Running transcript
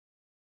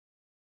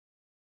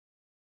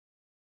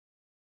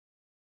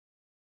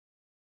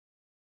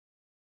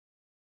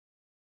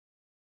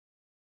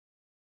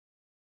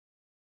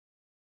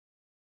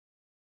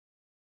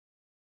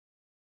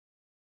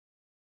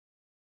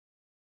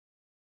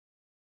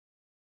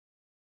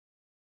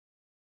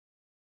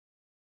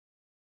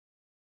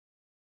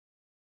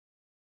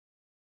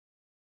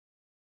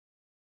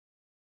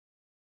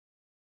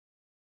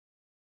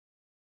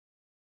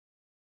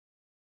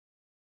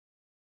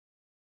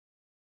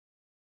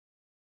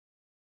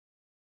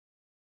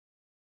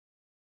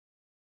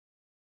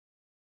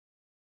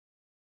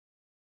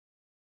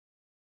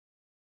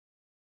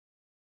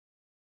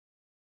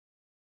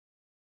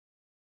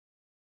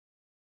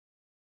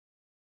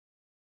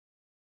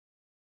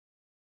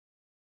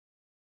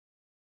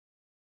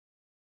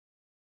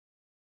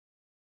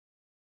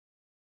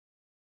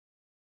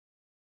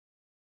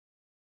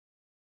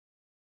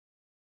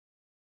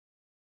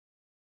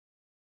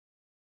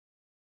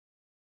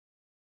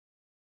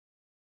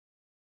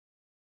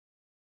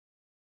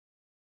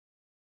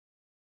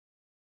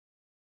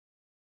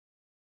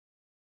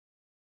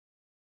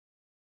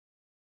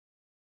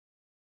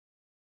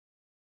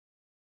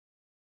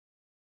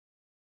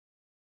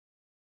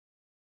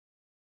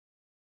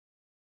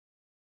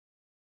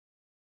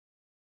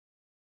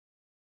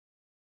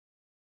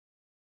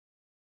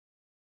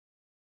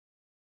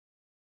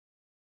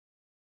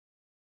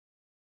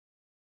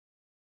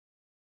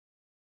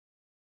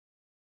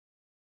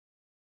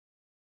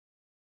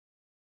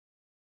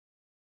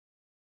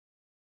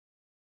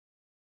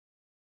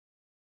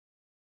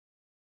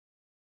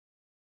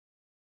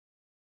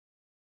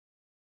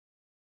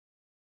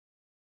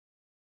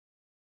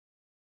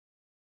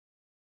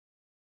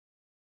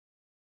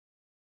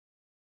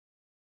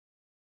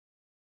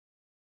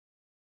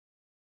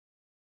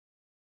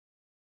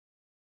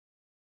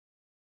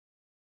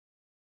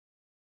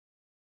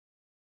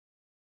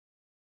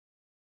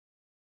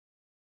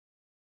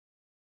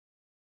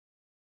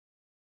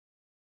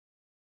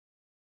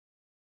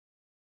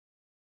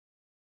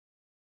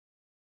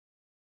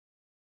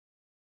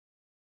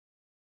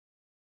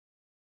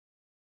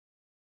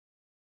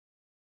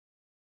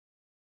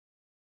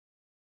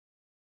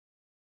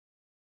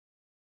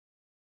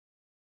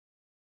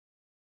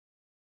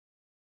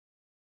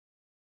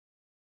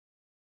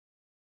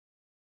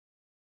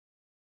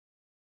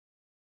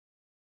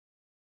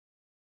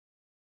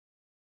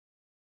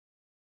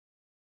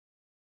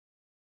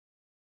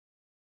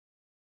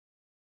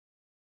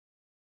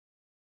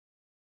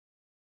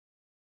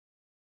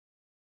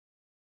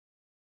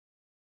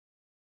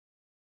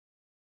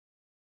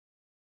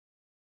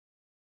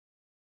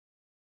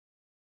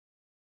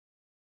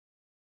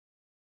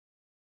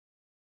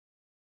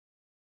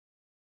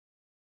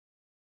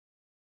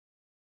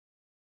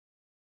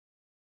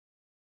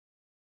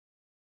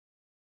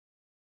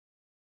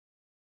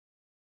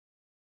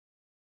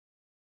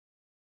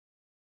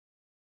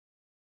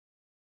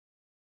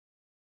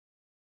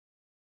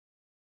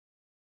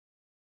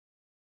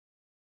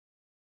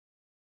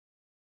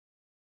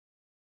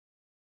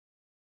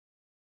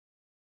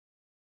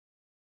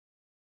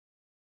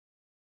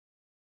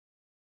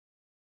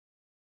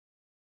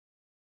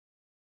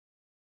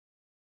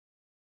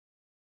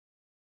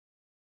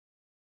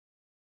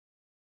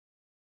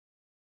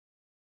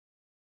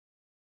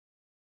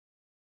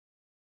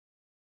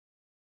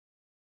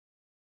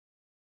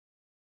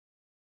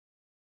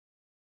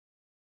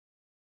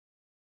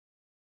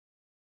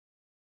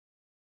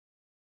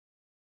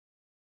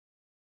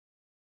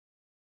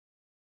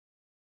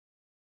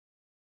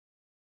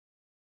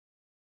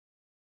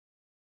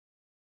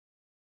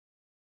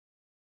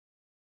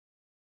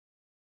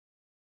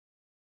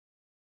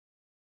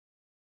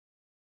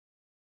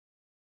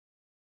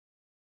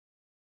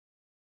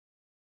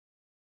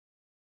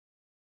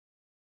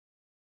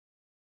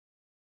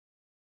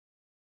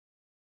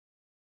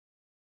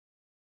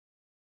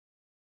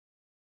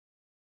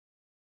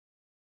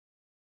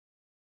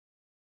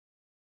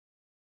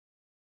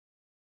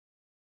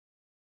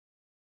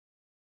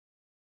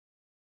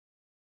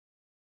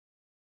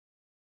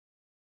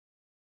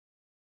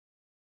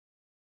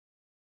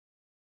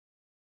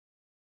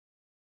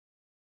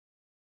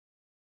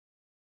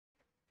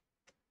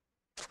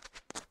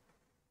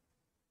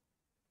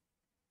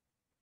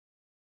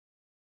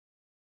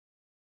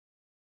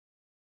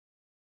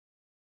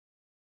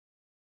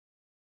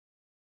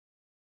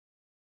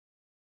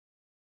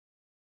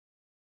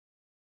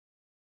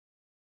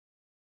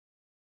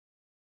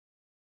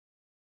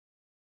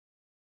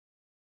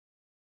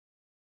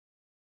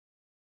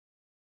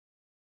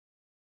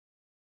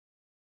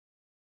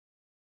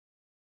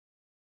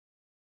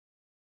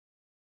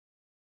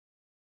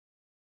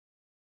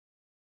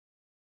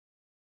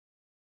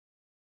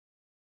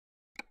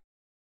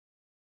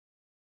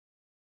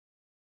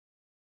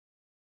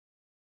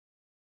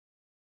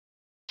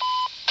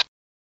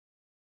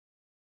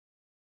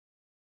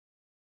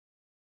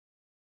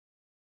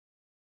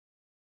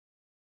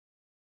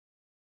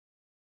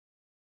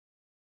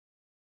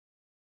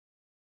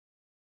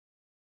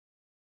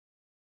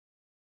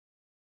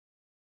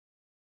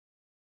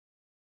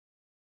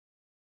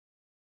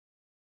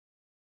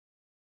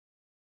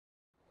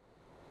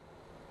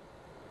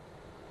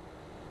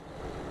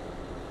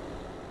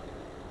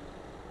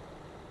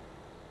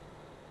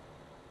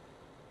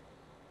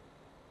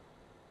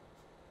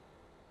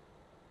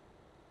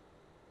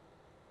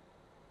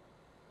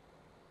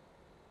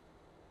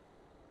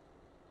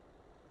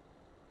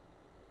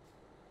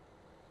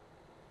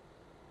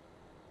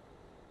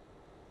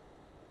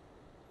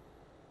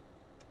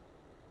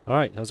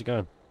Alright, how's it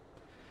going?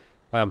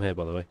 I am here,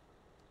 by the way.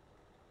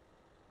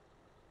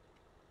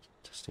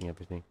 Testing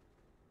everything.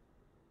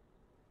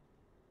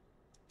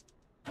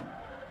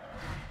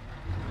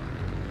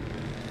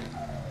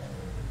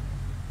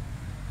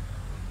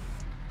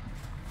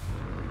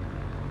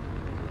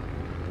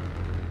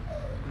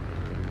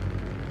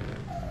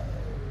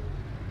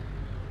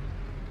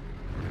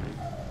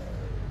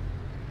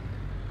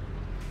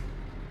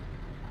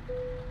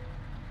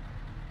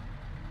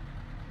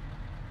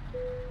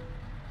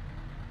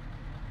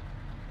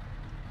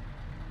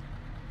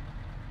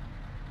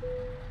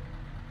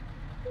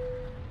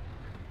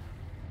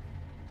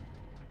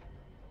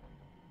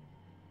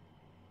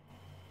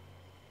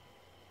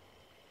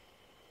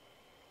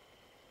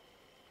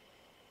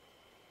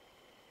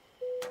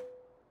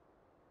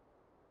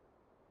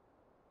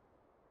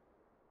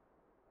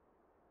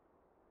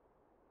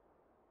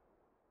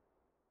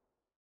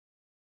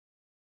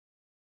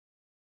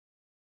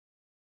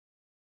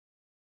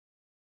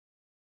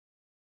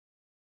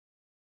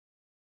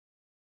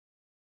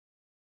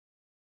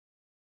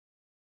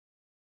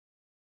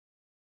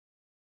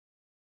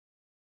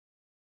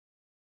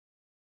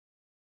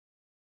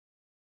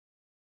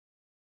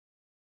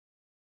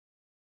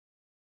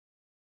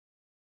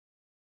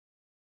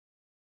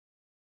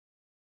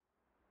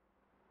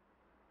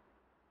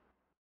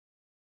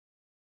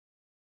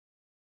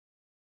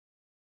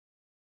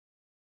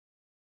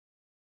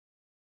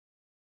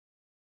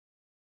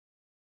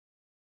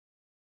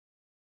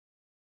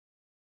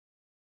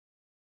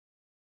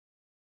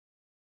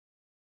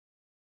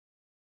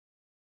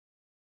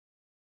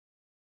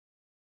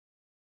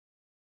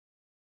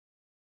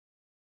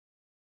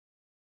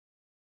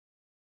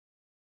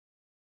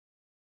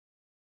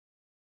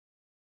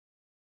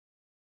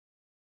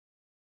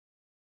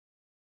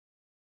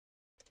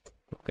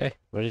 Okay,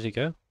 ready to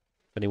go? If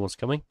anyone's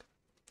coming.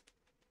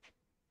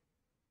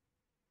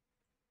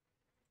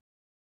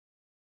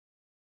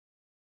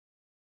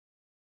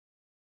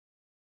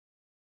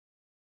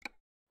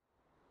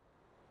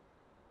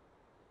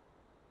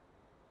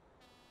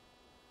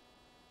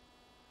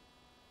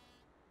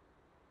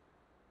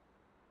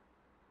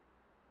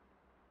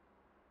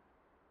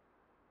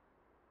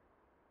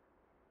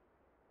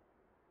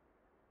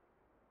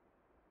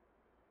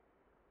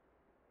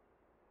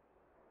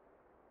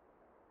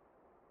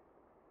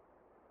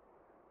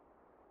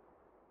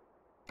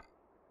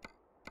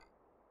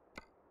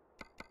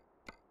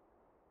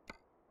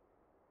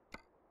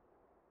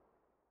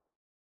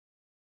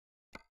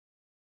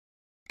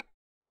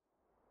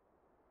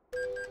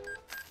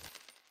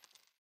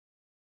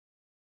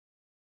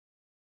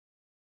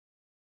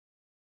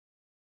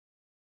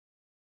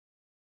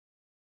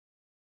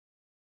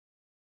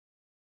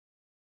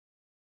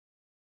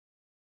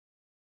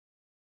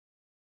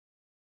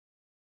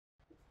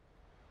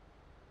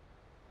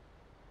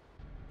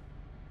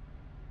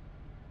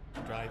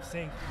 Drive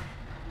safe.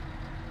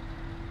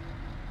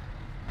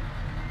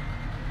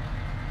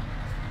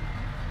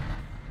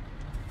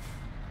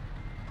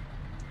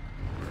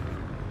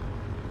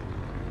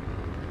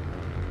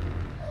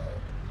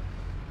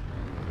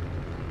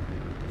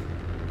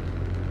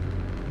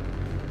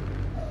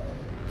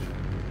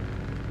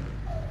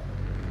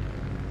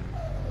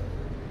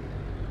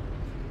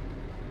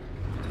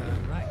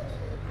 Turn right.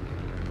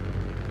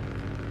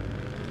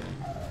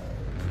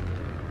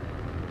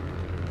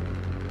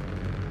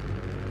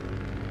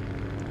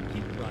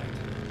 Keep right.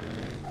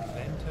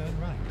 Then turn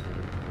right.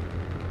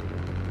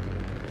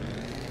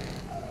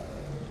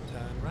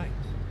 Turn right.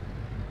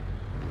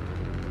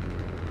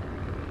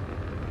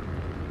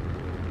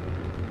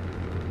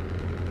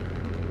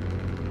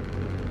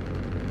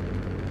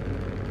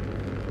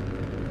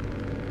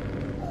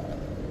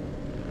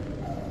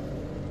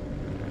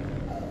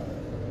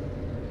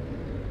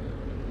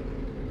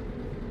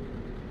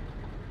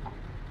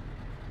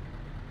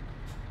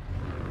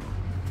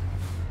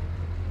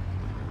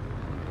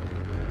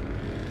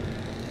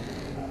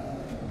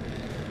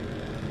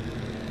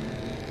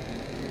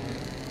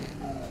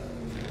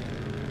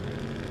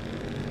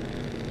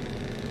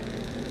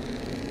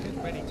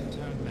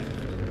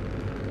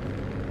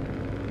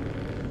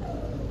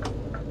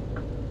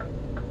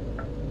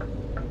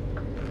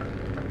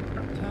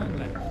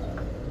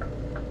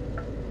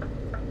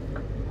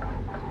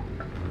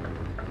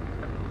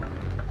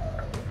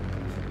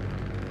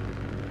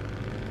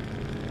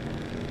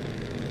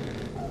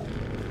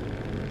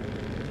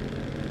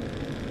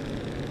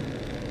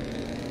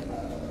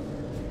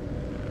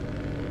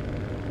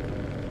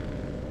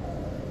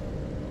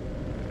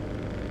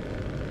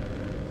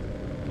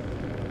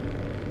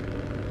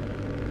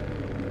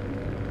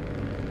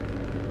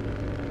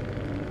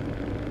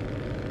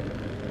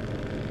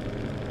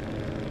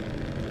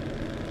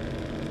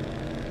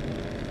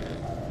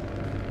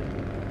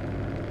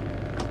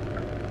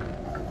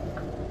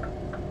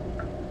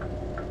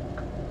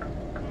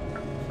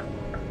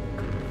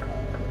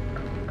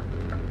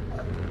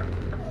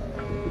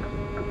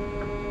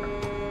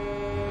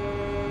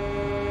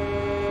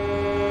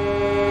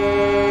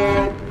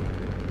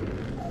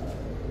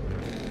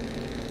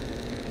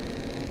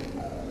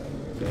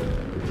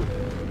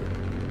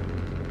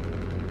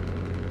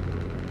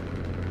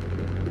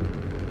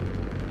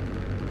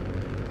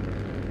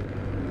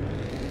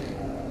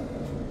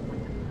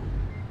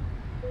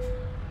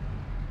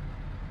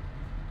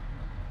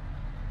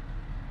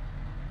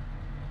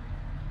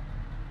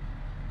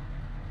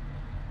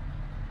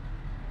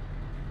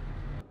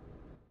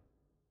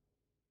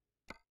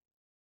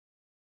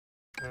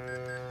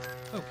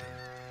 Okay,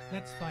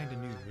 let's find a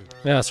new route.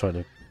 Yeah, that's right,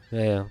 Luke.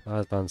 Yeah,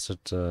 I've answered,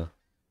 okay,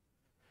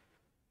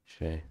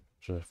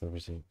 sure if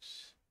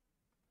everything's...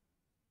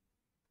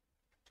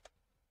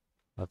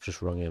 I've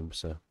just rung him,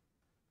 so...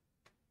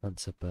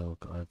 Answer bell,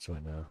 got ads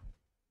right now.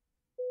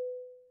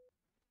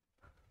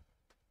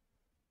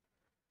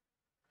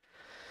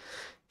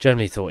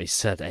 Generally thought he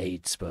said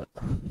AIDS, but...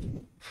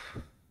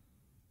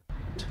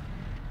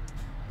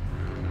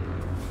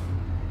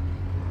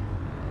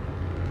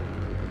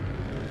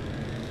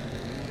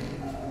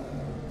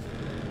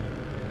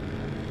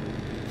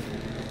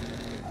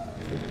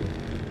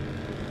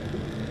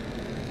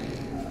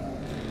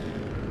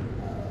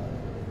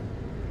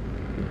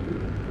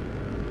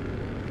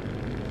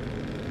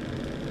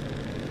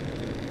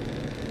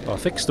 Well, I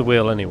fixed the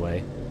wheel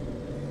anyway.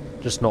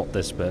 Just not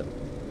this bit.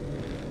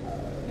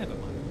 Never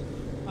mind.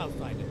 I'll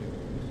find a new route.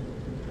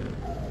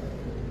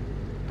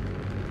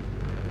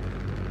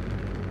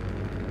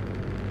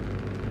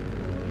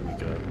 There we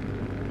go.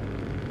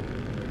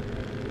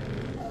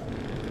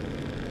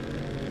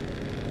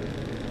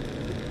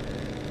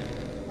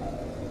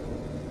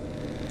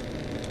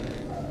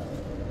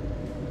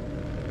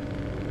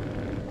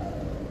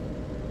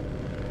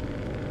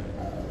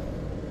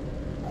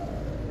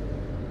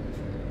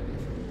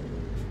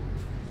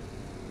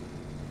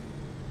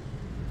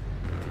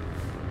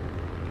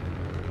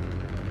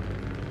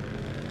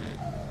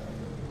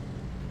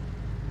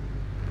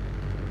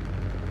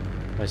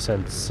 I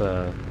sense we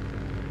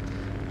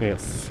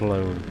get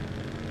flown.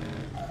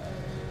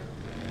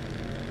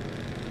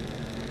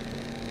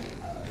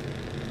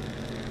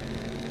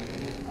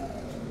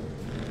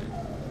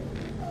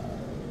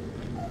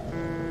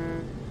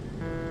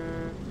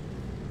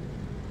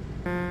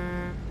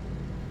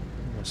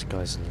 This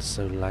guy's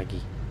so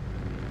laggy.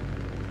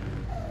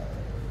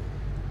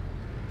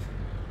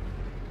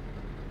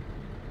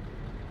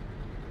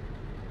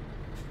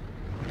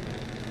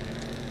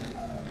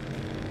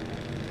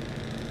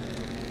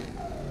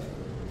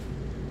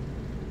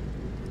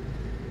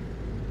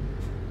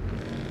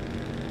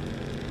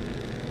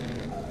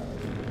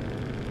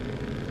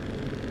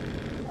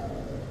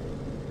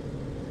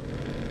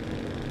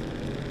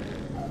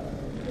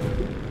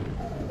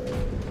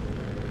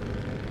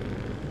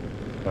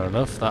 Fair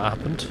enough, that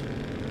happened.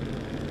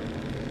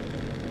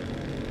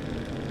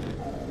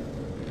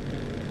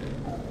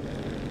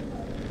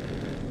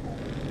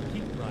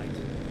 Keep right,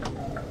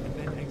 and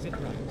then exit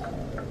right.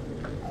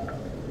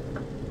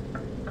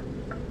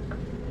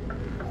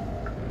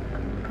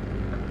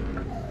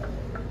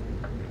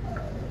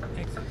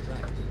 Exit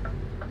right.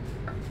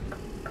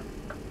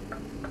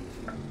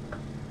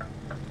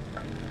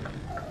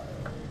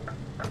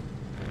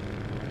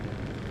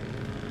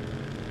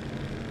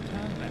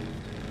 Turn left.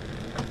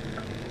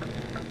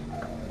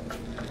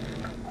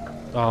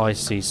 Oh, I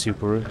see,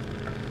 Subaru.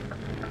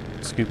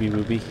 Scooby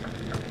Ruby.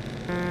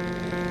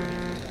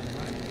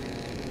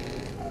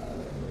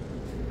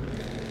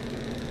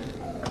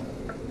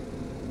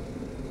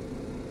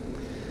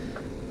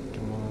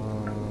 Come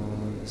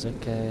on, it's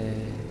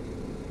okay.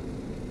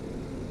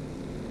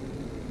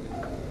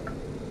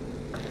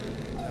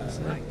 It's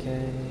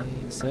okay,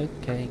 it's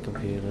okay,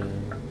 computer.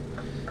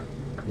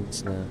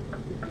 Internet.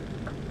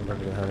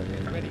 Whatever the hell it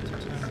is. Ready to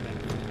turn left.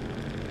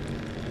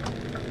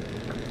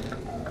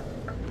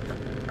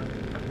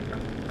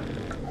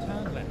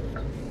 Turn left.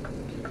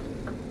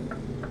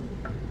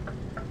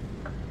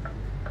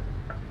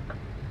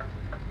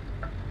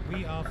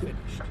 We are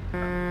finished.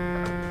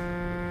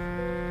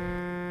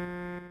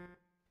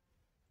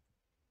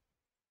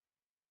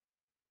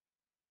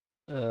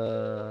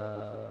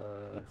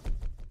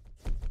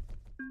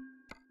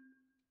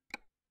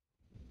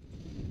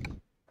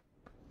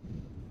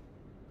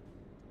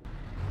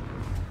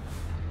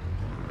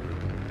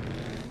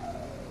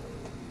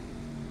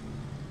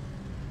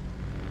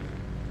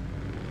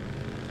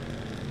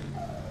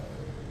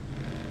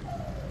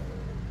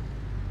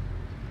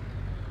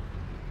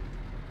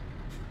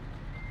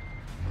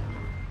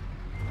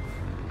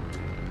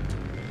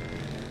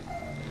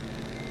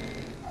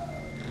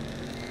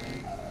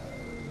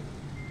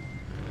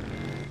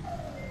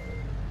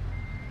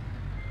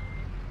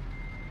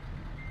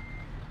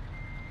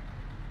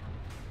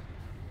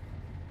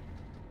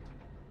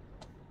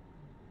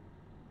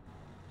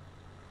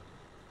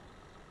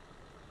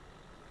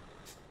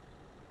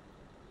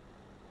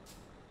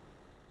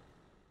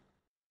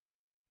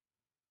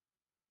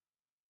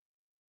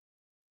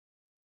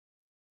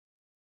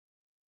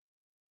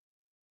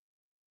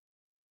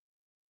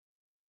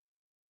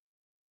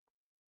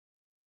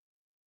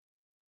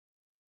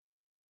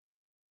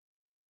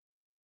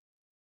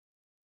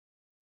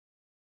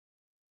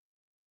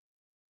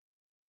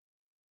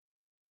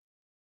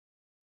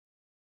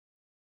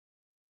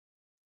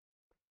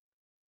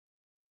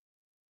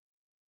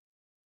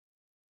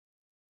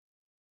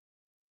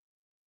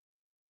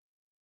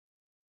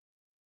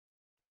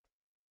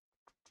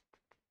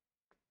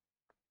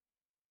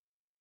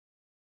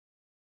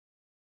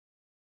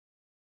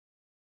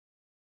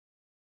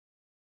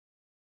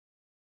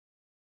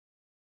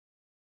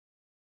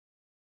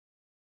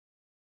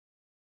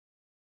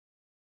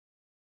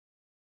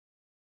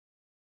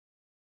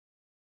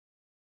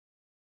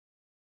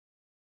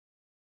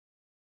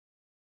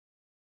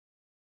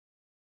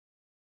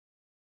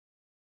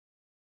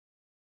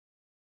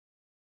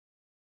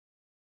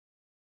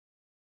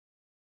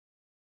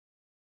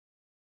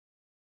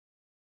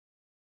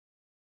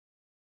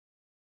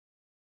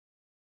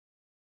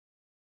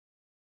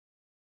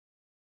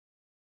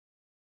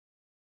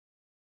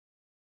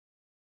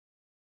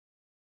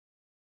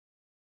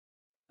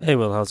 Hey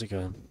Will, how's it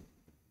going?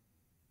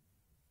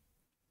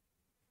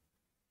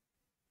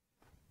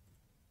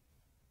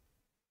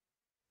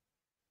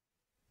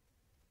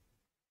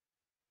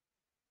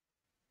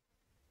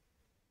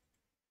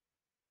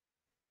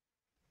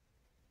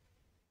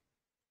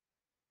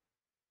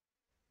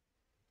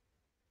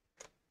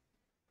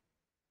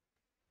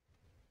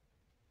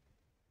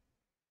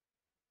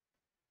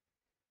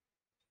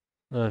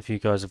 I don't know if you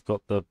guys have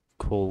got the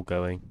call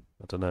going.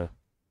 I don't know.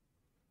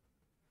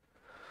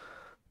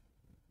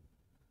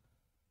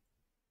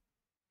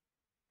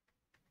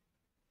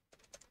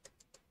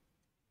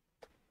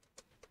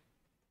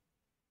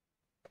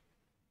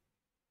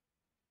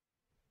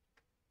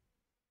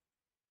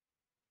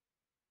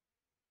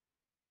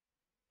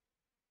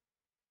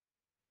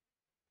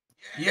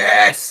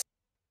 Yes!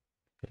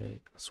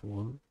 Okay, that's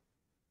one.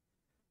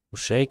 Will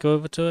Shay go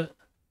over to it?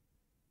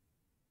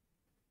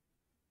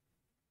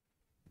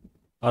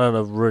 I don't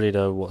know, really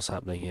know what's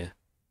happening here.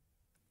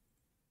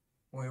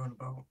 What are you on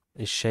about?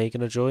 Is Shay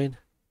gonna join?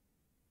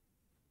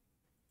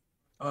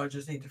 I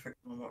just need to fix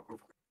my microphone.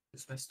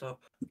 It's messed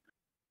up.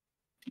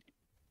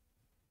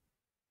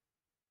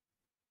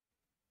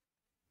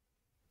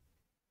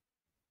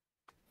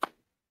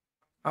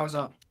 How's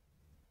that?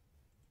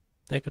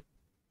 They could.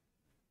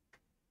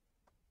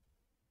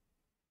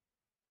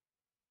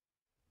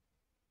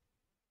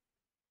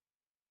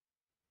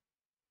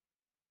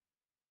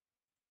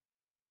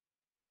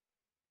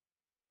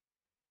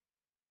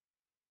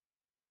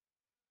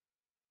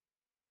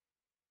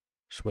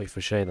 Just wait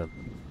for Shay then.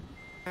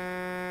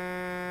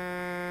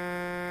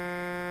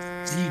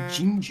 The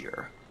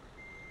ginger.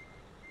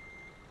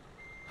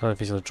 I don't know if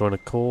he's gonna join a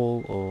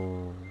call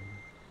or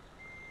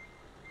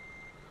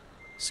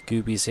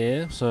Scooby's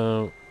here,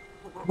 so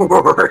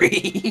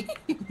Rory.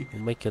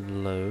 we'll make a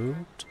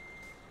load.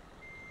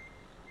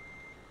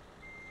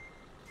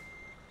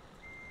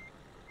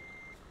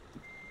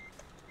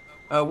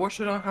 What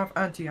should I have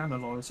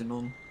anti-analyzing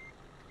on?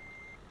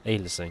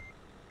 A-listing.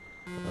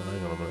 Hang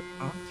on a minute.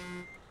 Huh?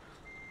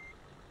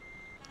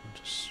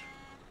 Just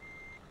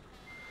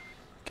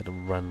get a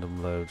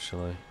random load,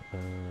 shall I?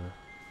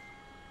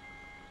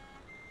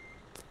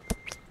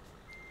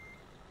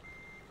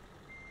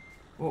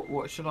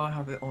 What should I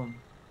have it on?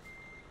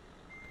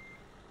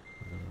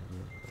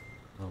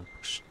 Oh,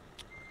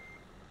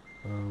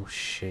 oh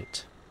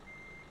shit.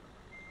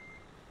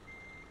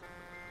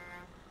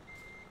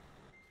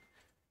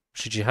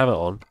 Should you have it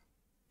on?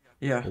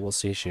 Yeah. Or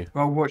what's the issue?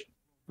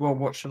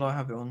 What should I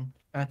have it on?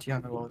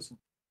 Anti-analyzing.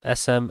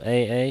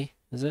 SMAA,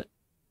 is it?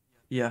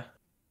 Yeah.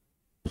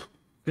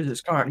 Because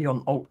it's currently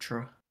on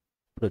ultra.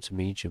 Put it to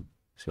medium.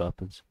 See what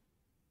happens.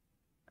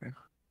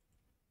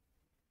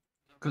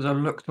 Because I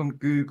looked on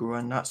Google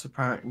and that's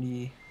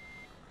apparently,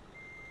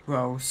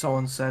 well,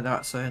 someone said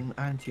that's an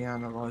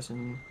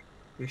anti-analyzing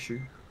issue.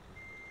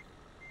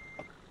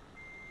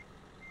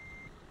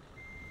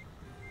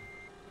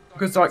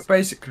 Because, like,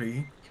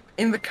 basically,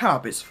 in the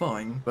cab it's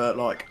fine, but,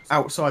 like,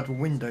 outside the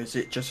windows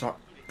it just, like,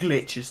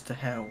 glitches to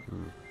hell.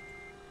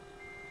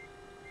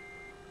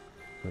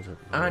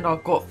 And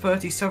I've got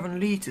 37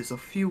 litres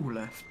of fuel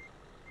left.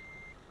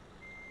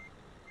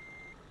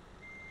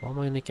 Why am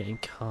I only getting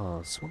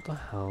cars? What the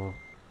hell?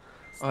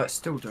 Oh, it's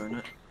still doing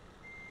it.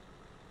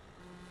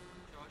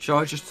 Shall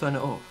I just turn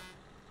it off?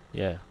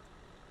 Yeah,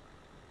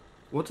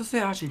 What does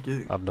it actually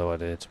do? I have no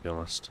idea, to be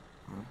honest.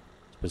 Hmm.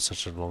 It's been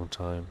such a long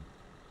time.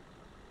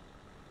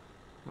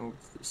 Oh,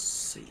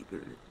 disable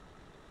it.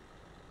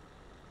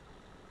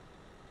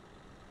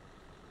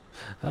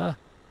 Ah!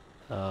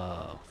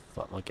 Oh,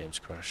 fuck, my game's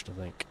crashed, I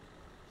think.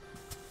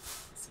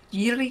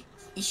 Yearly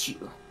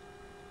issue.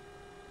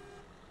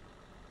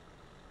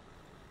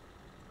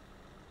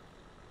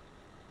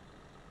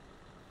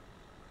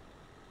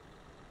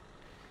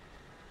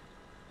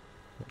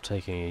 I'm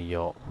taking a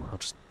yacht. I'll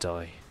just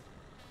die.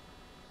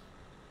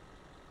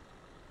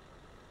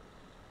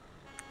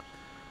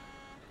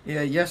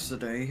 Yeah,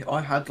 yesterday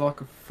I had like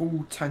a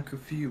full tank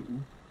of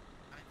fuel,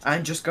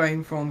 and just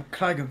going from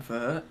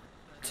Klagenfurt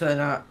to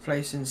that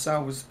place in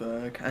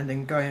Salzburg and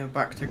then going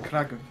back to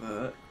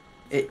Klagenfurt,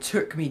 it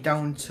took me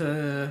down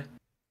to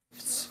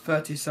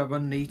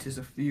 37 litres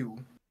of fuel.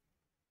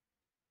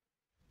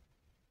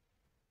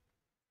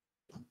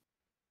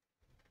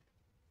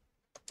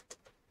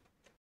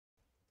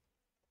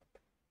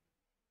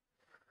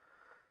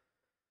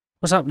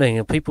 What's happening?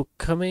 Are people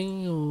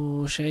coming?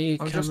 Or Shay I'm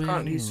coming? just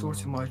currently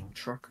sorting my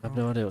truck I have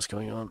out. no idea what's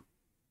going on.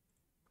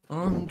 I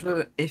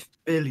wonder if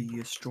Billy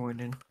is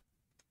joining.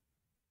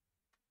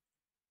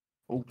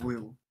 Or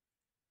will.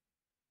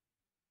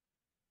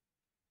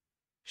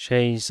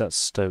 Shay's at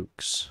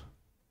Stokes.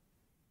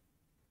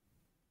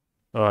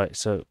 Alright,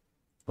 so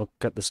I'll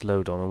get this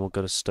load on and we'll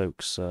go to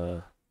Stokes.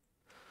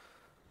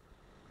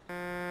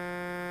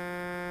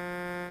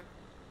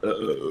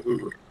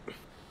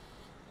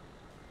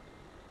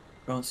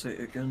 Can't say it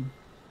again.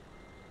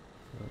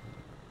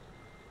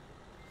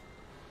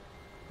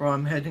 Right,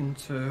 I'm heading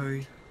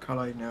to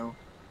Calais now.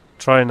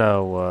 Try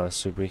now,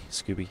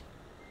 Scooby.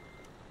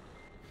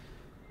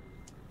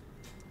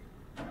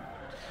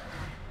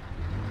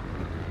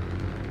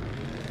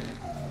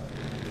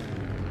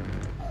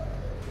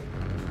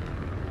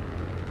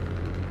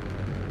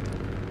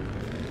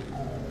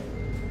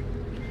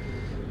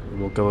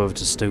 go over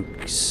to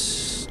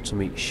Stokes to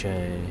meet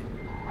Shay.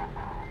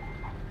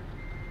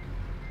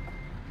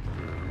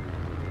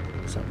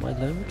 Is that my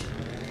load?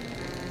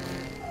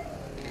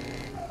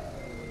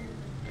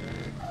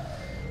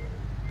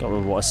 Can't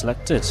remember what I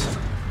selected.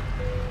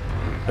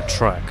 A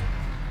track.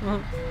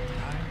 Time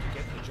to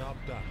get the job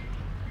done.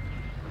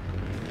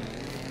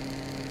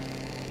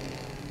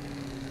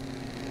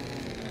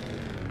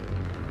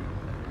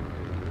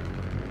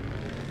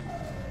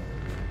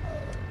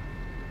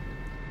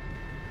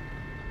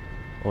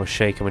 Or is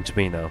Shay coming to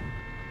me now?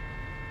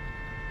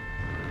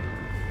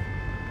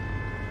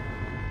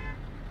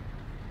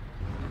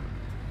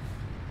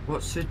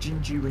 What's the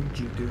Gingy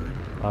Wingy doing?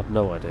 I have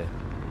no idea.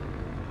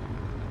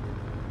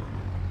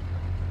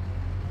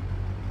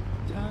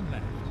 Turn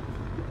left.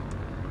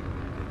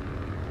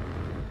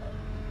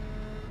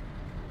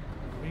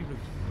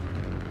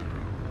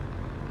 Reroute.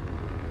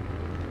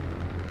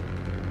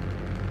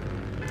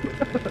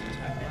 Turn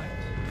right.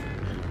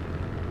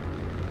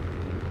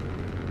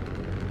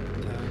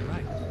 Turn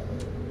right.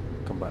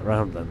 Come back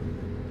round then.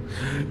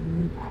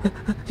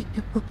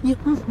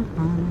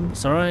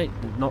 It's alright.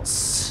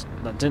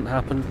 That didn't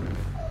happen.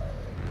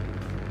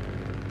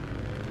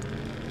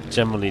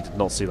 Generally did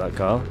not see that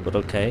car, but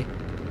okay.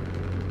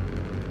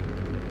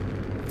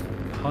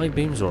 High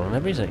beams are on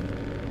everything.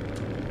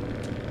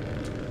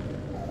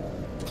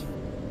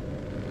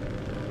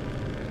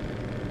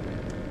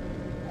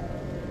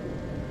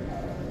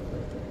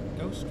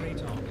 Go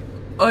straight on.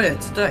 Oh yeah,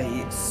 today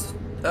it's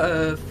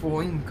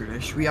for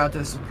English we had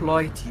a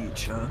supply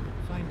teacher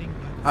Finding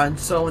route. and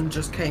someone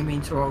just came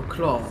into our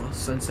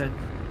class and said,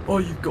 "Oh,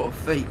 you've got a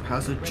vape,"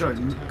 as a Ready to joke.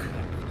 turn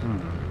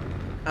left.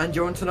 And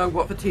you want to know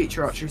what the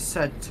teacher actually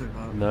said to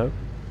her? No?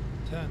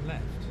 Turn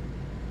left.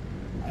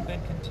 And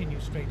then continue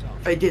straight on.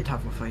 They did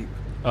have a vape.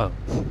 Oh.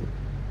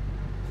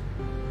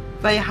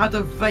 They had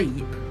a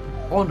vape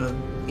on them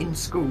in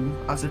school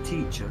as a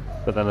teacher.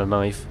 But then a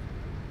knife.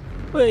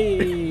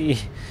 Whee!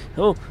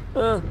 Oh,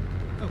 Okay.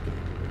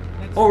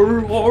 Let's Hor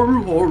hor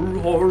hor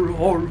hor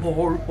hor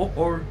hor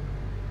hor.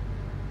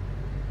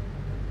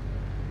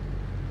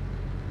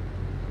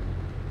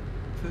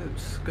 Philip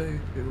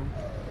Schofield.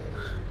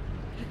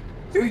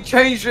 Who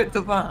changed it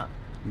to that?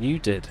 you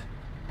did,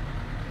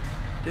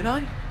 Did I?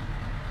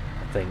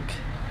 I think.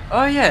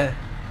 Oh yeah.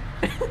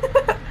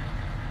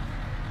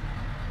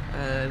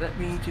 Let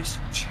me just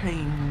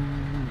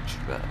change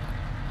that.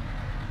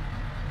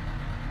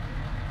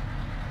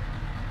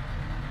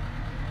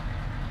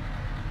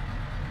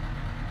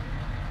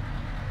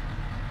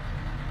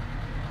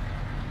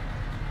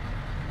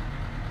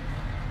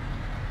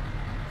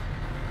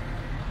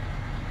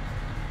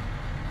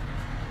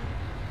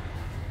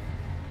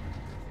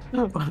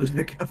 I'll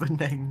look at the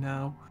name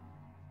now.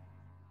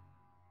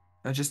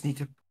 I just need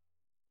to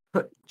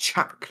put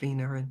chat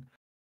cleaner in.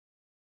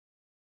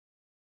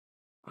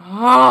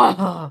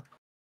 Ah!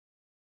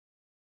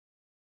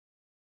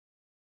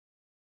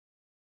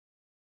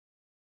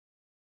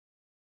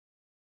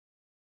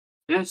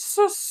 This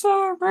is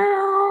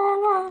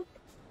surreal.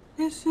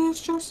 This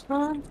is just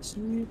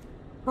fantasy.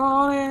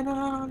 Falling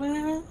out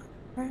in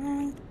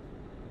rain.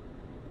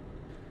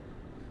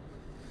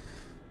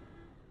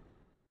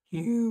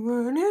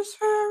 Human is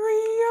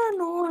very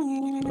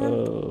annoying.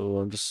 Oh,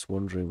 I'm just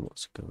wondering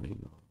what's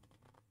going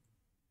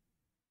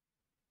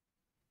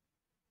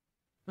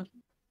on.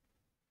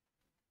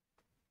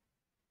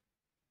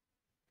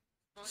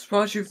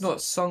 Surprised you've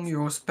not sung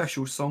your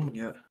special song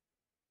yet.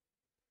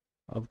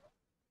 I'm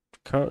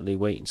currently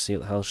waiting to see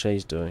what the hell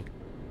Shay's doing.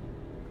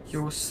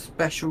 Your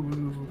special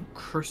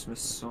Christmas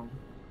song.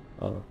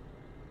 Oh.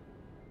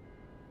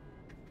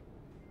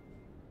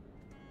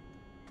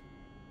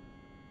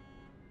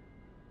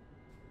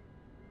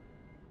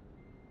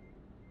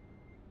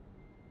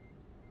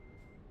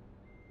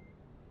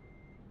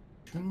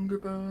 Jingle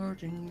bell,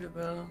 jingle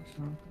bell.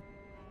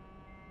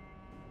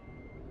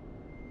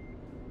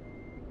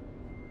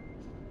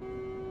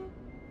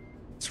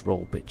 Let's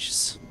roll,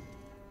 bitches.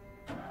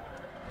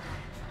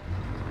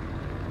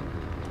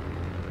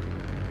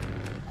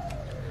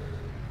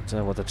 Don't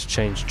know whether to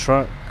change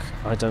track.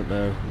 I don't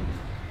know.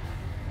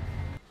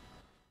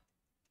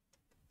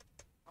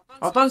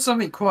 I've done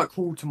something quite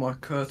cool to my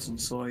curtain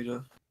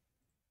slider.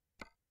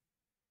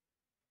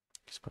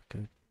 Guess I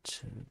go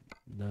to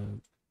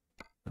no.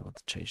 I want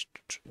to change.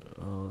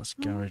 Oh, that's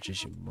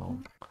garages, you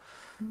mom.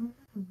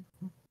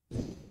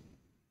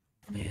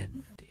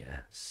 And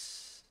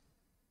yes.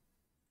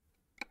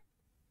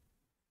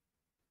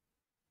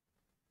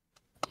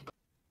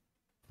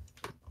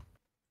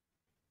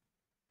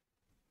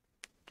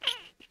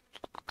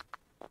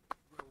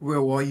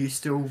 Will, are you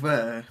still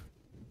there?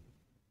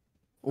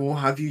 Or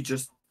have you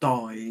just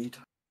died?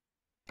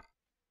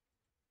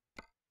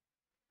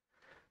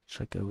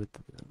 Should I go with?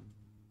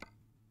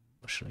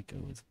 What should I go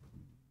with?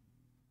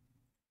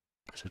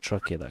 There's a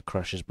truck here that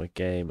crashes my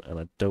game, and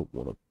I don't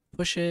want to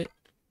push it.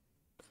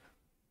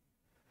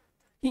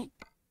 I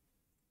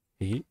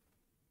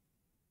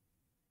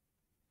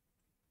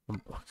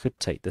could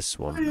take this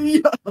one. Yeah.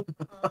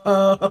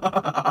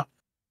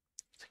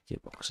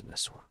 Gearbox in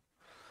this one.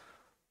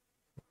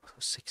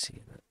 got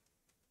 60 in it.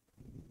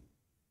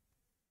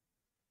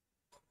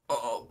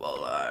 Oh, my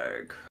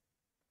leg.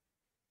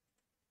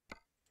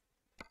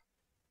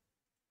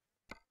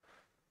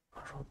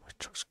 Oh, my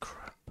truck's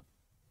crap.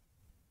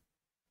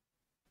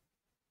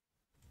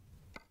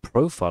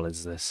 Profile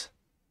is this?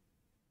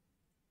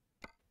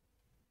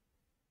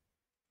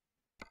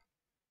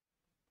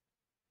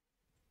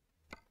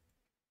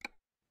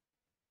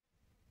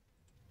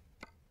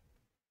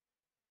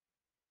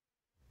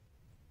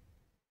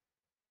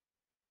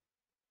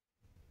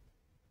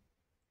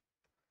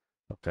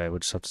 Okay, we'll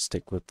just have to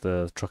stick with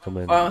the truck I'm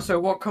in. So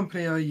what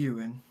company are you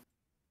in?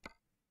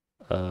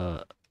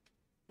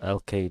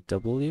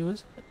 LKW,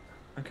 is it?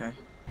 Okay.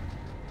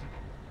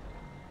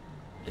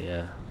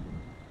 Yeah.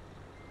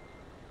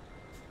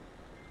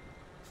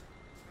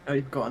 Oh,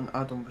 you've got an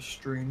ad on the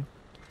stream.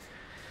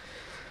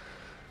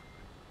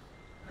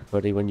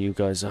 Ready when you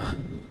guys are.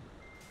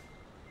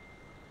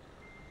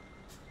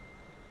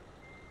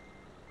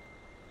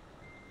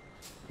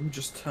 I'm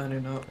just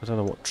turning up. I don't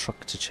know what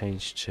truck to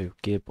change to,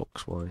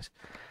 gearbox wise.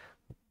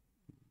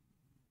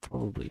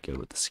 Probably go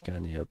with the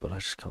Scania, but I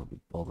just can't be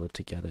bothered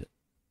to get it.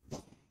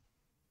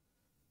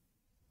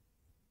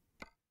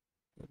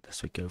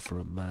 Unless we go for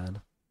a man.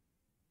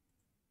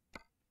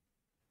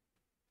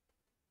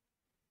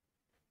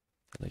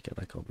 And again,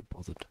 I can't be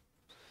bothered.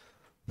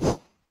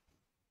 Oh,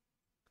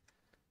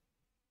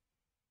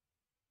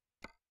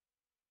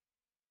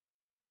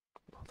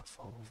 the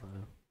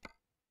Volvo.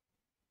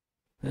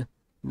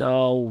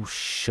 No,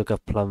 sugar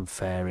plum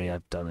fairy,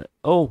 I've done it.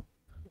 Oh,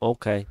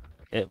 okay.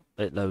 It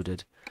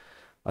loaded.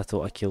 I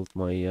thought I killed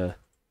my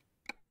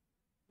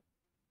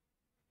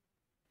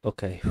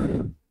okay.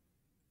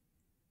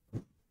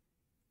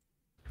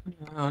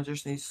 I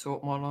just need to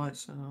sort my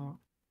lights out.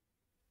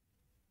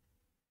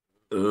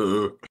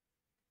 Oh,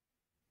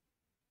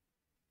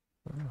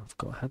 I've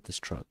got to have this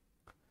truck.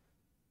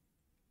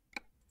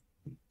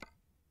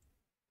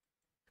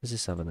 Is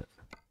this having it?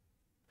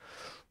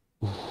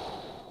 Ooh.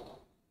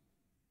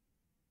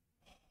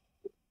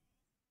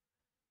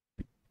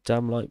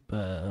 Damn like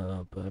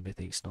but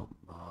everything's not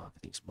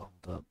everything's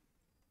mugged up.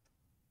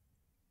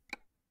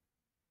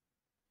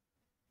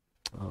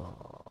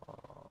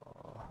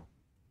 Oh.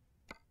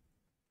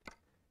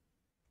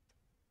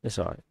 It's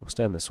alright, we'll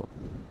stay on this one.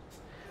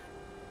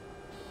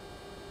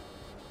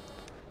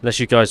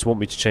 Unless you guys want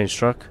me to change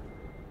truck.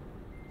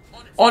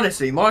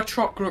 Honestly, my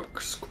truck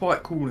looks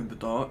quite cool in the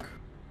dark.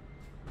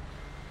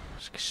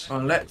 Oh,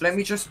 let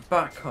me just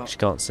back up. She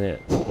can't see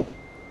it. That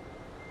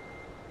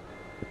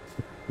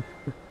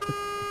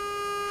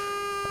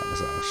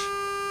was harsh.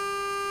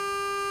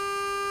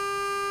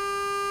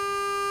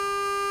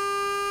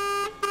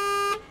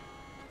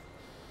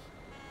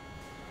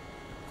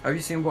 Have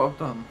you seen what I've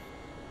done?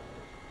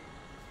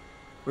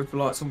 With the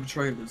lights on the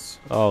trailers.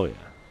 Oh yeah.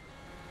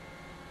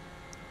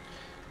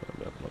 Let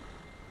me have a look.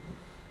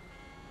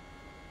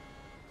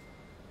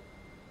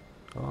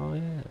 Oh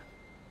yeah.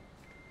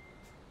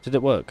 Did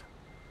it work?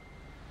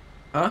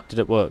 Huh? Did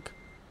it work?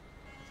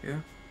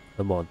 Yeah.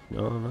 The mod.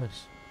 Oh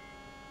nice.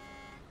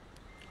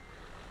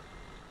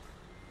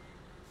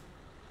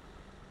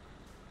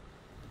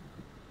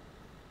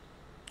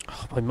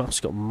 Oh, my map's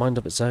got a mind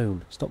of its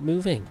own. Stop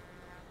moving.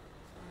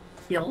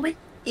 Really?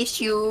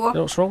 Issue. You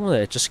know what's wrong with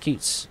it? It just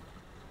keeps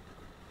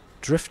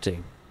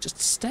drifting. Just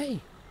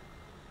stay.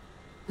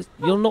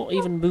 You're not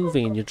even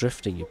moving and you're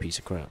drifting, you piece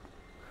of crap.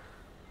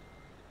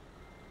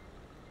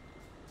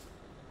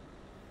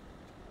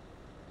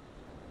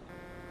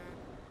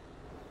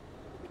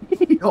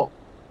 Oh.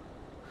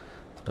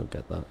 Don't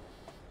get that.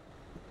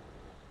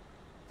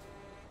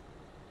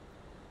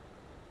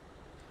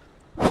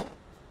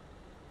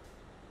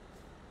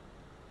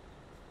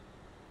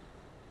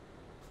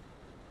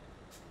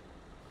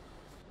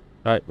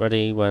 Right,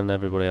 ready when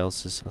everybody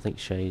else is. I think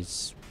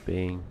Shay's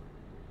being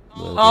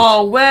loaded.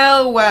 Oh,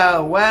 well.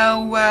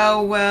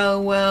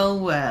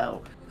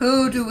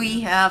 Who do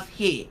we have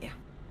here?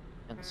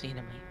 Haven't seen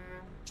him, mate.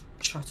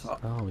 Shut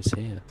up. Oh, he's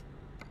here.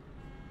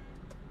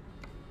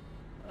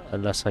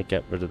 Unless I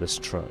get rid of this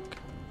truck.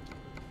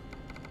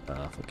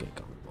 Ah, forget,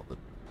 can't be bothered.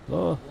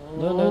 Oh,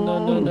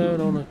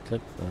 no,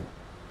 click that.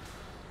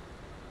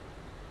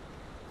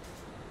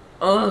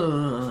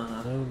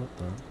 No, not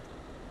that.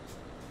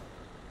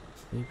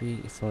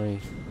 Maybe if I...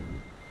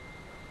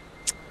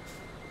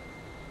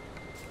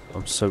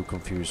 I'm so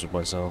confused with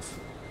myself.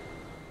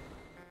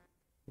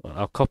 Well,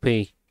 I'll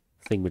copy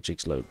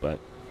Thingamajig's load back.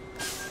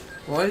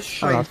 Why is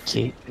Shay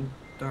Lucky.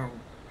 down?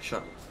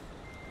 Shut up.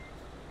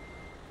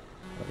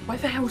 Where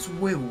the hell's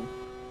Will?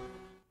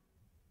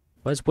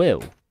 Where's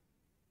Will?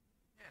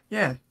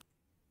 Yeah.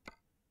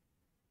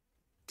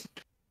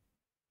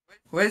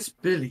 Where's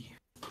Billy?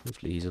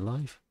 Hopefully he's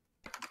alive.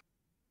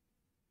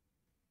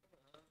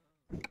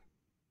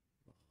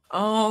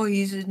 Oh,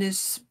 he's in his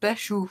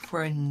special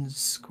friends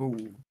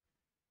school.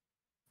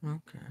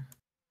 Okay.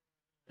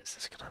 Is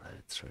this gonna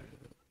load through?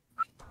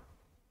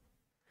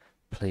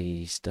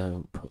 Please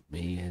don't put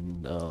me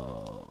in.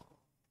 Oh.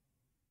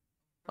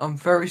 I'm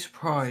very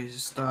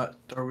surprised that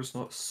there was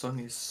not sung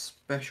his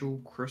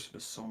special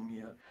Christmas song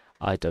yet.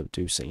 I don't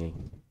do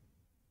singing.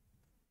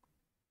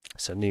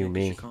 It's a new Yeah, 'cause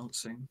me. you can't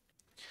sing.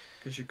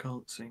 Because you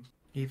can't sing.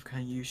 Neither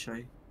can you,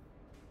 Shay.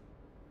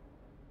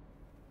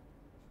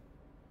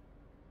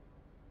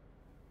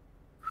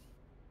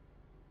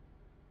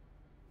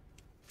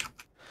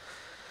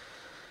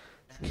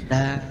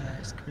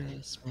 Last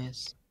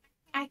Christmas.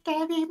 I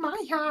gave you my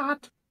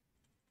heart.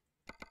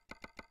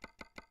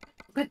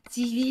 But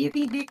the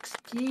very next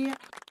year,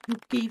 you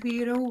gave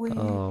it away.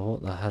 Oh,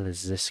 what the hell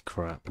is this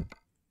crap?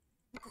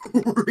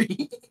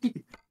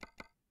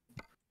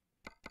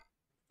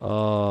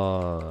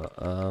 Oh,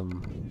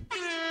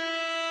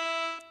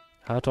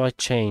 how do I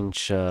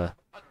change I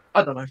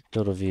don't know.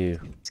 little view?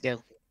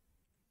 Skill.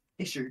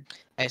 Issue.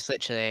 It's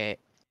literally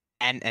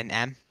N and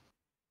M.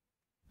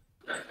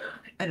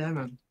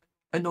 Element.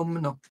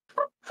 Phenomenal.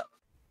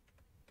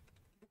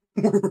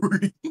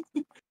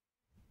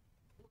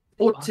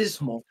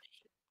 Autismal.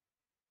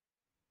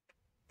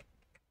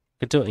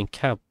 Could do it in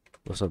cab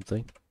or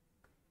something.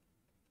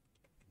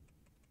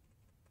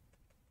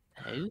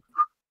 No.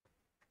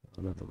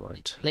 Oh, never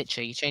mind.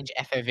 Literally, you change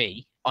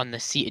FOV on the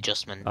seat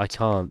adjustment. I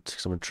can't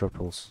because I'm in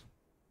triples.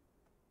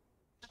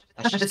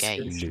 That's just That's gay.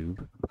 good.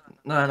 Noob.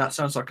 No, that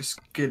sounds like a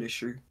skill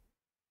issue.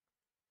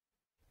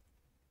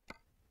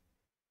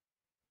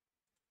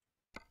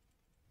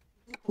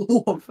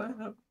 Oh,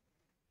 fair.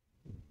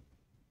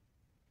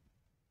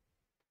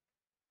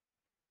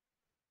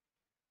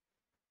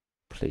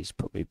 Please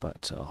put me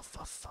back to. Oh,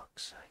 for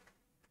fuck's sake.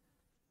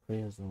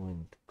 Free as the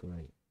wind.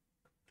 Great.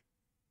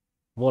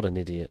 What an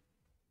idiot.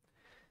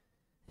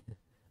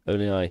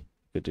 Only I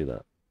could do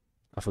that.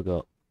 I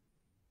forgot.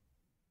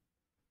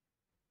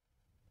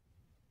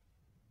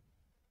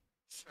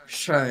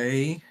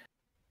 Shay.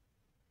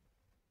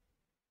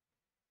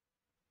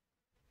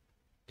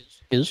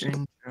 Ginger.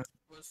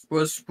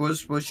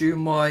 Was you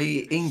my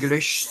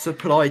English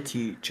supply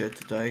teacher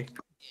today?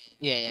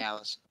 Yeah, I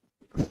was.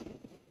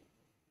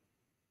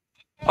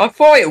 I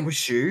thought it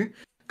was you,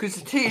 because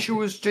the teacher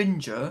was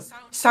ginger,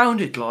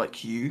 sounded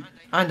like you,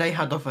 and they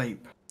had a vape.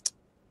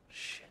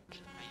 Shit.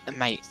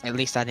 Mate, at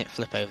least I didn't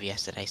flip over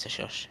yesterday, so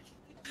shush.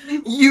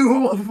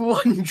 You were the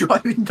one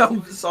driving down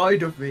the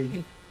side of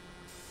me.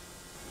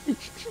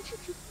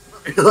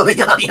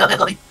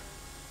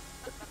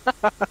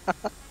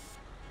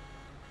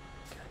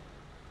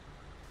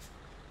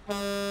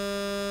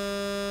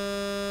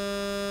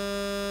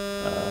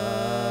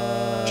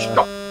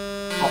 Stop.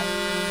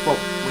 Oh,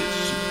 wait,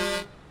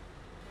 shit.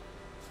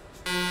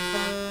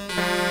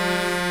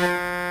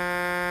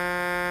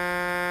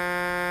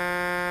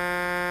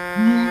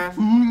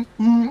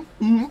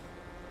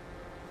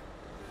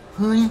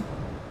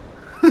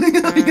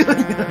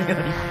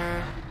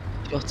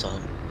 Shut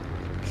up.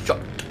 Shut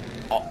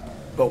up.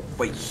 Oh,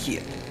 wait,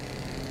 shit.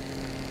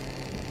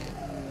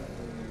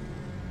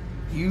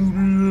 You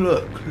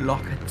look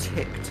like a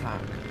Tic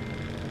Tac.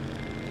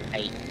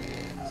 Hey,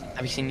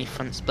 have you seen your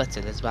front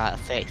splitter? There's about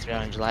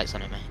 3,300 lights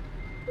on it,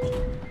 mate.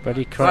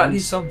 Ready, At crowns?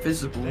 least I'm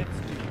visible. Let's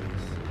do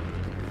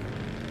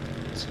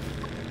this.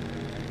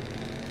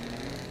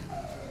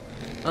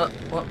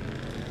 What?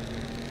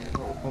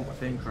 Oh, my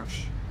thing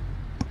crash.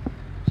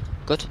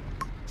 Good.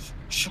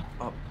 Shut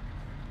up.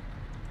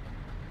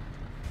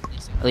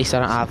 At least I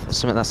don't have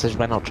something that says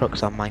Renault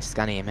Trucks on my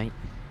scan here, mate.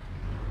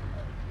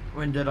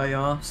 When did I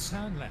ask?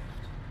 Turn left.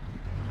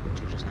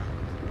 Just now.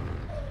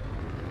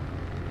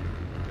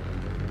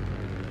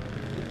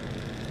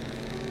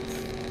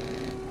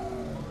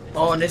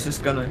 Oh, and this is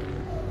gonna.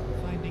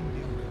 Finding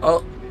the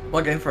Oh,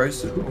 my game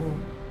froze. Oh.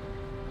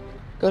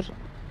 Good.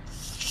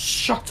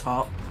 Shut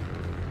up.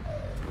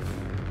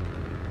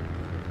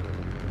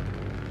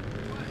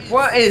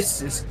 What is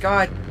this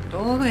guy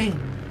doing?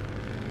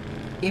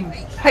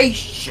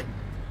 Impatient.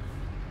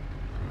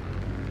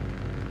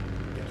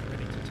 Get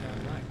ready to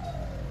turn right.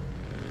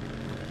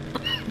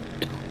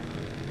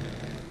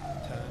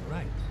 Turn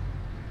right.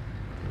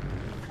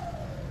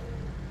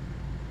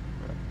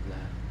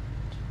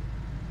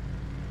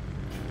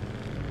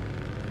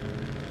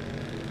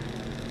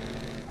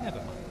 Never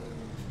mind.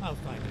 I'll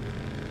find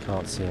it.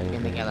 Can't see I'm gonna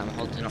anything. get them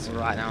holding up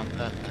right now on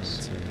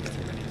purpose. Get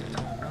ready to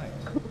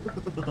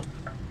turn right.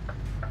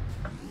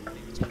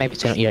 Maybe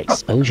turn up your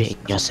exposure in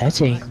your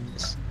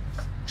settings.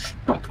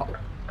 Shut up.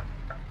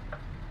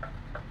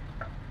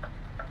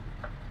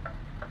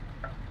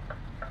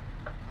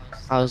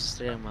 How's the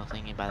steering wheel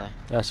thingy, by the way?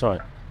 That's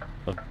right.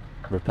 I've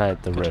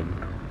repaired the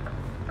rim.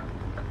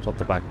 Not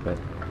the back bit.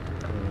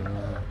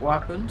 What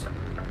happened?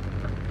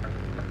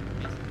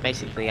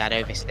 Basically, I had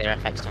oversteer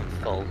effects on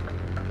full.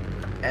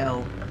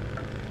 L.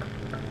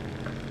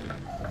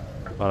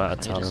 Ran out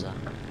of Who does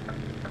talent.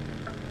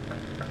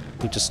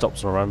 that? He just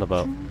stops on a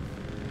roundabout.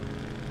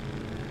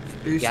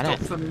 Who Yeah, I know.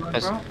 stopped for the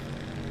Because- roundabout?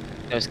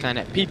 Those kind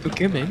of people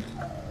coming.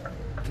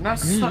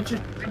 That's such a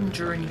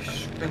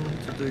ginger-ish thing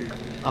to do.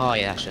 Oh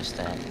yeah, that's just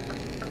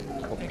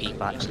what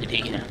people actually do,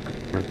 you know.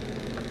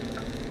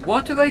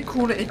 Why do they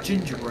call it a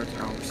gingerbread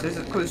house? Is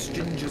it because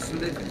gingers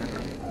live in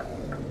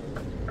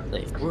it?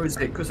 Like, Or is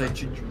it because they're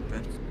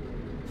gingerbread?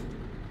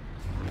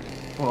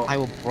 What? I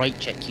will brake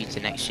check you to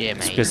next year,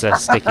 It's mate. because they're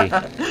sticky.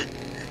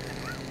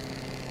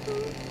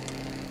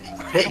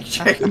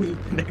 checking the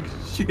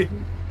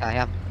connection. I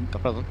am. No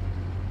problem.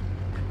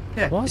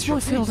 Yeah, Why it's is your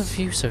my field of face.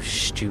 view so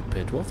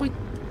stupid? What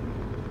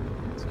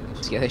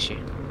Skill issue.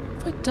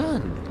 have I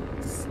done?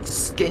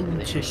 Skin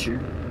tissue.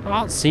 I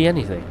can't see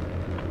anything.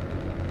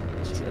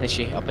 Skill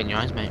issue. Up in your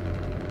eyes, mate.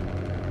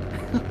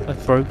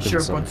 I've broken Should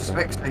have gone to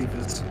something.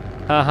 Specsavers.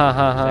 Ha ha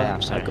ha ha. Yeah, I'm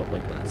I sorry. got my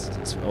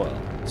glasses.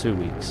 Well, 2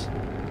 weeks.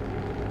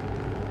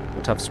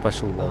 We'll have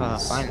special Oh,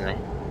 ones. finally.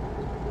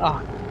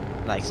 Oh,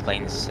 that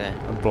explains.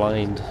 I'm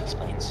blind.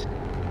 Explains it.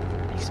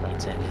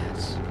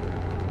 Yes.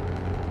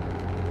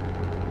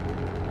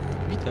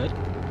 We could.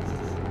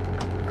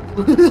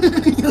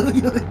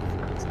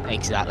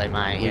 Exactly,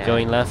 mate. We're Yeah.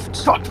 going left.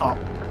 Shut up!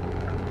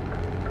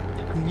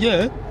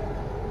 Yeah.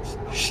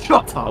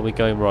 Shut Are up! we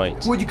going right?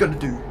 What are you gonna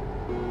do?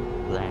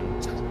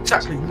 Left.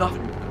 Exactly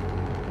nothing.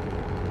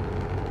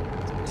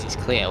 It's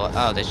clear. What?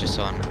 Oh, there's just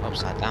someone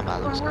upside down by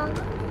the looks of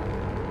it.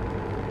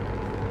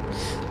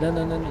 No.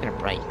 I'm gonna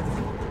break.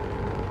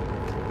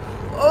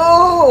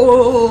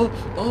 Oh!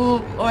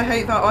 Oh! I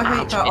hate that. I hate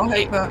Ouch, that. I it-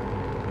 hate that.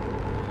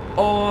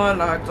 Oh, I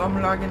lagged.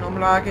 I'm lagging. I'm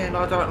lagging.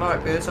 I don't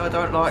like this. I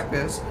don't like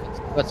this.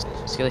 What's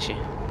skill issue?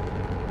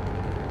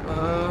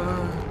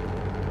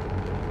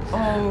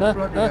 Oh,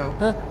 bloody hell.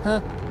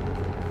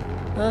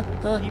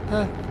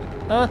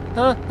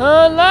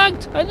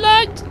 Lagged! I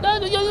lagged!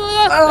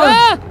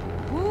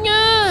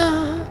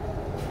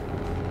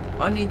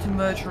 I need to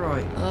merge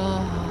right.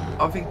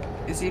 I think.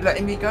 Is he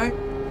letting me go?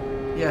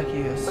 Yeah, he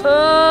is.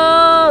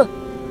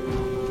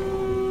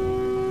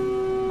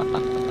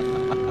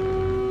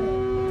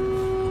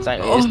 So it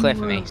was clear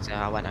for me, so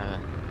I went over.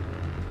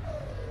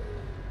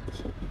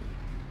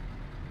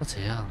 What the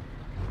hell?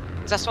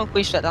 Is that someone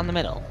pushed straight down the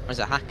middle? Or is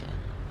it a hacker?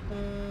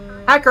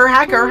 Hacker!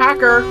 Hacker!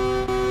 Hacker!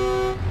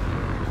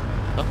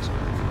 Oops.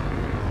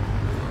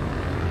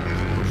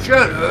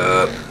 Shut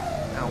up!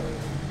 Ow.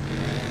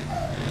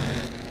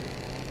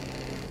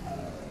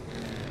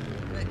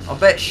 I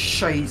bet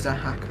Shay's a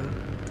hacker.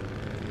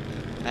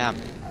 I am.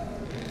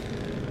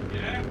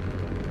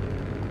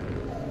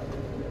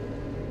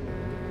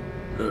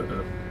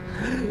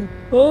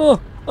 Oh!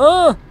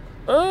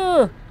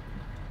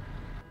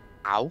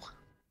 Ow.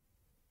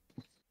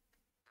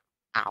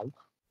 Ow.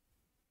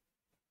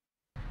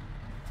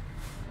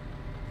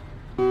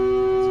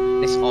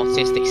 This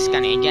autistic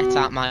scanner, get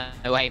out my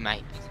way,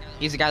 mate.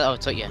 He's the guy that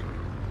overtook you.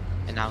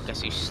 And now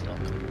guess who's stuck.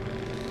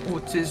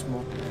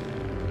 Autismal.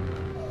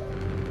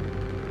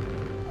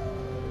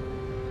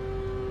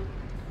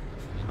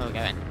 Where are we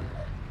going?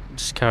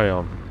 Just carry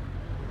on.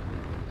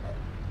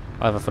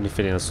 I have a funny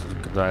feeling this is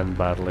going to end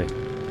badly. So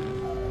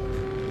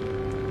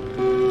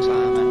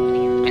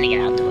I'm gonna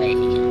get out the way.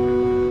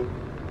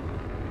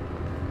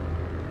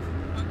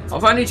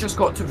 I've only just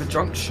got to the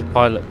junction.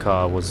 Pilot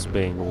car was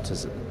being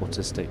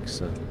autistic,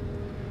 so...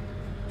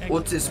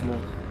 Autismal.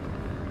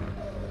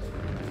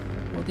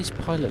 What are these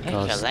pilot Hey,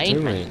 cars you're late,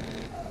 doing? mate.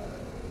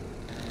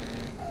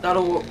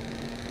 Daryl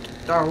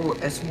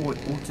S. More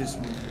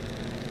autismal.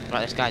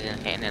 Right, this guy's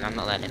getting in, I'm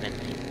not letting him in.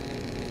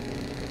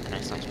 I know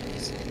it's nice, but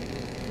he's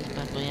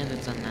bad boy, yeah,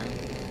 that's done now.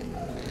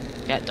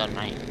 Get done,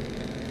 mate.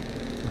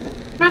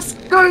 Let's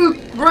go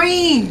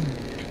green!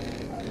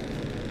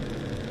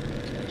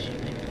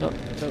 No.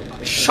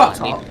 Shut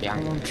Leave up! him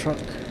behind. Come on, truck.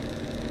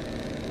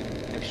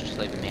 Maybe we should just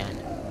leave him behind.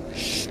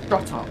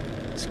 Shut up!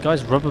 This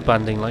guy's rubber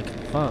banding like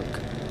fuck.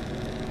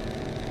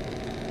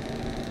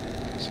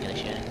 Skill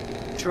issue.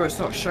 Sure, it's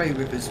not Shay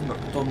with his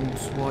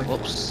McDonald's wife.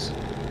 Whoops.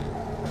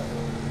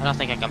 I don't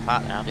think I can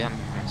park there, I'll be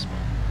honest.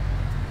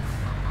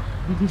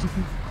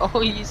 Oh,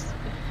 he's...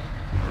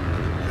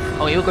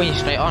 Oh, you were going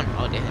straight on.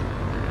 Oh, dear.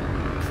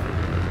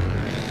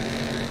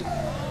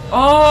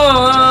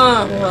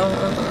 Oh!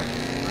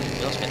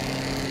 Wheel spin.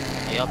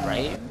 Oh, you're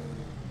brave.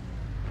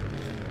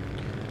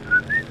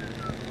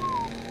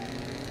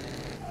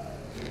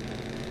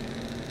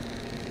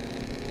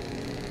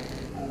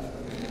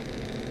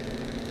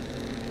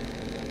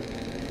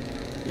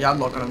 Yeah, I'm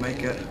not gonna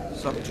make it,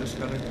 so I'm just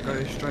gonna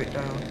go straight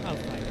down. I'll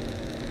find it.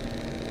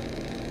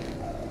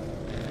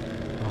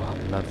 Oh,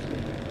 lovely.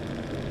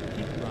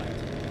 Keep right.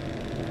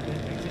 Then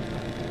exit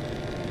right.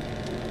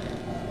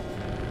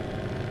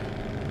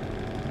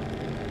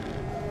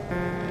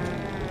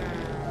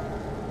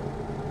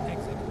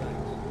 Exit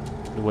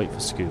right. Wait for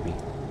Scooby.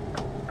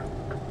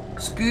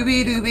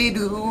 Scooby Dooby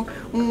Doo,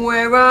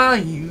 where are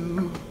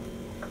you?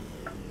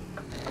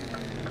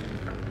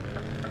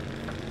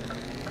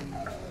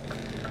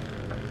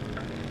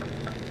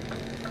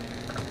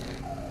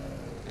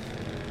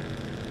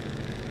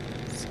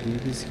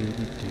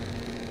 Scooby Doo.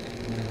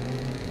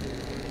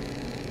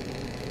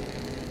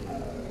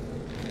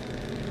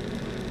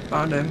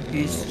 Found him,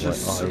 he's Oh, my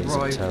just eyes are arrived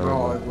where I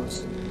terrible.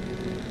 was.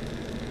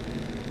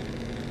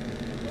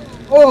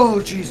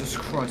 Oh, Jesus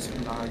Christ,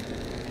 man.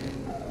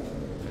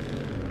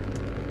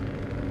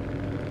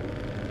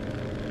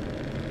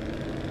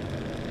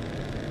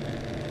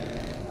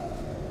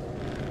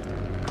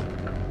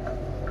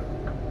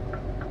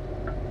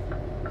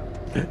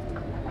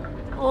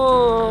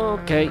 Oh,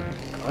 okay.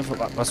 I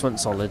thought that went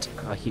solid.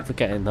 I keep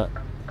forgetting that.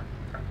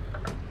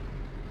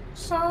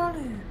 Solid.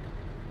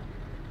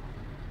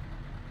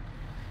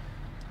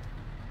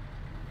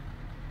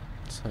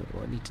 So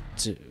what I need to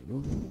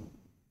do...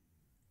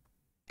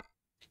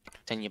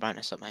 Turn your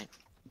brightness up, mate.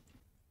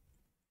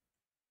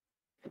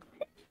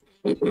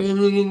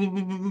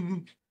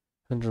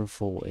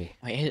 140.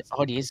 Wait, it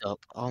already is up.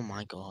 Oh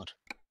my god.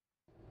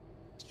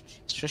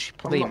 It's just I'm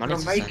probably not gonna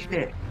monitors make then.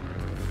 it.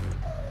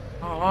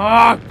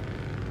 Ah!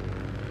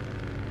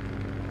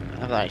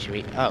 I've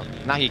actually. Oh,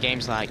 now your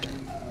game's like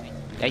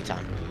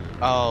daytime.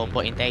 Oh,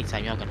 but in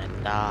daytime you're gonna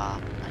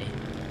die.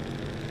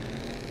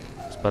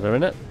 It's better,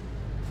 innit?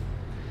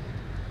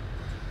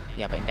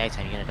 Yeah, but in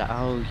daytime you're gonna die.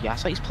 Oh, yeah, I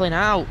thought he's pulling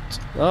out.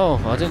 Oh,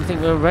 I didn't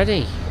think we were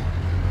ready.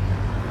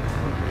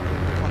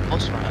 What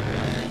bus right up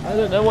behind me? I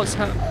don't know what's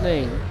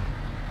happening.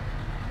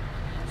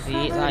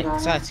 He like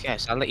decided to go,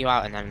 so I let you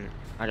out and then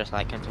I just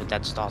like came to a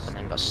dead stop and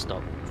then got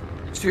stuck.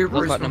 Look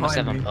Subaru's like number behind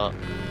 7, me. but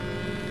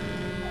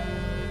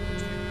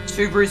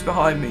Subaru's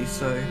behind me,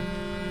 so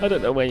I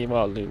don't know where you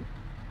are, Luke.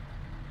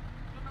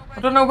 I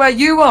don't know where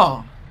you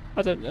are.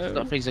 I don't know.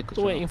 that freezer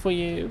I'm waiting for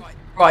you.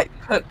 Right,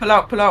 pull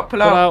out, pull out, pull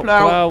Pull out, out, pull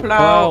out, pull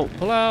out.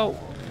 pull out.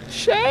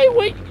 Shay,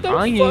 wake the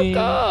Trying.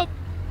 fuck up.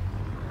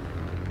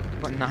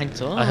 Got 9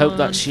 tons. I hope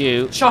that's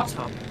you. Shut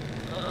up.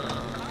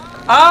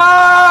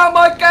 Ah,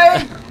 my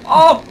game!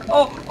 Oh!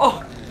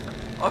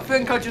 I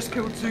think I just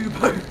killed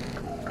Zubo.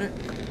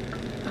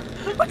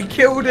 I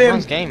killed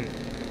him. Someone's game.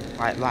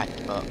 Right,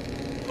 but.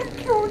 I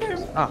killed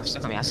him. Oh,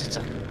 stuck on the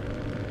acid.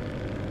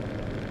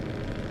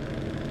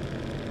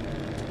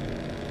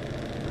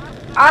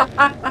 Ah.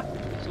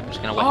 So I'm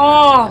just gonna wait.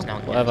 Oh. There's no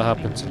one Whatever there.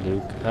 happened to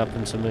Luke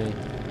happened to me.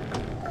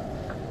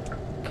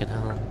 Fucking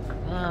hell.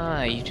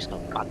 Ah, you just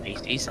got bad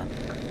PCs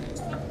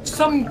then.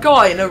 Some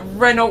guy in a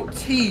Renault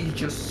T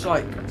just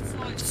like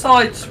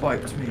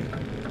sideswiped me.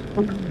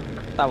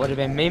 That would have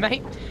been me,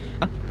 mate.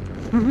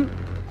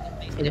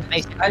 It just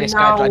basically And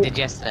described what I now- did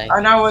yesterday.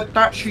 And our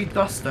Dacia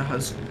Duster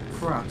has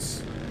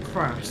crashed.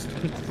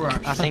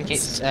 I think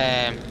it's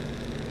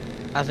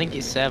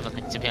server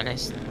link, to be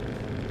honest.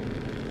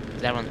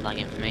 'Cause everyone's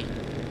lagging for me.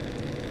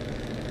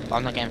 But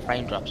I'm not getting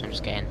frame drops, I'm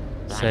just getting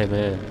Same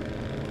here.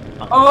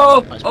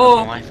 Oh, It's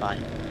oh. my Wi-Fi. I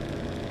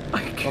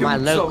Well, killed my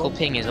local someone.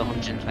 ping is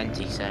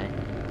 120, so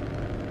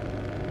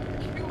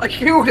I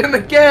killed him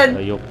again.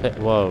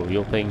 Whoa,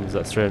 your ping's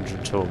at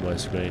 302 on my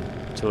screen.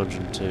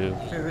 202.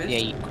 Who is?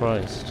 yeah,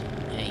 Christ.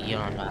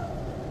 you're on that.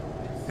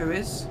 Who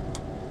is?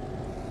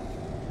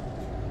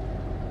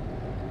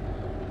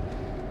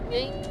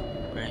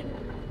 Right.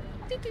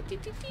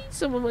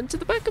 Someone went to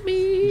the back of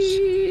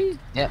me.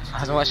 Yep,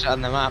 hasn't watched it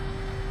on the map.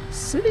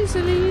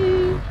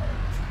 Silly.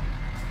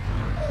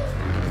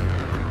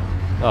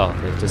 Oh,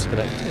 they've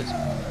disconnected.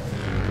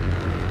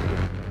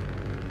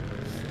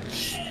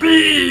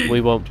 Speed.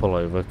 We won't pull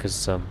over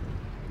because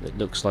it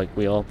looks like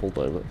we are pulled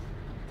over.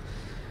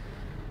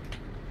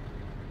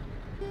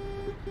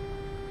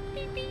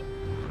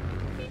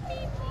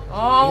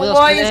 Oh, Wheels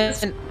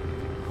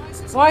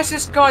why is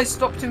this guy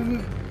stopped in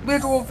the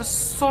middle of a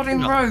sodding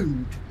No.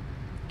 road?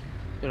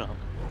 Good on.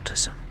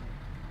 Autism.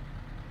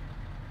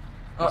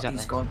 Oh, Exactly.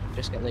 he's gone.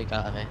 Just get Luke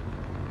out of here.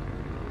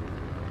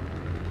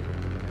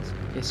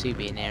 Get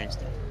Subi in here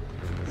instead.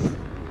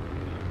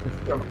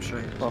 Oh,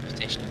 shit. Or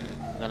petition.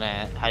 I'm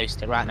gonna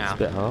host it right now.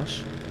 It's a bit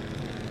harsh.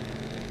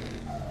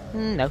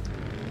 No.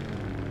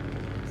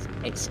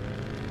 It's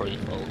pretty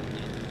full.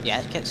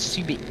 Yeah, get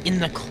Subi in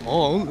the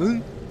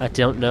call. I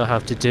don't know how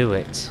to do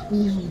it.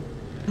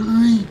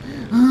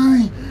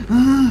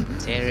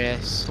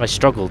 Serious. I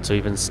struggled to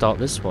even start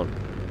this one.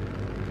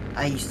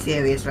 Are you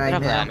serious right Get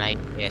over there, now? mate.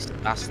 Yes,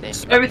 that's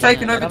this.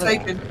 Overtaken, Get over there.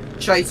 overtaken.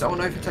 Chase,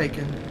 on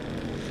overtaken.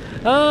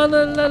 Ah,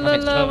 la la la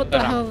it's la, what the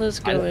over. hell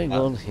is I don't going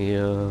know. on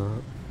here?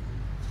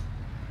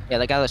 Yeah,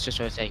 the guy that's just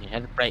overtaken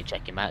had a brake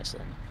checking by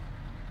accident.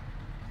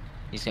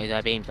 He's got his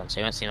air beams on, so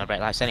he won't see my brake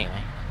lights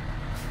anyway.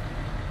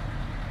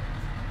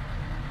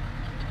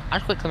 I'll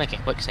quickly make a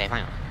quick save,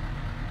 hang on.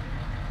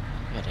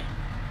 Ready?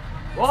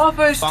 What are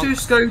those Bonk. two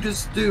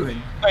Skodas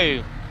doing?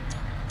 Boom!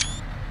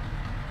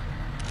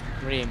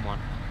 3 in 1.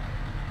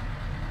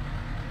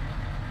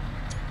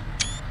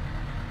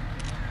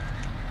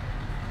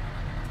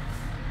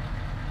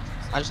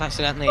 I just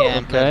accidentally Okay.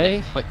 made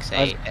a quick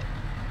save.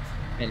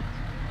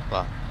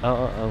 Well,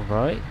 Oh,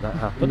 right, that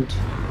happened.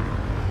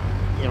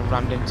 you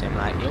rammed into him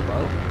like, yo,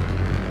 bro.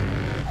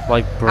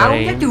 My How are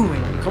you brain.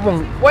 doing? Come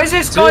on. What is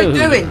this guy Dude.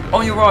 doing?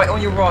 On your right,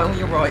 on your right, on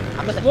your right.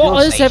 I'm at the fuel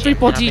What is station, and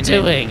everybody I've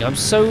been doing? I'm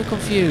so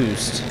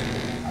confused.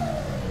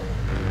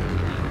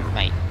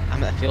 Mate,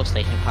 I'm at the fuel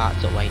station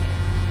parked up waiting.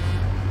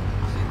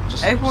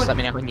 Just let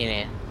me know when you're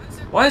near.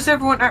 Why is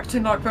everyone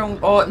acting like they're on...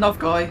 Oh, another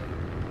guy.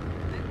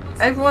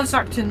 Everyone's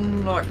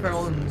acting like they're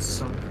on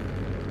some...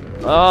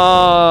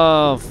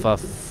 Oh, for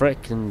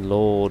frickin'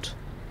 lord.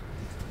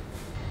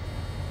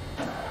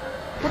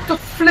 What the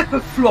flipper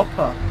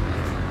flopper?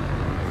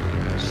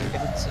 Just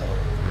give it so.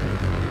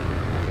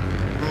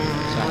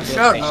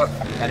 Shut up.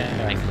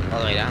 All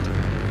the way down.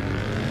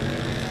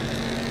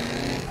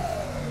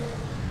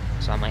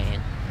 So I'm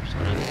waiting.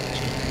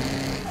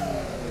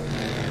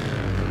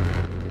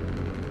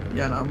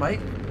 Yeah, no, mate.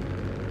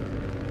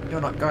 You're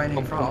not going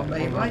in front of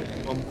me, mate.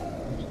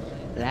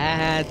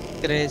 Last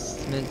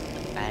Christmas,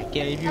 I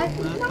gave you my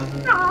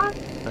heart.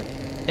 But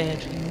the very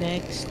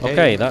next day.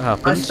 Okay, that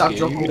happened. stabbed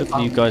your whole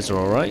Hopefully you thumb. guys are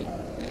alright.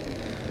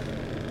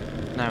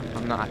 No,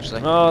 I'm not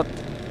actually. Oh,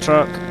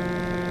 truck,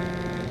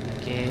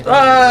 Give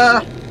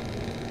Ah!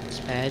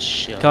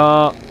 special.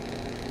 car.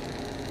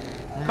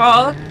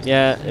 Car!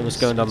 Yeah, it was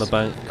going down the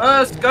bank.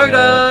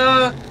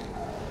 Skoda!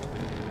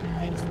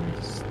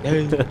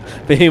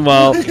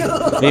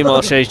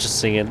 Meanwhile, Shay's just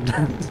singing.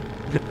 Yep.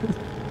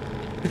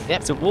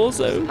 It's a war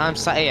zone. I'm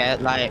sat here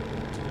like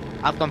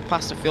I've gone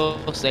past the fuel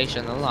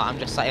station a lot. I'm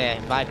just sat here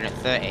vibing at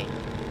 30,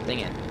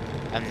 singing.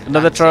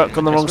 Another dancing truck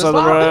on the wrong side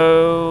Christmas of the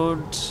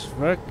lights.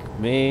 road. Wreck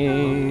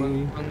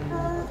me.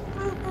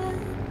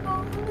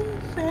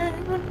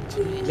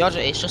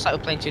 It's just like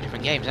we're playing two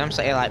different games. I'm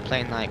sat here like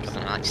playing like I don't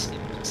know, like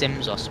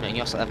Sims or something.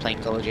 You're sat there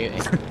playing Call of Duty.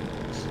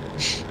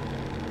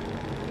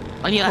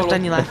 On your left,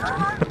 on your left.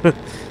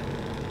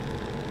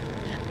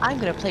 I'm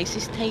gonna place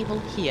this table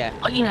here.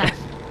 On your left.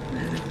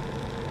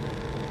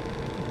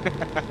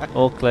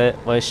 All clear.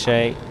 Where's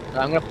Shay?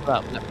 I'm gonna pull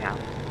up. Look now.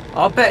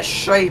 I bet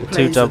Shay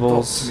plays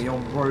doubles. Adopt Me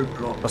on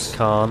Roblox. That's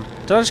Khan.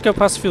 Did I just go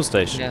past the fuel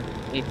station?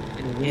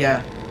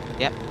 Yeah.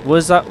 Yeah.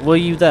 Was that? Were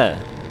you there?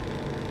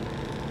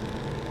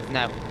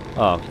 No,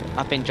 Oh, okay.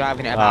 I've been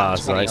driving it about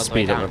 20 sorry. all the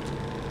way Speed down. up.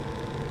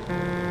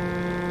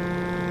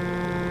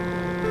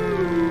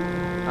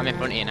 I'm in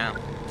front of you now.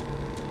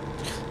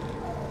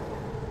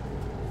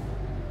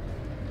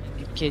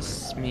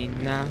 Kiss me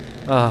now.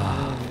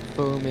 Ah,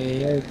 For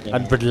me again.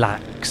 and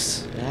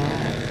relax.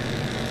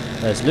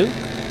 There's Luke,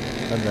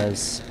 and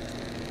there's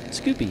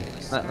Scooby.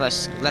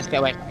 Let's get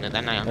away from it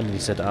then. Hang on. And he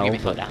said Give Al, me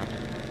but foot down.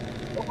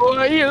 Who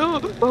are you?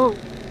 Oh.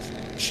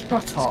 Shut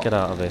let's up. get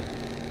out of here.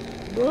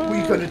 What are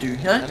you gonna do,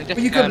 huh? Let me What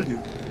are you just, gonna do?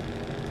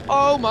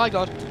 Oh my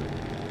god.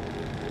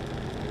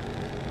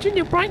 Turn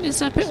your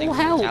brightness up, it will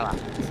help.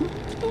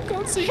 You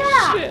can't see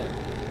shit.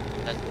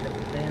 The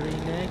very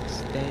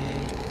next day.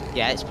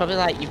 Yeah, it's probably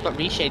like you've got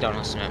reshade on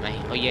or something, mate.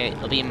 Or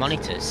it'll be in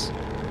monitors.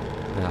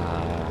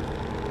 Nah.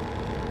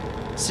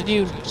 It's a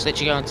new, Just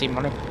literally go onto your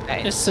monitor.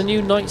 it's a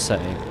new night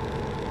setting.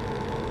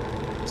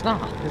 It's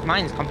not, because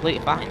mine's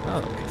completely fine.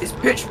 Oh. It's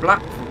pitch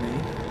black for me.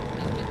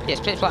 Yeah,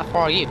 it's pitch black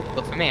for you,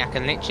 but for me, I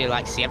can literally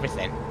like see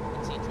everything.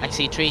 I can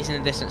see trees in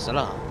the distance a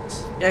lot.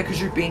 Yeah, because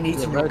you've been The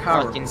eating your road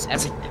markings,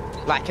 carrots. everything.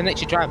 Like, I can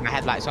literally drive with my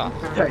headlights off.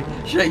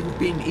 Shay, you've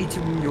been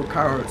eating your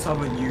carrots,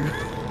 haven't you?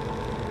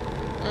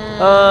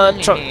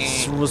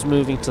 Trucks was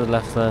moving to the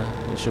left there.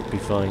 It should be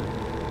fine.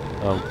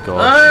 Oh god.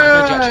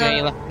 Oh, you actually know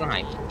your left and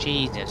right?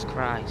 Jesus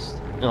Christ.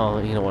 Oh,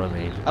 you know what I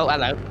mean. Oh,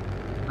 hello.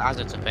 The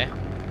hazard's up here.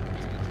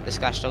 This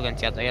guy's still going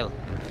to get the hill.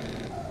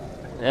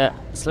 Yeah,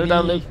 slow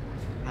down, Luke.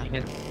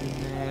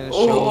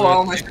 Oh, I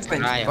almost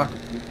went Ryan. back.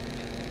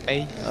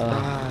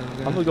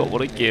 I forgot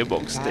what a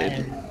gearbox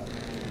did.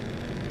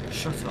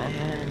 Shut up.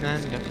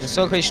 The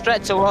sun coming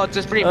straight towards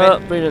us,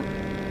 breathing. Brilliant.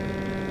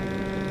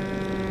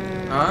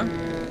 Huh?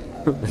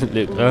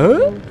 Luke,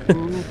 huh?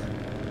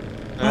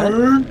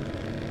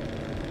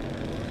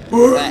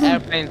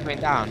 Airplane's going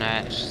down.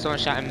 Someone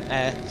shouting,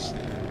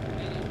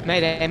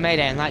 Mayday,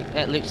 Mayday, and like,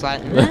 it looks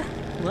like,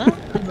 what?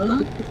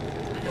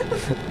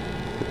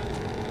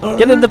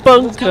 Get in the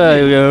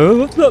bunker!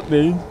 What's that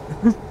mean?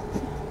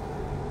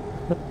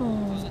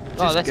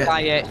 Oh, this guy,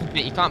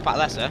 you can't back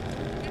lesser.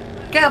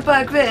 Get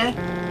back there!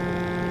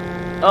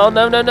 Oh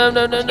no, don't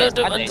Yes, I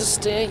did.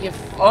 understeer, you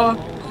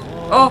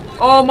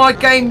Oh, my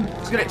game's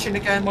glitching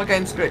again, my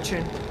game's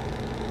glitching.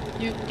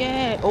 You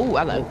get. Oh,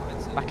 hello.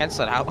 Back end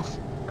slid out.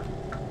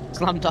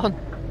 Slammed on.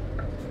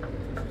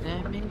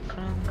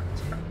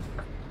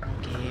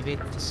 Give it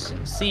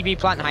CB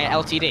Plant Hire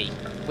LTD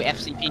with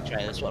FCP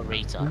trailers. What a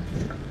retard.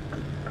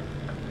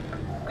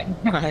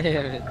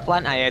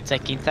 Plant Hire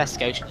taking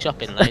Tesco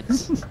shopping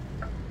loads.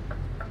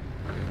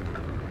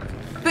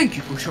 Thank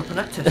you for shopping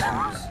at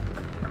Tesco's.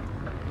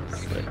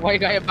 What you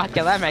got your back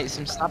of there, mate?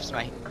 Some snaps,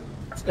 mate.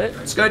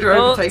 Let's go to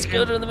Oh, overtake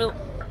Skoda in the middle.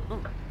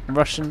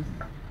 Russian.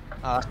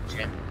 Oh, that's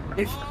shit.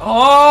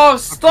 Oh,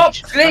 stop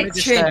Let me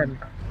just, glitching!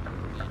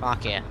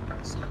 mark here.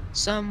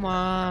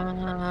 Someone.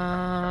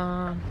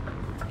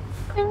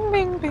 Bing,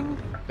 bing, bing,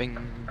 bing.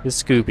 Is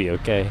Scooby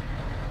okay?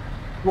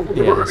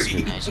 Yeah, that's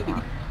Scooby. No, it's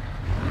alright.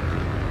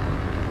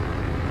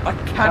 I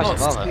cannot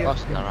That's steer.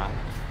 alright.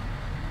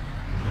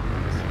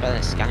 It's better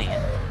than scanning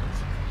it.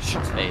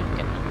 Shut up. Move,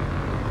 get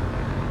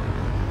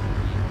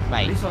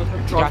Mate, At least I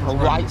don't you drive have a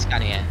around. white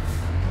scanning it.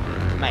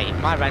 Mate,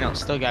 my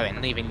Renault's still going,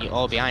 leaving you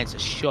all behind, so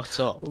shut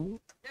up.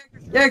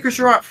 Yeah, because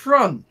you're up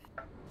front.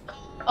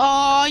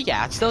 Oh,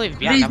 yeah, I'd still leave you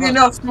behind. Leaving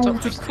I've us got- all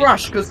to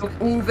crash because of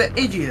all the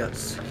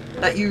idiots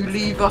that you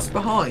leave us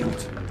behind.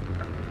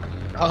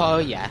 Oh,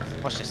 yeah.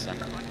 Watch this then.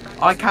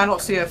 I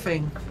cannot see a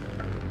thing.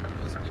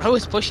 I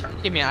was pushing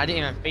me, I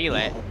didn't even feel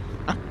it.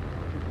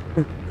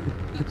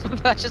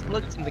 I just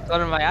looked in the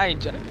corner of my eye and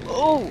just,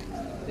 oh!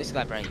 This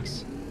guy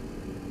breaks.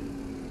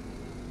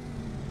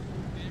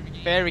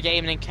 Fairy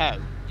Gaming and Co.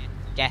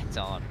 Get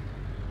on.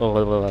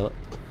 Oh,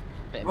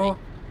 Bit of me. Oh,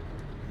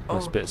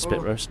 That's a bit of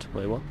spit roast.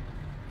 Wait, what?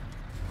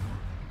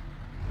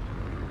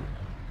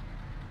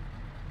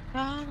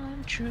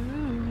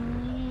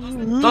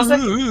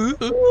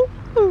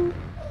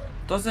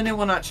 Does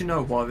anyone actually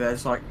know why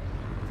there's like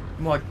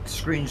my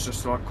screen's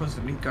just like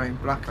constantly going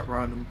black at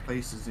random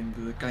places in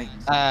the game?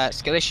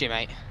 Skill issue,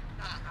 mate.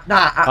 Nah,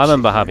 actually, I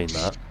remember having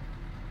that.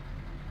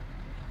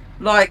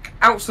 Like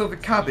outside the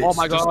cabbage. Oh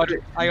my god!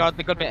 I got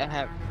the good bit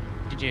ahead.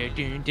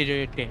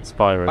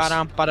 Spirus.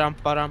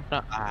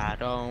 I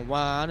don't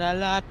want a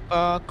lot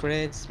for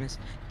Christmas.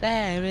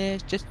 There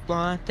is just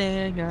one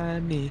thing I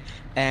need,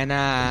 and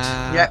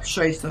Yep,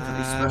 Shay's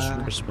definitely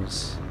special.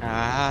 Christmas.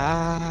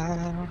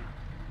 I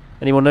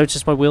Anyone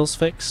notice my wheels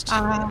fixed?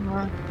 don't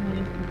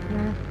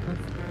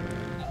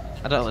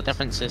know what the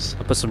difference is.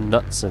 I put some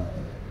nuts in.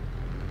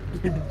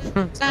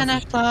 Santa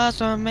Claus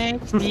will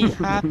make me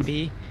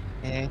happy.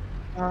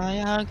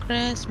 On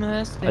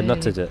Christmas Day. I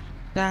nutted it.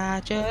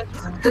 I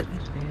just in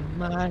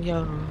my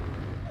own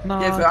more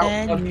Yeah, but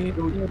than you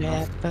could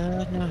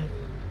ever know.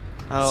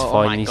 It's Oh,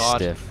 my finely god.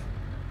 stiff.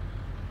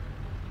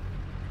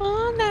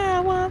 All I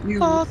want You-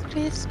 for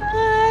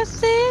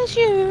Christmas is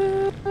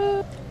you.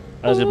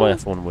 I did my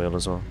F1 wheel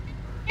as well.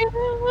 You,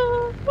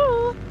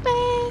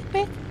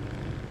 baby.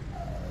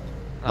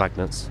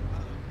 Magnets.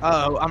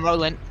 Oh, I'm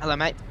rolling. Hello,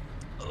 mate.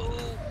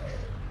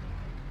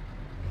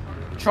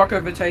 Truck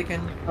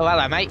overtaken. Oh,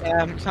 hello, mate.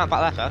 Can't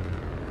back left, huh?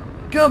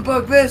 Come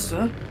back there,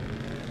 sir.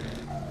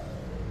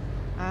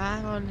 I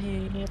want to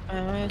hear your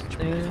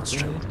birthday. Let's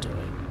try to do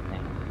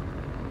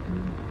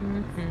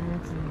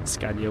it.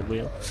 Scan your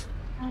wheel.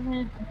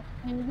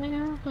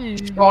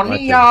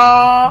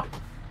 Johnny-ya!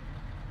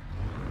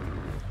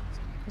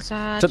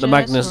 Took the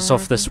magnets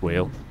off this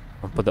wheel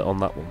and put it on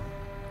that one.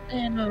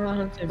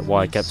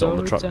 Why I kept it on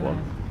the truck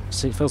one.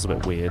 See, it feels a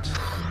bit weird.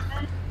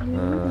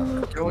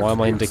 Why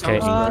am I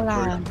indicating?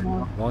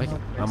 Why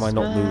am I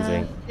not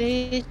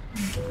moving?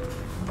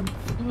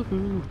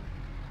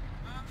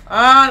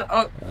 And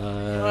oh,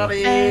 Uh,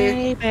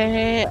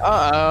 Baby,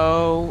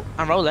 uh-oh.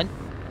 I'm rolling.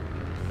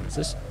 is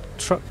this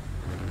truck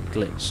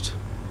glitched?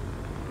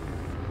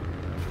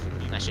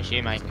 That's just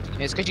you, mate.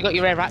 It's because you got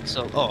your rear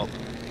axle up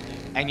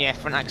and your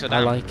front axle I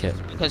down. like it.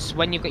 Because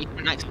when you've got your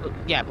front axle,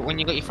 yeah, but when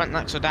you got your front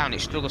axle down,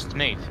 it struggles to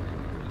move.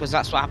 Because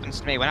that's what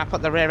happens to me. When I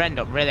put the rear end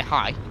up really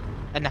high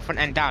and the front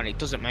end down, it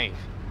doesn't move.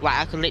 Like,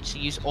 I can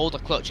literally use all the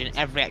clutch in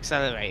every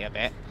accelerator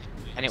bit,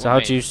 and it So will how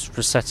move. do you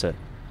reset it?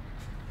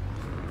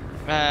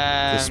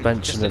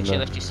 Suspension just and literally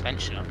the- lift your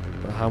suspension up.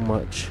 How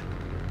much?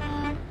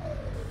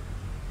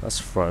 That's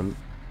front.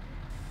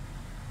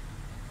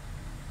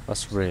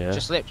 That's rear.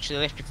 Just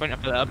literally lift your front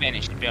up a little bit and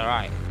it should be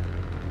alright.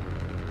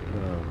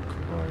 Oh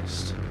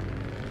Christ.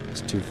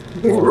 It's too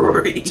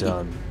Rory.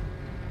 done.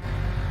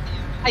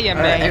 Hiya,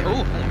 mate. every-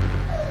 Ooh.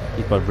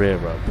 Keep my rear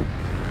up.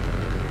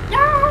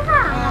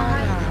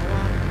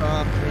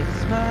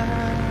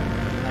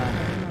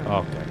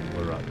 Okay,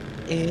 we're right.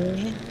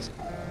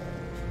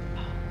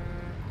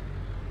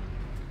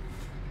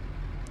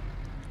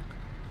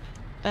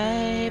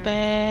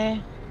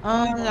 Baby,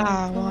 all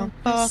I want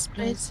for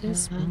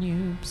Christmas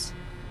noobs.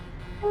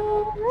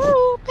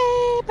 Ooh,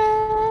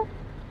 baby.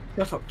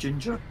 shut up,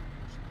 Ginger.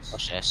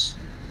 What's this?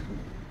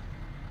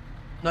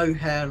 No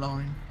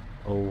hairline.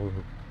 Oh.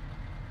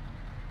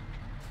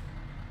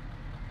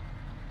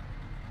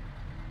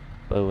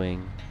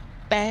 Boeing.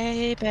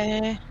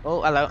 Baby.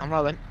 Oh, hello, I'm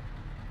rolling.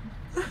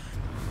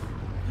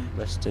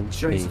 Rest in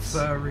Shay's a peace.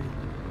 furry.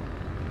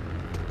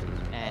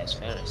 Yeah, it's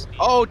first.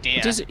 Oh dear.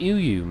 What does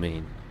you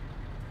mean?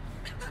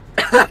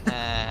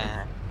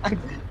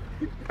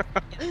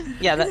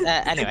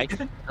 Yeah, anyway,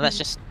 let's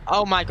just.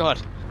 Oh my god.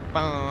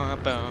 Boom,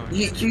 boom.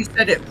 You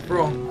said it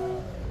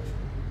wrong.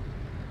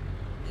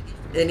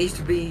 It needs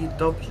to be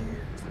W.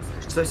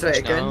 So say it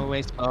again. Snow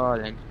is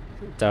falling.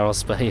 Daryl,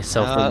 spare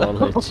yourself the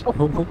knowledge.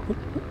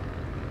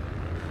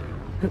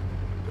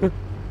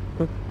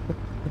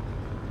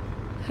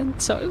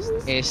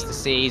 Hentos. It's the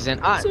season.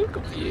 Ah, So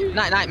confused.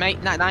 night, night,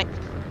 mate. Night, night.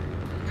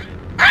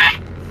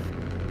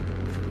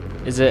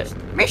 Is it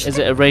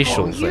a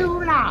racial Oh, thing?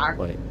 you lag.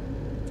 Wait.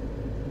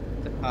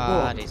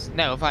 That is.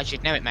 No, if I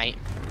should know it, mate.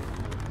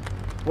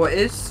 What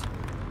is?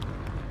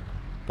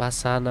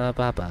 Basana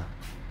Baba.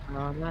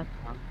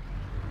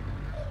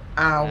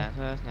 Ow.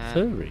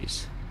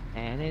 Furries.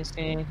 And it's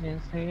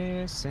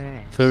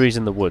Furries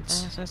in the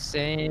woods.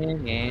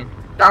 singing.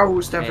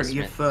 Daryl's definitely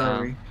a Basement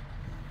furry.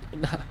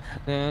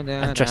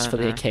 I'm dressed for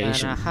the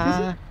occasion.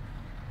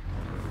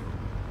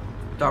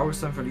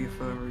 Daryl's definitely a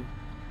furry.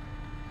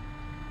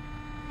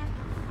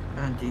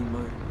 And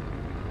emo.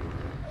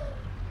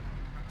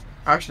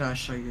 Actually, I'll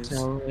show you.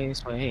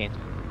 Always waiting.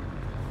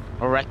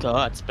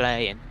 Records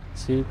playing.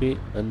 Subi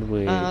and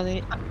we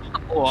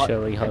What?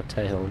 showing our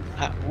tail.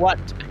 What?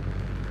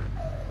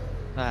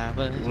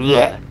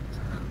 Yeah.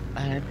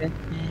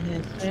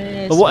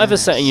 But whatever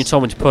setting you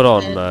told me to put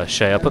on,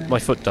 Shay, I put my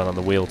foot down on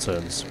the wheel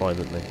turns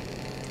violently.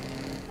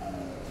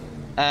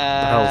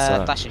 hell's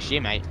that? That's just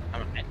you, mate.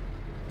 I'm okay.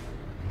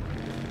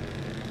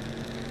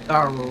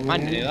 Daryl. Mine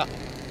didn't do that.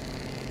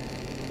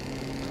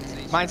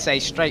 Mine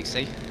says straight,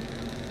 see?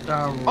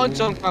 Daryl.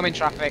 On oncoming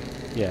traffic.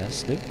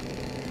 Yes, Luke.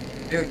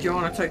 Do you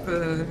want to take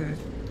the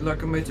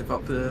locomotive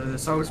up the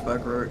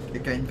Salzburg road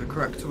again the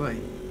correct way?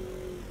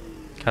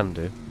 Can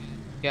do.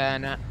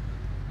 Gonna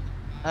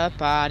a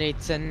party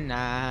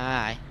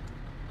tonight.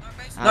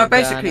 No, I'm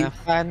basically, gonna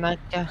find like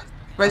a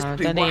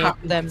basically what underneath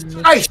happened.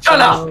 them. Hey, shut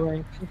up!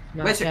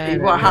 Basically,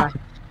 what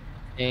happened?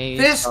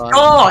 This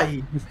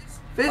guy,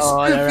 this all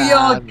VR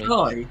around me.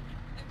 guy.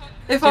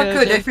 If I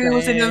could, if he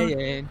was in an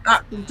Playing,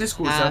 actual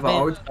Discord server,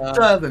 I would having fun.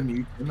 server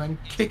mute him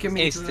and kick him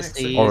It's into the the next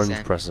season.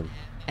 Orange present.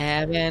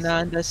 Having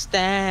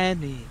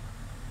understanding.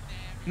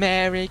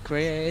 Merry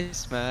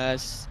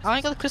Christmas. Oh,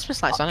 I got the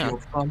Christmas lights on.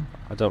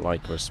 I don't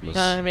like Christmas.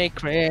 Merry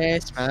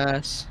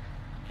Christmas,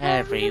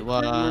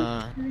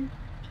 everyone.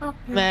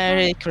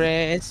 Merry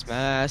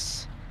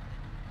Christmas,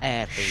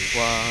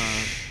 everyone.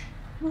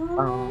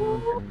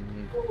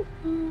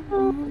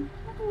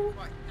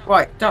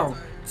 Right, Daryl.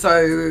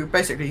 So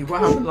basically,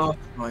 what happened last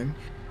time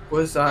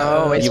was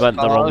Oh, it's You went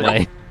the wrong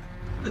way.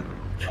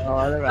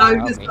 all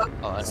around just me, the-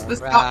 all just the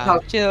around. start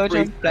now.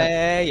 Children Breathe.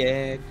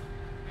 playing,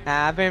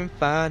 having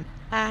fun,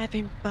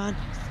 having fun.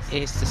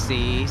 It's the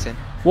season.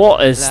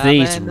 What is Love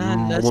these and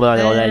doing?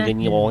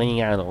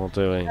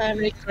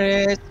 Merry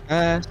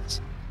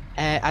Christmas.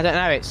 I don't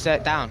know. It's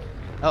down,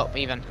 up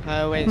even.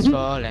 Oh, it's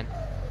falling.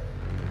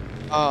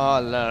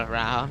 All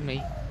around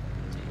me,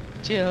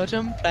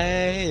 children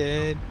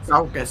playing,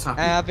 Daryl gets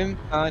happy. having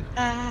fun,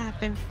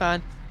 having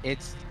fun.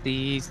 It's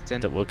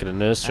season. Don't work in a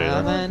nursery.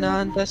 Have Then. an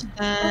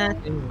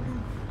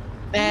understanding.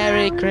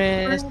 Merry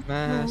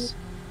Christmas,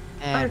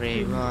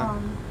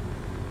 everyone.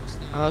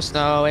 Oh,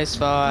 snow is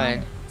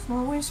falling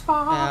Snow is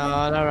falling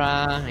all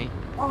around me.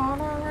 all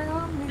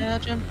around me.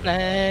 Children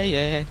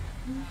playing,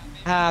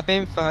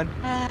 having fun,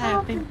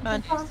 having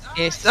fun.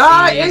 It's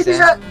Ah, the it is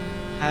season. a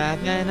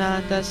Have an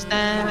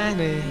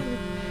understanding.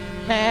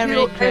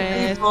 Merry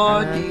Christmas,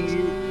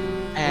 everybody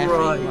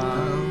right everyone.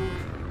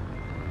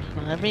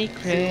 now. Merry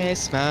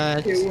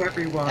Christmas, Kill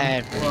everyone.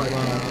 everyone. Right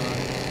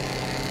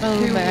now.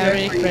 Oh, Kill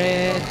Merry everyone.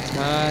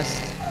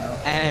 Christmas,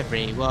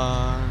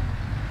 everyone.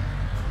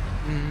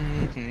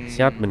 Mhm.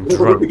 See, I've been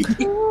drunk.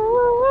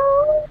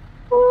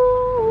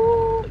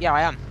 Yeah,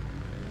 I am.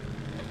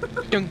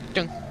 Dun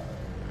dun.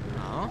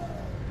 Oh.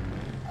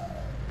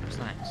 What's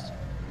next?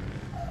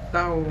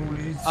 Daryl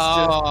is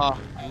Oh,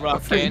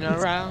 rocking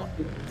around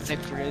the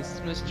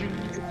Christmas tree.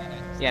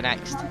 Yeah,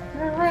 next. just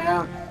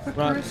around the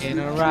Rocking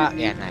Christmas around.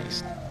 tree. Yeah,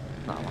 next.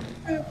 That one.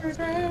 Every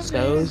day.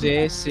 So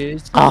this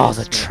is. Oh,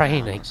 the Christmas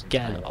train house.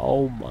 again.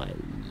 Oh my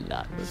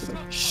lord.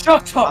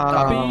 Shut up,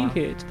 Daryl. Ah. Be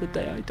here to the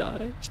day I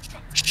die.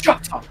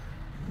 Shut up.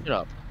 Shut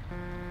up.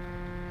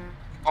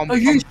 Oh,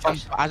 you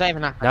shut I don't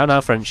even know. Now,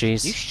 You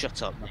Frenchies.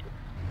 shut up, mate.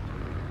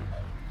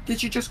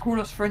 Did you just call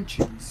us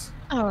Frenchies?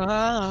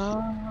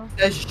 Oh.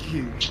 There's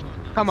you.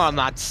 Come on,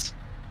 lads.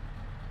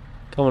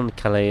 Come on,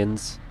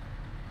 Calayans.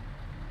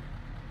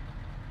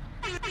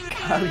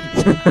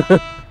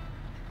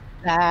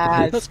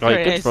 That's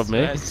quite good from me.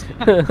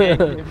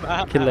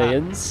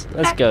 Calayans.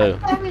 Let's go.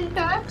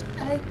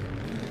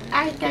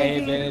 I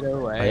Gave it I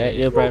away. ate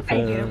your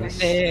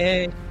breakfast.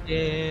 Yeah.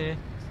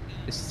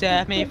 To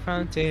set me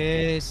from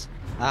tears,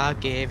 I'll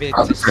give it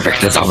I'm to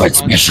perfect, it's always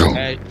someone special.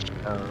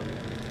 special.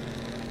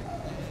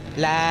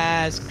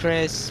 Last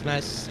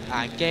Christmas,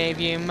 I gave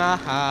you my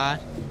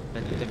heart,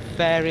 but the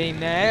very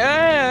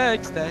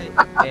next day,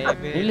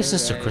 gave it Who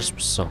listens to away.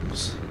 Christmas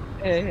songs?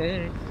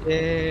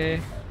 Yeah.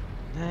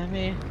 I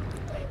mean,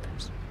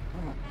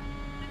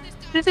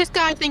 does this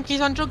guy think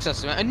he's on drugs or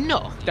something?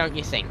 Enough, don't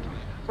you think?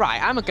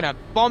 Right, I'm gonna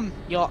bomb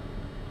your.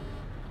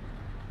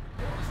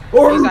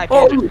 His IP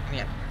address.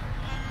 Yeah.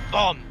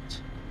 Bombed.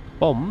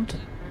 Bombed?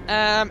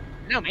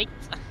 No, mate.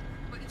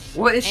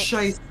 What is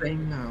Shay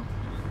saying now?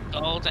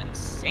 Golden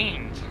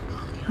Sing.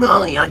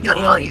 Oh,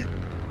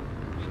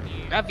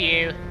 Love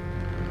you.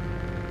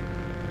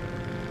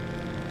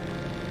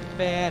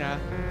 Better.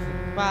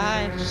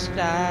 Why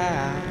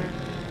stop?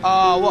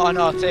 Oh, what an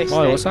autistic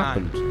Why, what's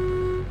man.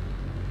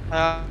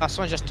 happened?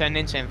 Someone just turned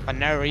into him for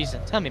no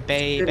reason. Tell me,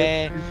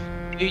 baby.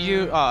 Do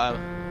you? Oh,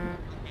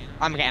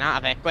 I'm getting out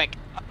of here, quick.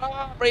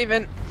 Oh,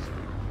 breathing.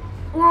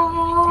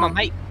 Come on,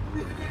 mate.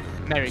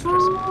 Merry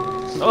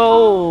Christmas.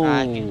 Oh!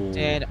 I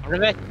did.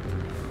 Ribbit.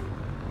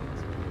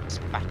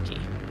 Sparky.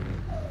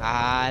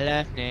 I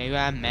love you,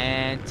 I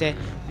meant it.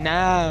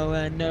 Now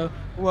I know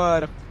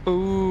what a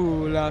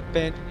fool I've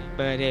been.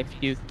 But if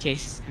you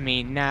kiss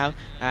me now,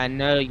 I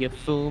know you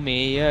fool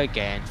me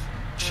again.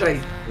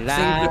 Shay,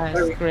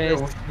 Last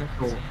Christmas,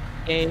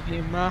 gave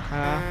you my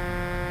heart.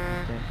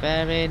 The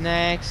very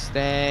next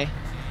day,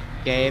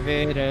 gave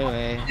it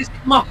away. What's this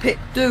Muppet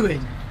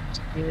doing?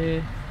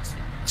 Yeah.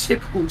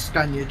 Typical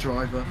Scania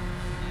driver.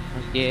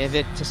 I'll give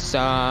it to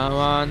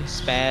someone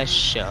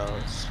special,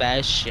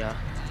 special.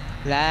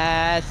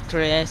 Last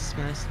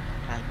Christmas,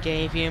 I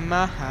gave you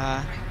my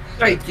heart.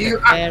 Shay, do you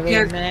The very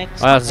actually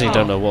next I actually Oh.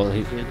 don't know what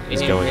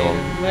is going on.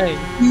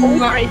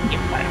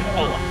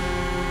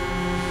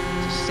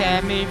 To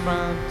save me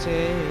from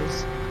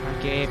tears, I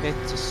gave it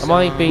to Am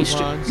someone I being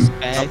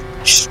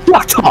special.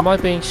 Shut up! Am I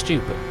being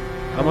stupid?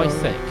 Am I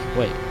thick?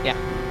 Wait.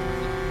 Ding,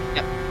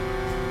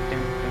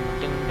 ding,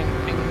 ding, ding,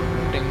 ding,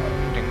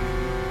 ding, ding.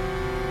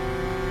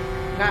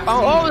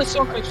 Oh, there's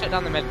someone coming straight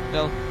down the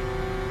middle.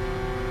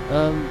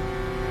 Um,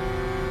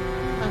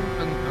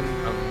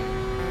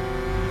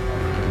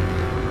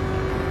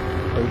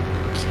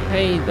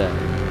 okay then.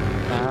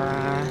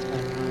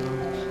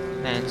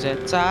 And the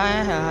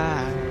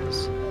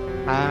ties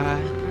I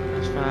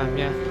was from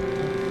you.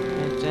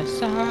 It's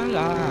just our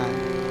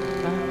life.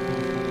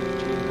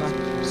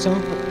 So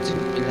much to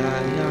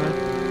rely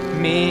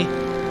on me.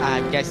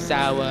 I guess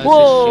I was a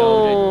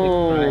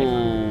shoulder to cry.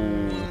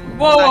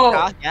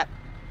 Whoa! Yep.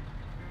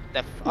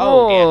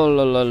 Oh, Dear.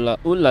 la la la,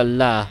 ooh la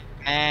la.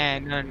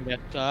 Man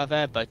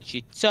undercover, but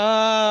you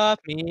taught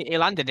me. He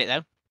landed it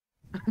though.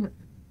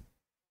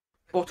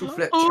 Bottle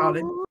flip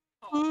challenge.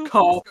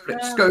 Car flip,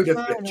 Skoda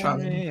flip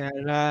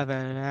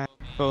challenge.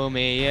 For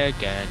me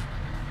again.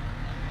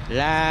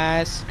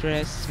 Last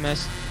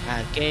Christmas,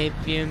 I gave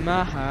you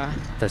my heart.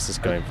 This is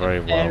going very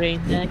well. Very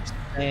next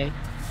day,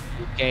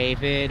 you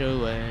gave it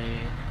away.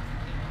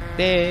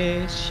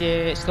 This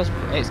year, it's cause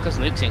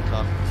Luke's in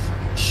car.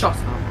 Shut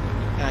up.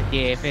 I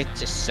gave it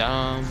to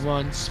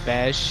someone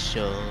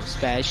special.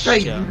 Hey,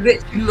 you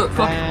literally look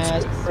like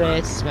Last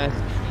Christmas,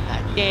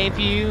 I gave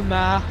you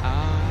my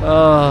heart.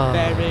 Oh.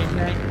 Very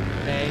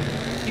next day,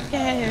 you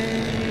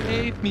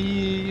gave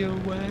me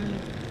away.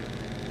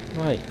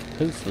 Right,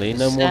 hopefully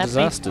no more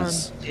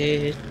disasters.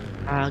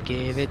 I'll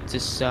give it to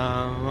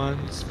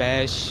someone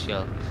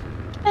special.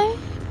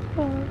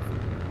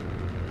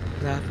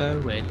 Lover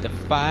with the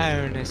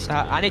fire in his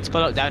heart. I need to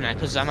pull up down now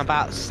because I'm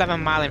about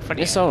 7 miles in front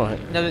of It's you. alright.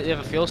 No, the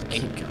other fuel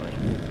station. Keep going.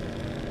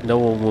 No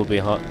one will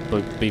be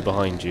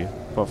behind you,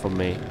 apart from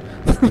me.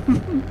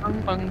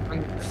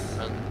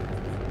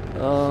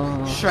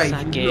 Oh, Shade,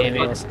 I you gave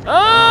look it.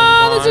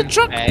 ah, there's a Someone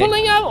truck special.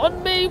 pulling out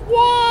on me.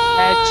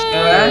 Why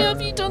Special.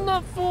 have you done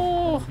that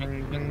for?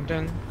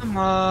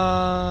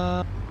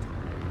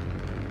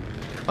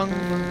 Come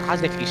on.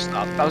 As if you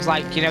stopped. That was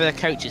like, you know, the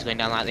coaches going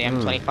down like the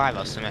M25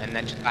 or something, and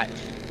then just like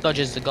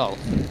dodges the goal.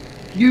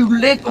 You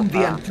live on the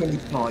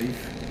M25.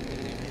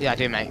 Yeah, I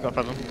do, mate. Got a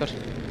problem. Good.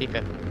 Keep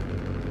it.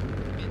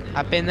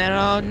 I've been there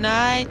all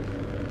night.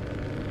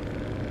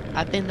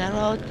 I've been there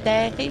all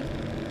day.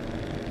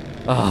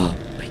 Oh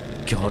my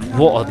god,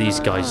 what are these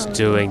guys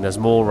doing? There's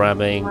more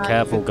ramming.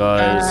 Careful,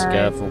 guys.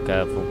 Careful,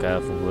 careful,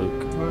 careful, Luke.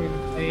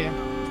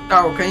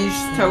 Daryl, can you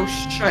just tell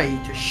Shay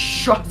to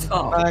shut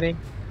up? Buddy.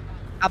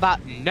 How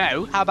about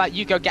no? How about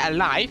you go get a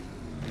life?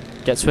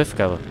 Get swift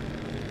cover.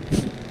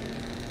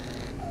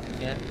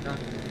 Yeah.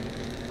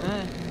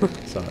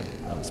 Sorry,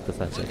 that was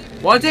pathetic.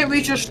 Why didn't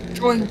we just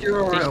join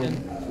URL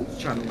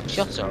channel?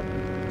 Shut up.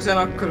 Because then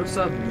I could have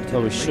served you.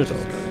 Well, we should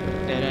have.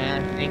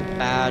 Didn't think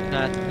about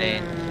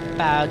nothing.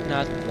 About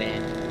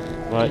nothing.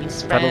 Right,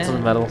 pedal to the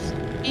metal.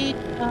 Keep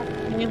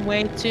talking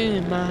way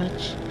too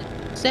much.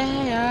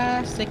 Say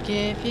I to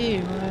give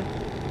you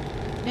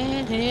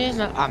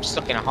up. I'm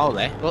stuck in a hole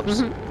there. Whoops.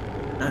 Never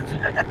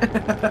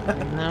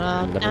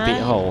beat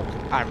a hole.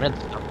 I'm really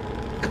stuck.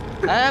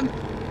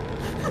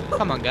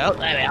 Come on, girl.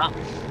 There we are.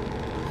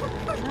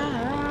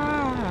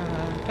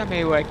 Come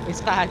here, working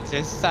side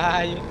to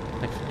side.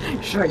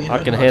 Shay, I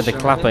can hear the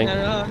clapping.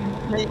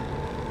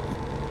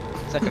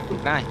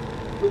 Second, nine.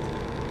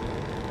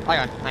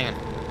 Hang on.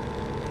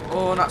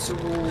 Oh, that's a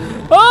wall.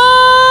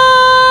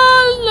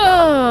 Oh, no,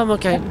 I'm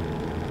okay.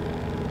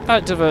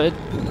 Activated.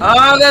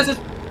 Ah, there's a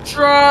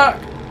truck!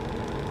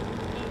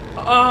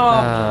 Oh,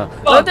 ah!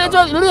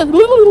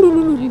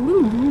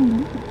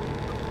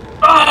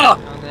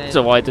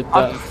 So I did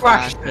I that.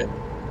 crashed it.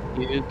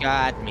 You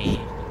got me.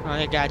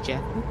 I got you.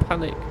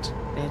 Panicked.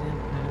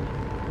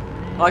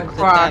 I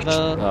crashed.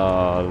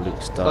 Oh,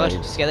 Luke's Gosh,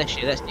 died. just get this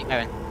shit. Let's keep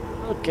going.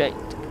 Okay.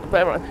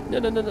 Better. No.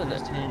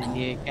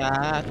 You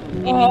got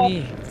Oh,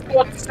 me. for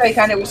God's sake,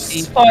 and it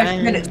was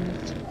 5 minutes.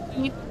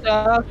 Keep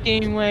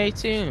talking way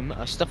too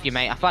much. Stuff you,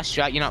 mate. I flashed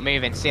you out. You're not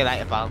moving. See you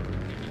later, pal.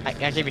 I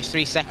give you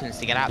 3 seconds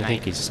to get out, I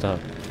think mate. he's stuck.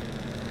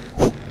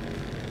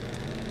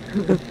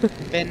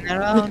 Been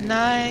there all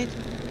night.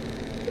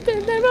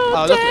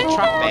 Oh, look at the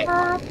traffic.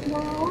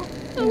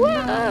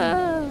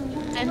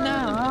 And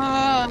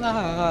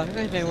now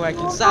we've been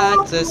working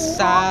side to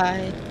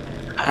side.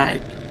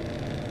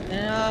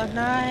 Been all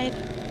night.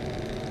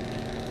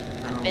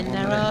 Been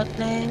there all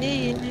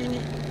day.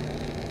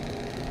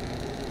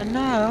 And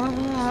now,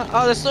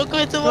 oh, they're still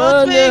going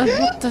towards me.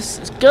 What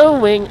is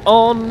going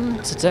on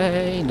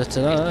today? Not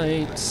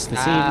tonight. This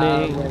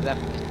evening.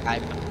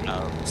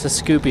 Is the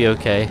Scooby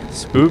okay?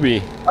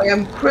 Scooby. I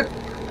am quick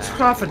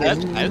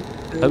traveling.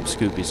 Hope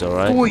Scooby's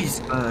alright.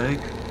 Boysburg.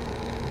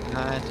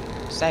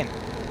 Same.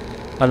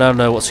 I now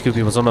know what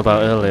Scooby was on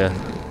about earlier.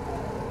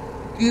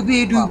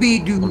 Dooby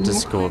dooby doo. On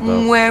Discord,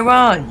 though. Where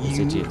are There's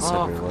you? idiots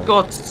Oh, everywhere. for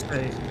God's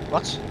sake.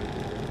 What?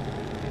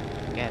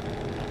 Yeah.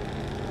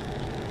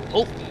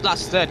 Oh,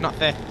 that's third, not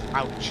fifth.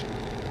 Ouch.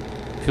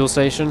 Fuel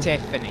station?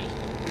 Tiffany.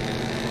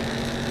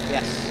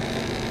 Yes.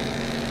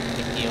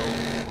 Idiot.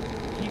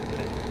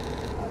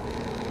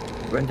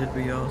 When did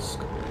we ask?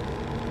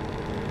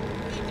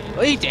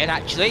 Oh, you did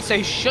actually,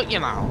 so shut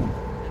your mouth.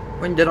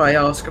 When did I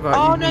ask about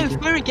Oh you? no, needing-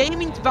 Furry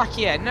Gaming's back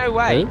here. No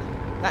way. Who?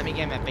 Let me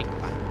get my big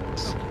back.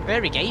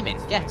 Furry Gaming,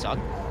 get on.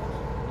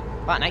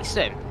 Right next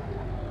to him.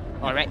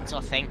 Or Rex,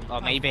 I think,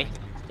 or maybe.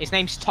 His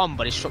name's Tom,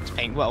 but his truck's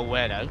pink. What a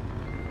weirdo.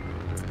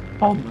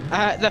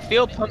 The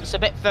fuel pump's a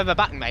bit further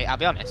back, mate, I'll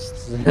be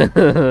honest.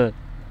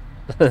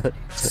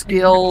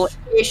 Skill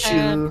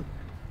issue.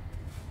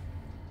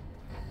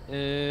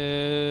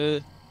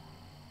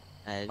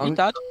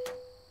 Retard.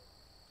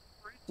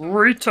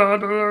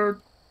 Retarded.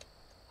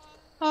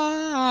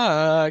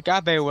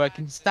 Gotta be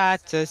working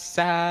side to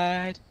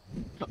side.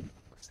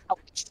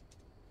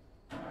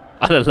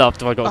 I'd have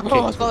laughed if I got Oh,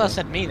 I kicked. thought that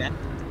said me then.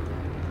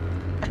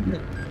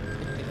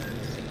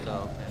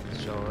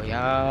 So,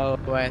 yo,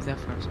 where's the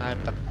front side?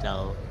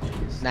 No.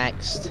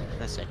 Next,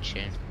 that's a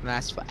tune.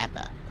 Lasts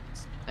forever.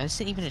 This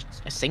isn't even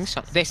a sing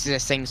song. This is a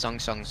sing song.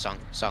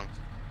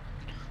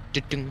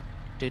 Du-dung,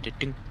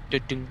 du-du-dung,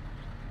 du-dung,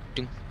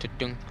 dung,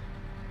 du-dung,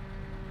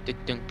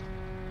 du-dung.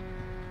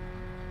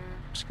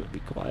 Just gonna be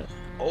quiet.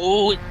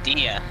 Oh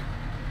dear.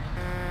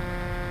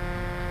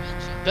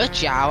 Good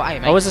job, I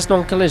mate. Oh, is this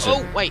non-collision?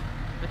 Oh, wait.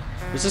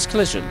 Is this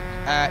collision?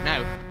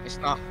 No, it's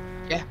not.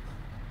 Yeah.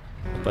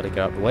 I better get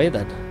out of the way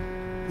then.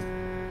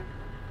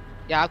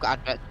 Yeah, I've got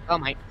advert. Oh,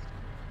 mate.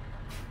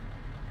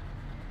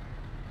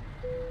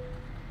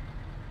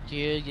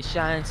 You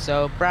shine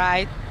so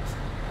bright.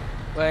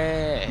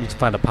 Where? Need to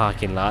find a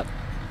parking lot.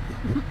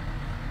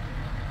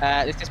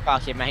 This is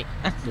parking, mate.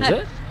 Is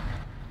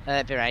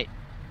it? Be right.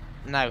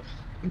 No.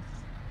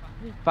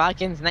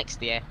 Parking's next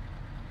to you.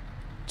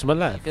 To my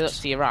left? If you look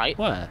to your right,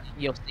 Where?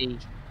 you'll see.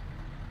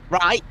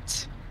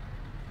 Right!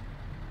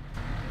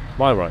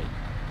 My right.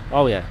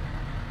 Oh yeah.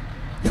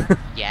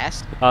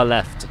 Yes. Our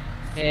left.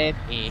 Hit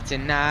me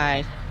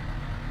tonight.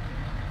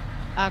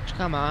 Oh,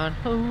 come on.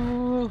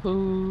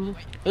 Ooh,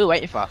 who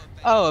waiting for?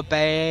 Oh,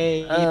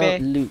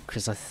 baby. Luke,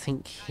 because I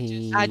think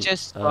he. I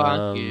just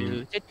want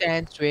you to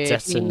dance with me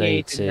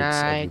detonated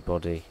tonight.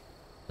 everybody,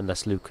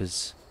 unless Luke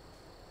has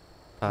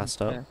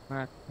passed up.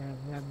 On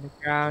the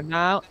ground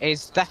now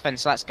is Stefan,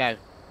 so let's go.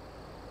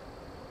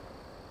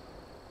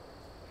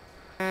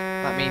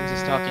 That means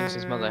he's talking to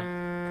his mother.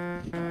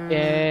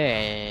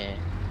 Yeah.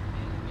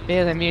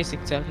 Feel the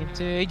music talking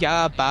to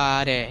your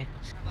body.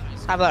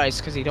 How about it's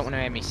because you don't want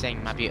to hear me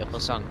sing my beautiful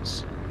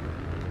songs.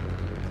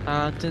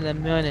 On to the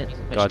moon.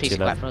 Which piece of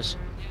crap for us?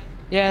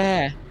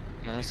 Yeah.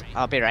 Yes,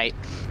 I'll be right.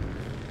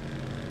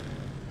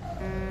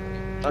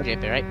 Told you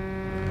I'd be right.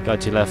 Go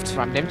to your left.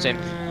 Rammed into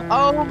him.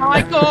 Oh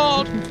my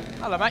god!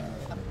 Hello, mate.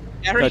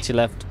 Gary. Go to your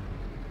left.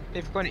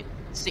 They've gone at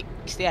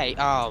 68.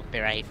 Oh, I'll be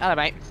right. Hello,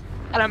 mate.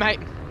 Hello, mate.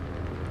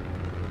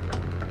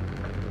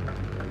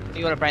 If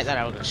you want to break that,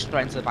 I'll go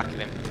straight into the back of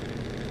him.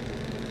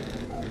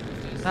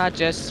 I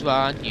just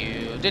want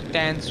you to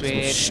dance with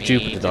me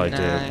Stupid tonight.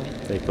 idea.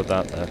 They put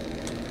that there.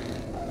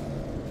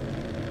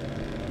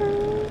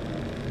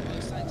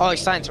 Oh,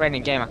 it's starting to rain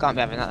in game. I can't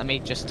be having that. Let me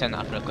just turn that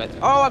off real quick.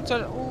 Oh, I'm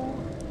turning. Oh.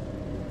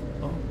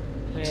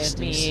 With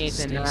me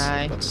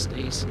tonight.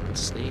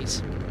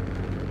 Sneeze.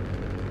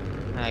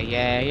 Oh,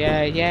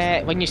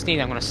 yeah. When you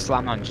sneeze, I'm gonna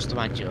slam on just to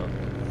wind you up.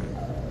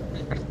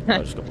 I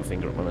just got my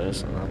finger up my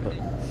nose.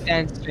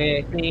 Dance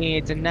with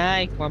me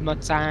tonight. One more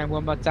time.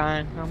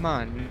 Come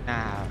on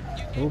now.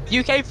 Oh.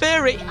 UK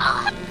Theory.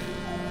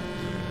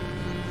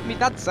 Me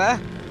dancer.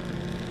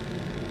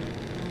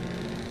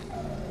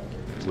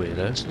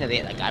 Weirdo. Nearly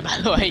hit that guy, by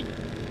the way.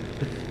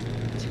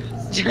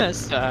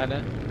 Just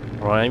started.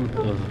 Rhyme.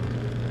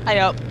 Hey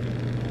up.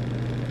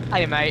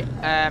 Hey mate.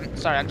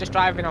 Sorry, I'm just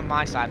driving on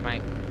my side,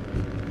 mate.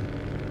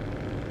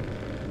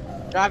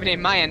 Driving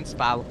in my end,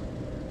 pal.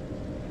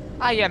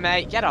 Hiya,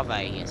 mate. Get over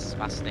here, you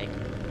spastic.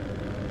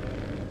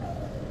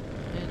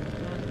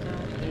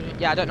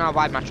 Yeah, I don't know how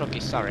wide my truck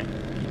is, sorry.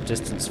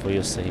 Distance for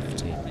your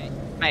safety.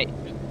 Mate,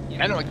 I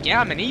don't know what gear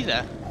I'm in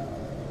either.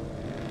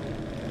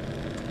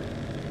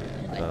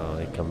 Oh,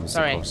 here comes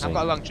Sorry, the I've crossing.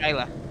 got a long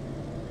trailer.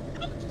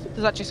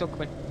 There's actually still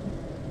coming.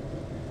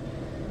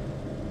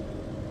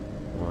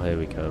 Oh, here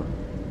we go.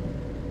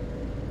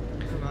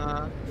 Come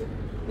on.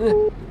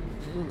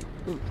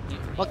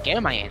 What gear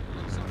am I in?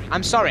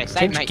 I'm sorry,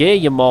 say Change mate. gear,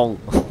 you monk.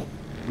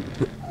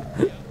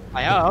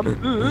 I am.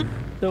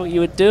 Know what you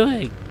were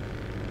doing.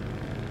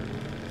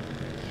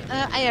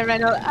 Hey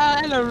Renault.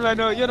 Hello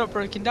Renault. You're not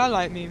broken down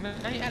like me, mate.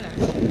 Hello.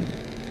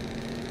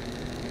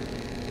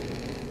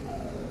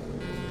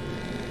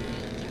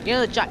 You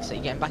know the jacks that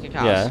you get in back of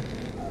cars? Yeah.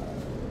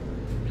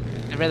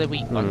 The really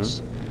weak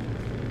ones.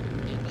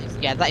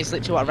 Yeah, that is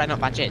literally what a Renault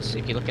badge is,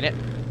 if you look at it.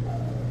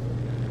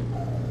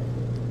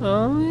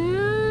 Oh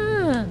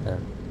yeah.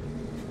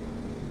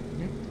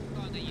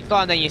 Go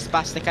on then, you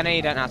spastic. I know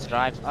you don't know how to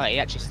drive. Oh, he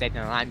actually stayed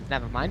in the line.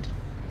 Never mind.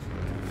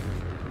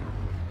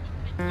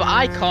 But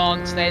I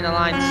can't stay in the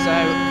line, so...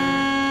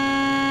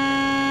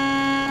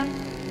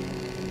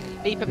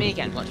 Beep at me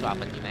again. Watch what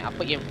happens, mate. I'll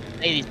put your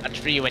ladies badge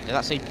through your window.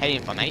 That's what you're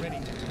paying for, mate.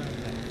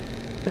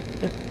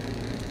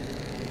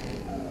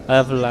 I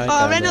have a lag. Oh,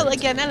 on Renault it.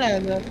 again.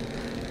 Hello.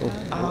 Oh.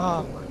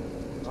 Oh.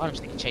 I was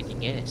thinking changing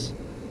gears.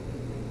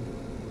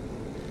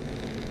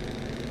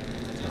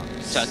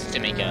 So to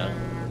me go.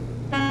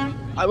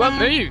 I won't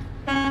move.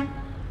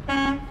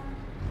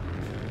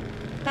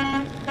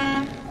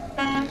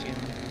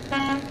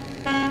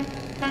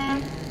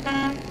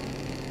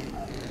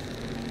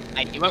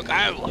 mate. You won't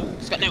go.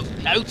 It's got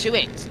no to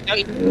it. Don't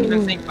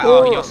even think about.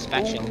 Oh, you're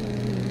special.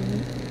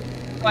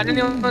 Well,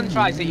 anyone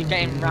tries it, you're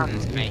getting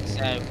rammed, mate.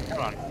 So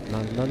come on. La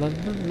la la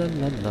la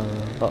la la.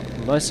 Oh,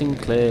 nice and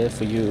clear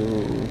for you,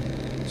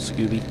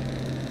 Scooby.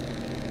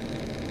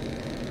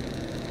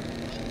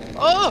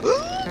 Oh!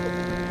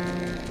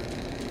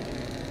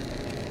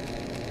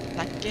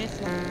 Like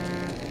it's I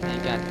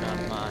got no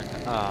mind.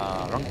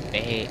 Oh, wrong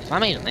bit. Why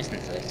am I even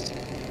listening to this?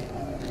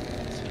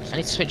 I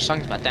need to switch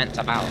songs, but I don't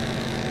tap out.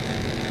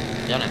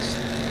 To be honest.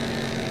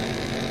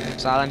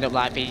 So I'll end up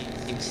like being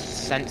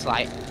sent to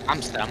like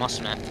Amsterdam or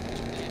something.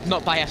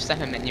 Not by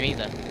F7 menu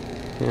either.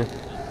 Yeah.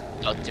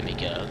 God, to me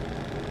go.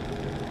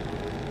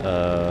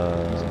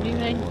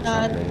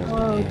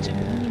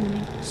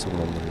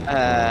 Someone.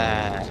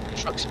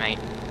 Trucks, mate.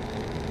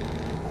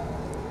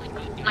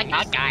 Oh my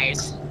god,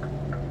 guys.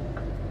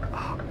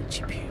 Ah,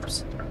 itchy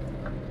pubes.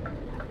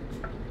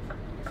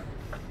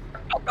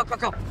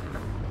 Go.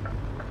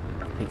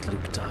 I think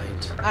Luke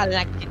died. I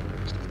like it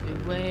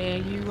the way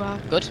you are.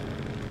 Good.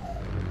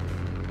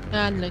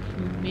 I like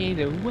me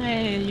the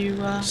way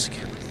you are.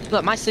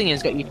 Look, my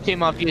singing's got you 2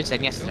 more views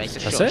than yesterday, so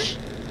That's shush.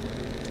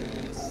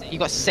 it? You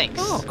got 6.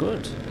 Oh,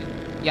 good.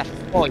 You had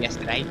 4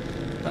 yesterday.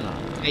 Ah,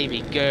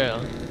 Baby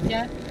girl.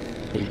 Yeah.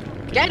 he-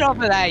 Get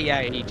over there, you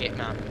idiot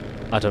man.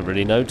 I don't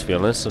really know, to be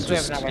honest. I'm So we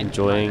just haven't had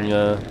enjoying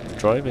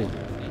driving.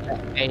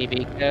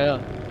 Baby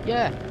girl.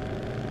 Yeah.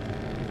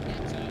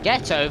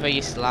 Get over,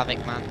 you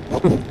Slavic man.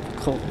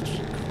 Gosh,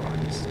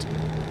 Christ.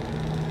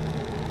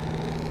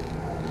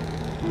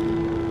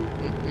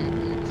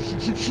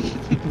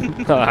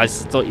 I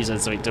thought you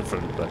said something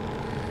different, but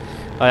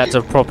I had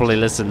to properly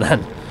listen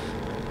then.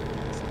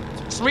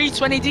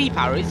 320D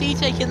power, is he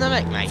taking the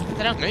mic, mate?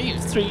 They don't move.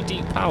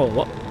 3D power,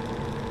 what?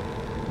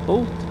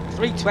 Oh,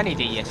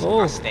 320D, you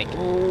oh, spastic.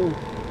 oh.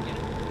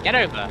 Get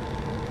over.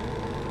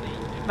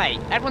 Mate,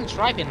 everyone's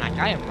driving like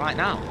I am right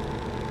now.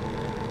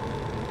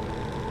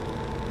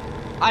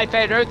 I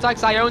pay road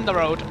tax, I own the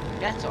road.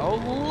 Get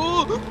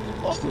over.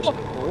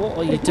 What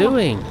are you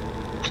doing?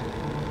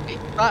 It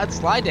started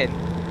sliding.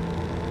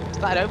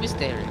 Started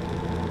oversteering.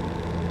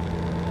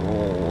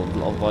 Oh, a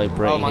lot of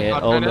vibrating Oh my here.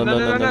 God, Oh, no, no,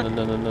 no, no, no,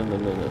 no, no, no,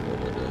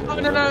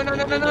 no, no,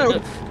 no, no, Oh,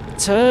 no.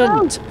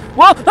 Turned.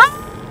 What?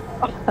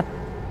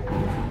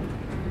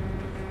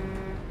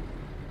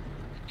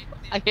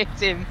 I hit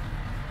him.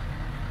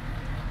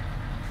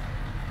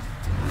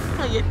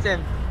 I hit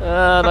him.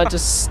 And I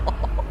just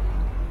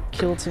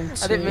killed him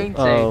too. I didn't mean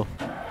to. Oh,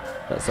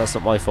 that's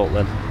not my fault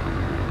then.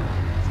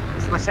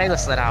 My sailor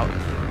slid out.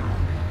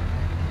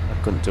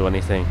 I couldn't do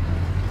anything.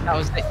 That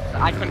was it.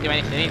 I couldn't do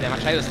anything either. My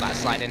trailer started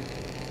sliding.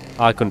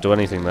 I couldn't do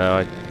anything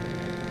there.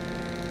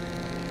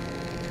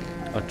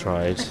 I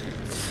tried.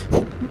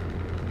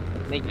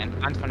 Me again,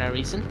 and for no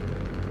reason.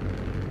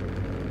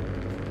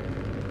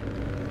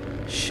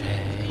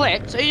 Shame.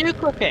 Clipped? Are you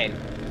clipping?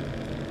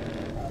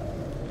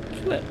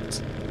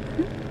 Clipped.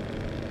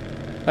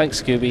 Thanks,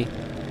 Scooby.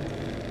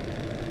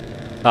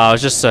 Oh, I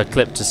was just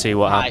clipped to see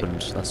what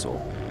happened. That's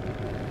all.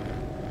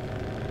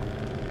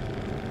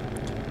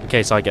 In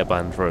case I get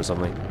banned for it or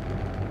something.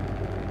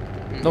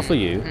 Not for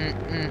you.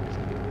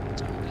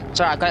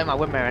 Sorry, I got it in my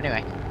wind mirror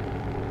anyway.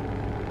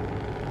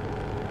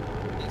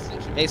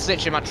 It's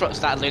literally my truck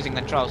started losing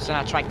control, so then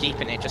I tried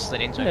keeping it, just slid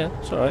into it. Yeah,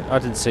 it's alright. I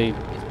didn't see.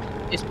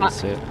 It's Didn't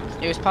see it.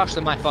 It was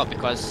partially my fault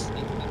because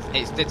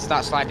it did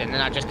start sliding,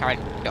 and I just carried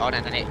it on,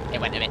 and then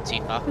it went a bit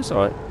too far. It's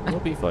alright.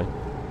 It'll be fine.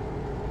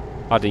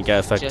 I didn't get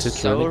affected.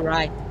 Just really.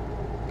 alright.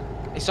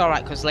 It's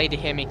alright, because Lady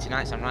Hear Me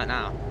Tonight's on right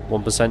now.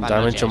 1%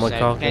 damage on my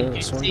car. Can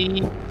you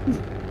see?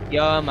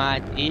 You're my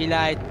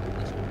delight.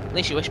 At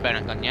least your wishbone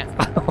ain't gone yet.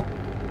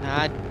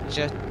 I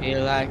just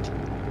feel like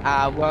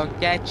I won't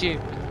get you.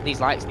 These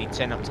lights need to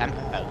turn up tempo.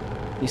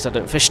 At least I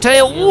don't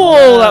fishtail.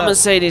 Whoa, that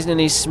Mercedes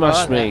nearly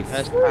smashed me.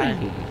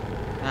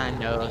 I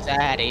know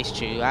that is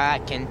true. I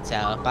can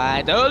tell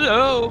by the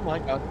oh my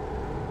god.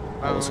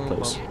 That was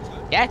close.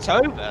 Get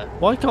over.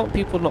 Why can't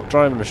people not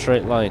drive in a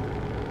straight line?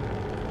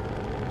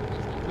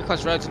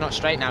 Because roads are not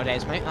straight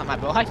nowadays, mate. That might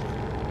be why.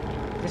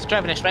 If it's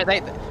driving a straight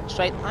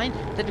line,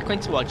 they'd be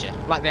coming towards you,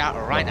 like they are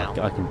right now.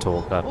 I can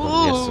talk. That happened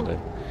Ooh. yesterday.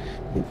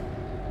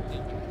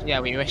 Yeah,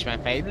 we wish, man.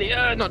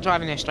 Not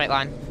driving in a straight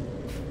line.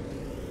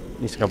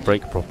 Needs to go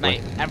brake properly.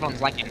 Mate,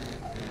 everyone's lagging.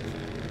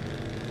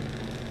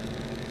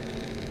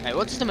 Wait,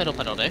 what does the middle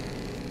pedal do?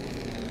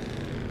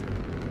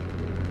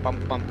 Bum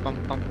bum bum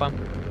bum bum.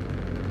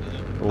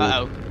 Ooh.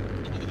 Uh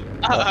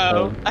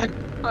oh.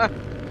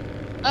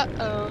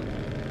 Uh-oh.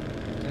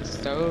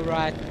 It's so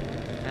right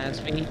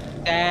as we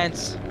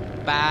dance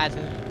by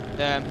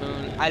the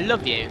moon. I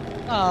love you.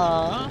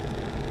 Aww.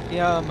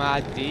 You're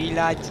my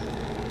delight.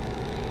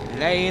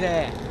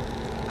 Lady,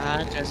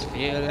 I just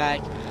feel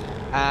like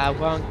I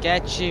won't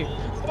get you.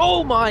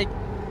 Oh my!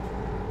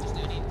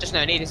 Just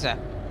no need, is there?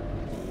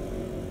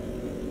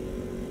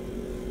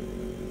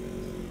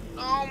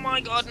 Oh my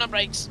god, no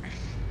brakes.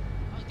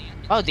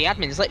 Oh, the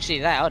admin's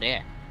literally there, oh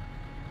dear.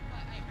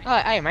 Oh,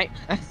 hey mate.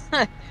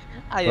 Hiya,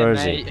 Where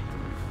is mate. he?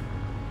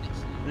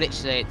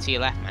 Literally to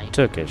your left, mate.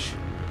 Turkish.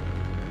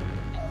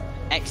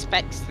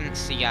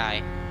 Expectancy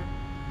guy.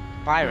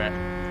 Pirate.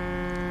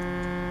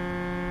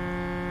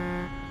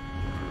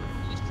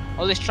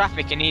 All this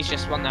traffic and he's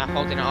just one there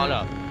holding it all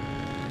up.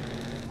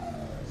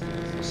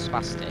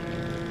 Spastic.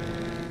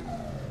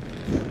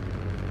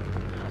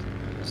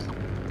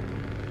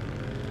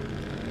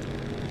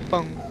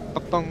 Bong,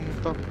 bong,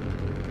 bong.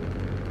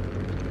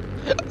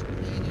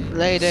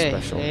 Lady,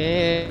 Special.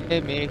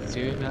 hear me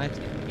tonight.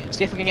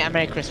 See if we can get a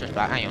Merry Christmas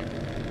back. Hang on.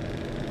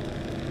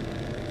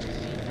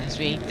 As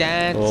we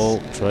dance.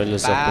 Oh,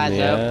 trailer's up in the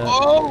air.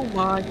 Oh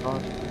my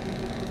god.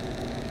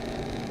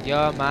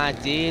 You're my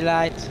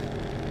delight.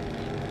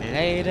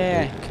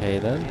 Lady. Okay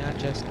then. I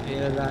just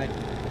feel like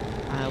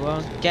I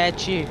won't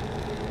get you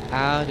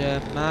out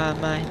of my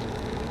mind.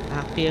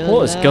 I feel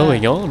What is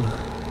going on?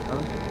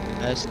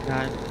 first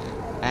time,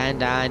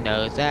 and I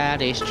know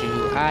that is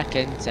true. I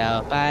can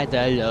tell by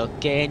the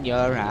look in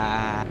your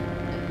eye.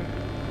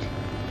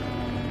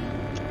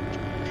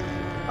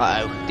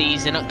 Uh oh,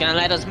 these are not gonna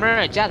let us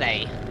merge, are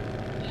they?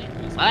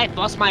 Well, I've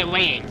lost my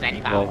wings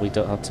anyhow. Well, we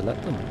don't have to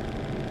let them.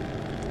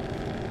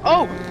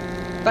 Oh,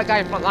 that guy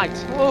in front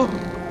lights. Oh,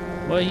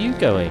 Where are you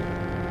going?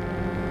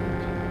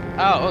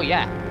 oh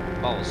yeah,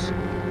 balls.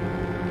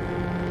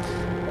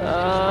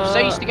 I'm so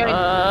used to going.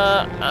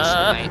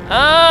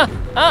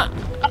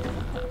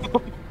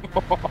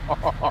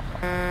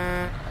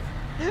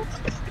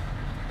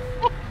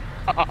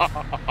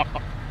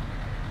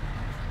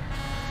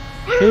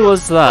 Who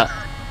was that?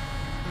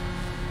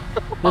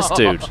 This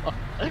dude.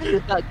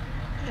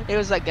 It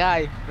was that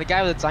guy, the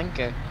guy with the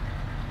tanker.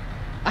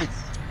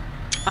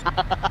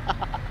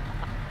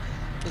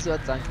 This was a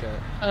tanker.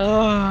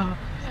 Oh,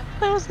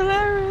 that was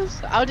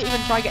hilarious. I wouldn't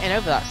even try getting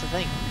over. That's the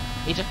thing.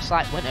 He just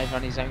like went over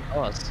on his own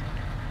course.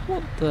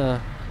 What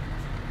the?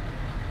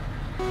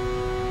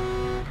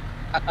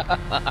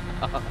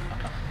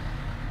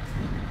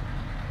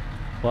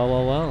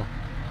 Well.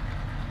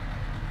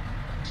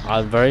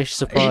 I'm very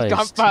surprised.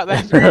 He's gone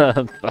back there.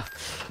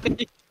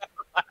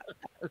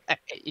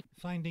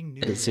 Finding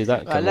new. Didn't see that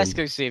Right, coming. let's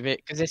go see it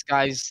because this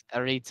guy's a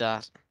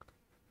retard.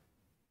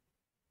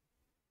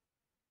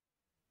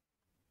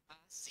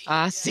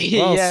 I see.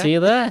 Well, ya. see you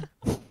there.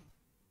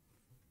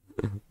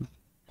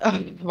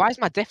 Why is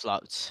my diff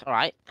locked? All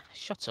right,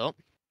 shut up.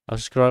 I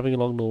was just driving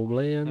along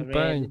normally I and really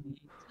bang. need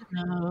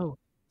to know.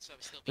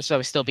 So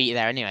we still beat you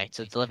there anyway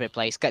to the delivery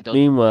place. Get done.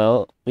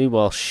 Meanwhile,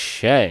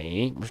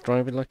 Shay was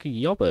driving like a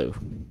yobbo.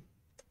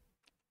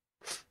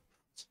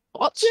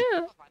 What?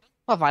 Yeah.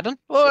 What have I done?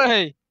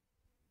 Oi!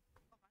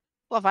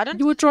 What have I done?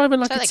 You were driving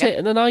like Say a that tit again.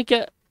 and then I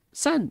get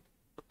sent.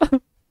 How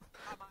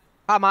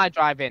am I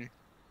driving?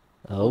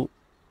 Oh.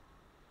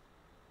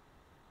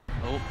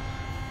 Oh,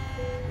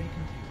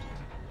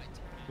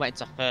 went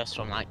to first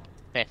from like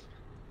fifth.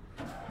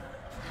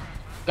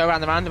 Go around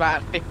the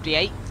roundabout at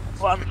 58.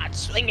 Go on, lad,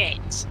 swing it.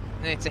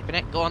 And then tipping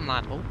it. Go on,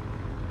 lad. Oh.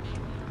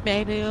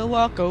 Maybe we'll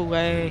walk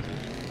away.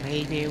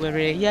 Maybe we'll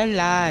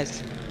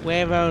realize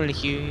we're only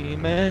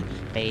human.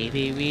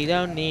 Baby, we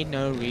don't need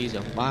no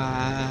reason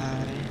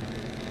why.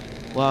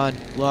 One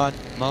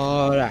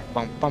more.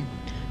 Bum bum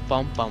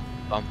bum bum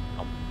bum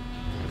bum.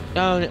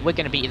 No, we're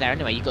gonna beat you there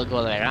anyway. You gotta go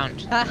all the way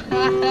around.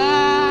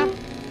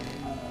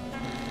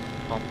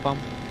 Bum bum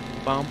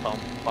bum bum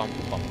bum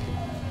bum.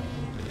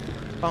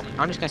 Bum.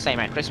 I'm just gonna say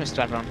Merry Christmas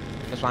to everyone,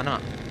 because why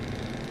not?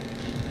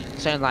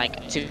 It's only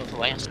like 2 months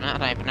away or something. I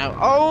don't even know.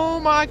 Oh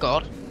my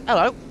god!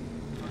 Hello.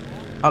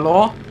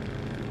 Hello?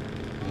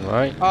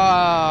 Right.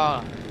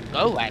 Oh,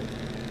 go away.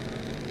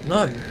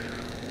 No.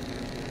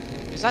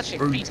 It's actually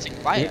Rude. pretty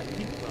quiet. Right. To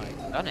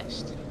be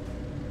honest.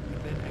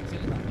 Then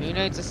exit left. Who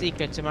knows the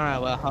secret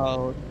tomorrow will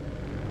hold?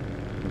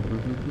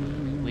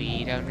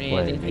 We don't really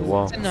When you need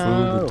walk to through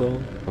know. the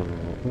door.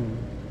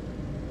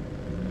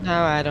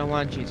 No, I don't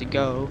want you to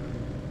go.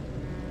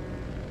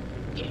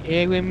 You're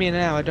here with me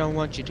now, I don't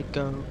want you to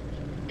go.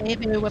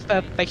 Maybe we're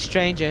perfect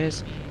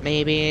strangers.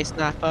 Maybe it's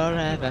not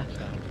forever.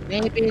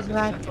 Maybe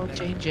life will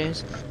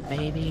changes.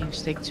 Maybe we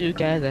stick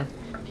together.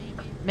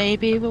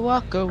 Maybe we'll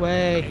walk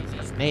away.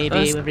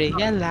 Maybe we'll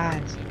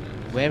realize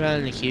we're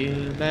only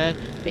human.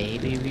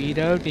 Maybe we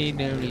don't need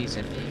no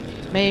reason.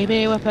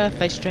 Maybe we're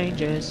perfect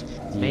strangers.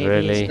 Maybe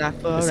Really? it's not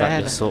Is that your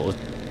forever. sort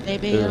of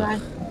Maybe Ugh.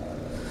 life.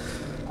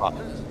 What? Is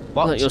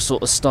What? that your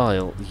sort of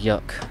style?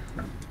 Yuck.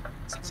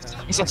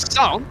 It's a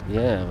song?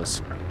 Yeah, it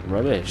was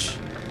rubbish.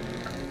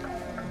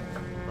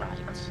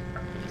 Right.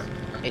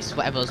 It's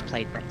whatever's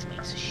played next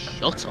week, so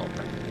shut up.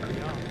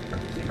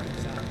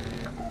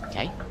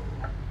 Okay.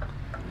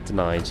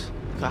 Denied.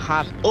 I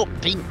have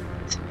upbeat.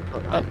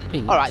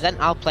 Upbeat. Alright then,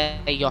 I'll play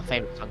your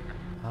favourite song.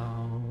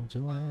 How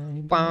do I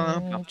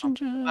Right,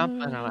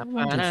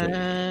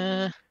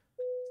 imagine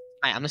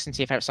I'm listening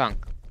to your favourite song.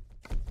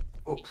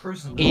 Oh,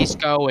 prison. It's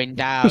going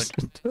down.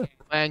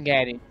 We're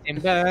getting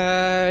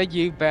timber.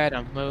 You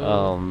better move.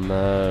 Oh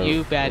no.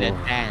 You better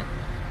Oh. dance.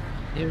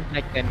 You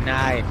like the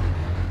night.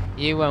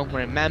 You won't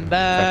remember.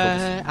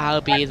 Freckles.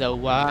 I'll be the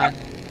one.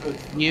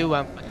 You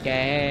won't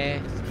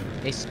forget.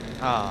 It's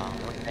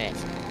what's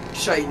this?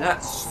 Shane,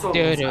 that's so.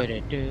 Do do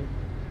do do.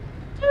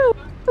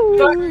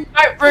 Don't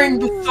bring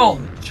the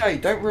song. Shay,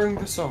 don't ruin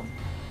the song.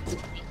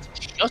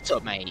 Shut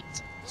up, mate.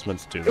 It's meant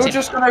to do You're that.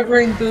 just gonna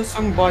ruin the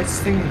song by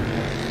singing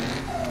it.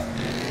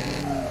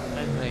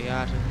 Oh my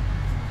god.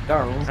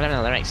 Daryl, I don't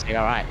know the lyrics, you're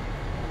alright.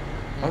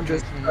 I'm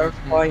just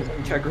verifying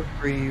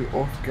integrity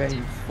of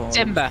game files.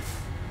 Timber.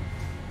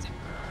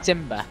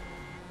 Timber.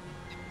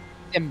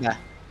 Timber.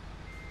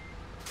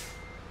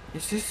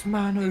 Is this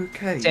man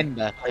okay?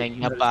 Timber.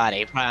 Bring your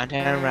body round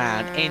and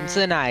round. Into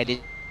the night,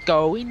 it's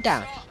going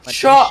down. But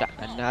Shut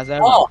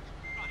another up!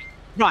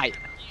 Right,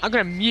 I'm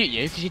gonna mute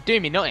you because you're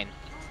doing me nothing.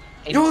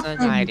 You're Into the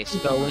night, it's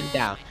going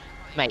down.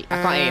 Mate,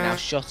 I can't hear you now,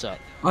 shut up.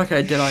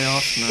 Okay, did I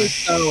ask no?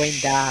 It's going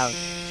down.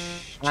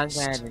 I'm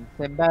going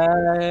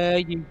timber,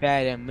 you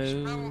better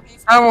move.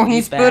 Oh, You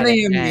he's better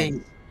bullying dance.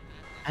 me.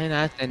 And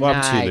at the What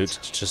happened to you, night,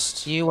 Luke?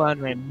 Just you won't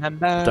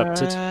remember.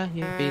 abducted?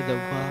 You'll be the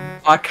one.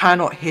 I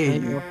cannot hear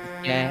And you. you'll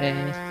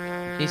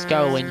forget. It's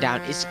going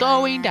down. It's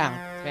going down.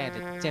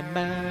 Better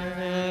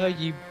timber.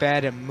 You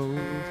better move.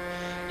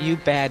 You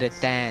better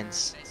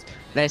dance.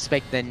 Let's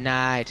make the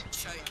night.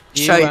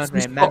 You Shay, won't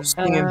if you stop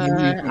singing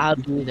remember. I'll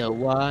immediately. be the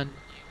one.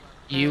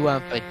 You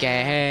won't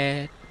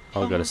forget.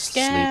 I'll go to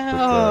sleep Forget.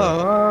 with the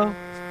Oh,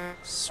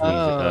 sweet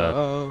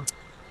oh,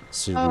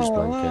 Subaru's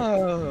blanket.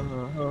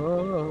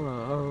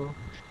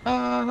 oh,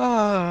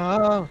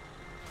 oh,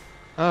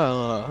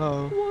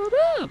 oh, What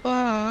up?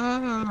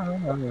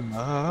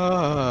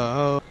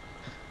 oh.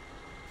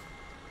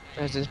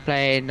 Let's just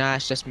play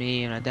nice, just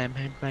me and a damn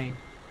hand plane.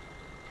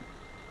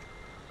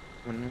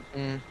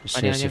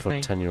 Seriously, for a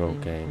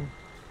 10-year-old game.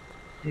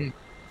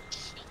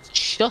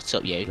 Shut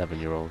up, you.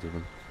 11-year-old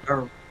even.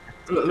 Oh,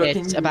 look,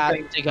 It's about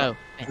to go.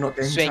 Not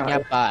getting Swing your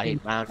tired. body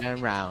round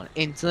and round.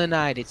 Into the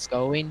night, it's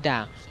going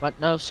down. But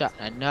no shot,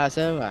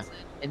 another one.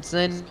 Into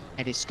the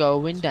night, it's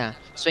going down.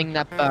 Swing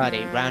that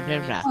body round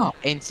and round. Oh.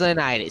 Into the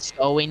night, it's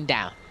going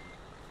down.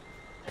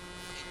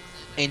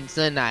 Into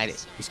the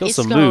night, He's got it's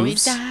some going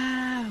moves.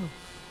 down.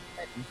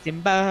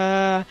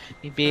 Timber,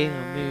 you be in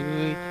a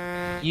mood.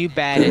 You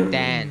better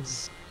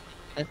dance.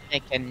 Let's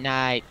make a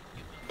night.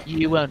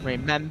 You won't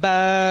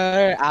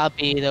remember. I'll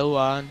be the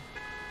one.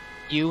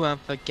 You won't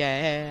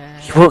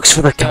forget. He works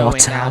for the Going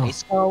down, cartel.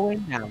 it's going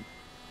down.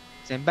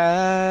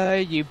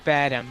 Timber, you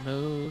better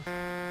move.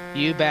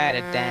 You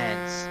better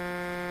dance.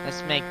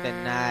 Let's make the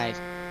night.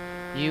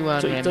 You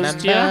won't So he remember.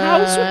 does to your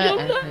house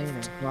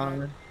with your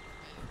left.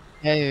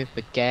 You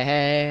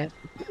forget.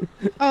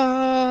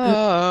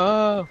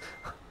 Oh,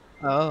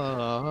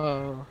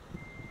 oh,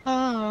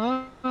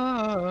 oh,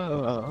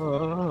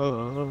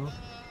 oh,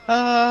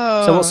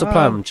 oh. So what's the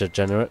plan,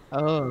 Degenerate?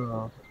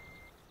 Oh.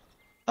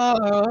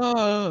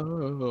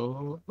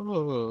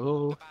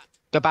 Oh.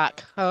 Go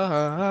back.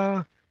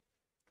 Oh.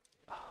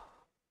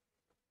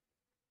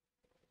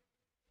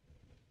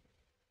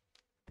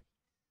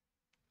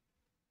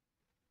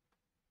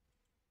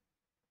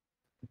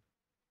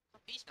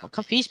 I'm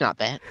confused about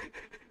that.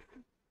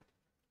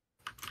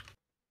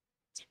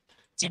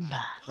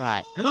 Timber.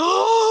 Right.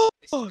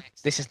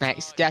 This is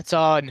next. Get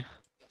on.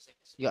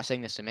 You gotta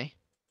sing this to me.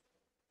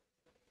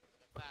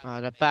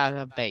 All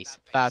about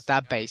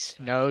that bass,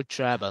 no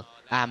trouble.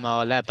 I'm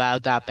all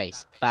about that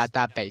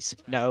bass,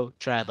 no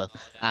trouble.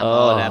 I'm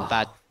all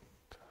about.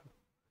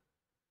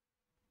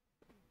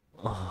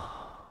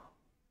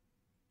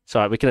 It's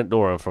alright, we can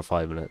ignore him for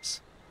 5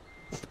 minutes.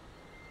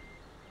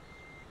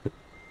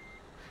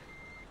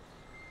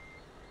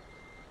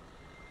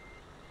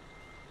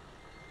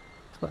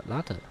 Look at that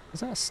ladder. Is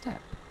that a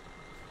step?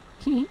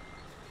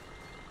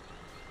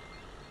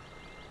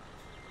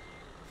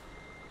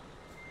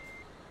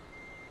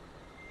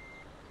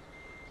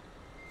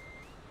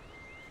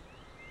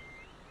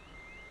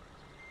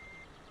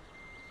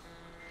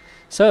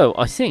 So,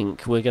 I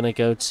think we're going to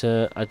go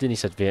to... I didn't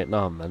say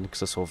Vietnam then,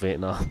 because I saw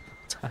Vietnam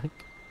tag.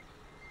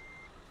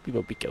 We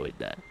won't be going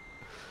there.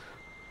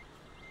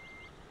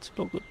 It's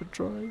not good to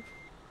drive.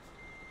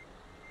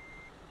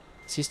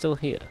 Is he still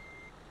here?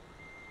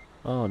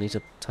 Oh, I need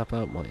to tap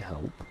out might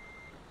help.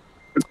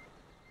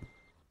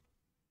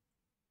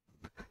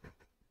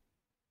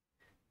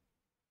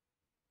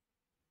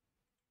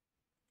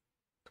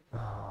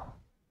 Oh.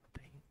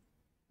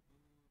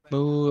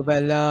 Move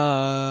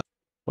along.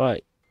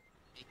 Right.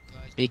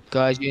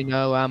 Because you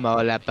know I'm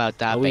all about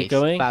that Are we bass.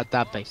 going? About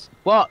that bass.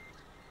 What?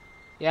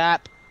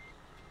 Yep.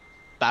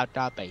 About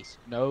that bass.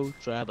 No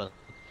trouble.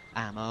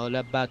 I'm all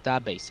about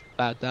that bass.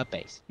 About that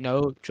bass.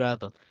 No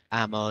trouble.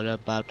 I'm all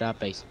about that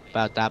bass.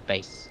 About that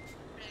bass.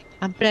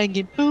 I'm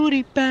bringing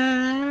booty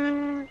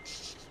back.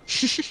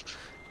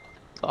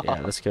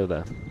 Yeah, let's go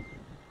there.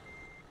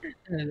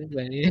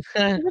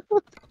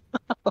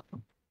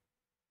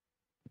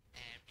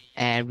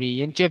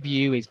 Every inch of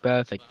you is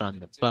perfect from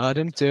the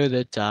bottom to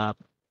the top.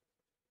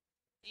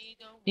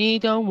 You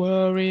don't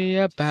worry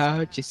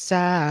about your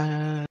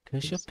size.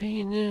 Cause your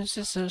penis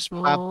is so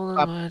small,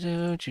 and why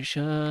don't you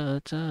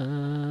shut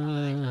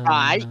up?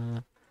 Right.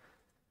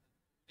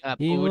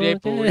 You Booty, will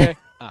booty. get-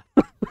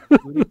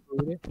 Booty,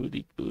 booty.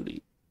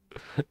 Booty,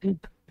 booty.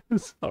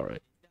 Sorry.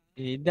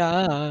 When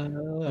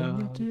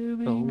you're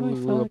doing my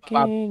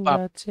fucking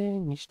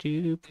Latin, you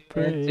stupid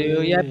prick.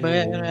 You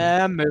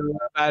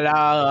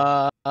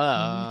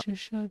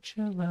just shut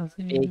your mouth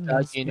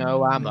Because you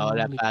know I'm all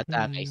about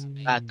that bass,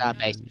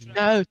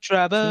 No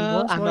trouble, See,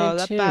 why's I'm my all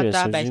about interior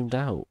that so bass. zoomed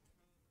out?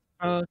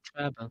 No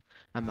trouble,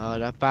 I'm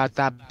all about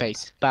that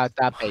bass, What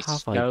have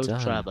I No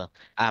done? trouble,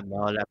 I'm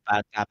all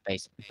about that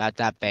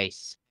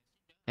bass.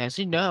 As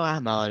you know,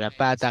 I'm all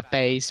about that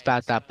bass,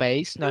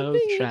 no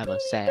trouble.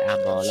 Say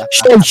I'm all about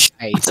that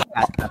bass,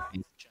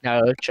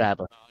 no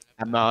trouble.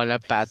 I'm all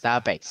about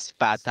that bass,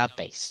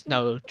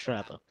 no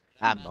trouble.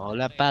 I'm all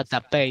about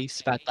that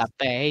bass.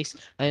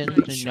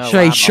 And you know Shay,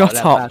 I'm all shut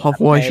up, about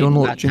otherwise you're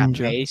not that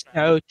ginger. bass,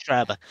 no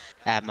trouble.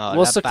 I'm all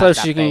What's the about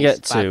closest that you can get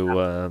bass, to,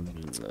 trouble.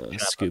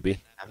 Scooby?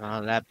 I'm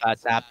all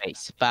about that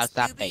bass, no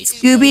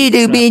Scooby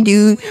trouble. Dooby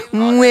Doo,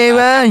 All where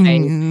about are that bass,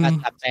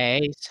 you?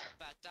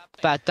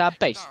 that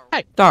bass.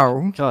 Hey,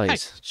 Daryl, hey.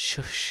 Guys,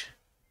 shush.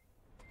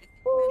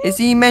 is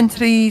he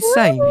mentally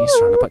sane? He's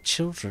surrounded by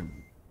children.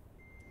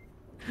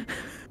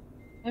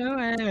 Bum,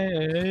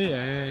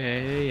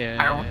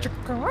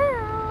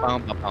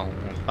 bum, bum,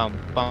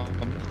 bum,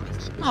 bum.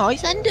 Oh,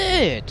 it's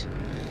ended.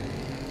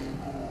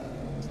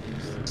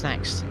 What's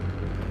next?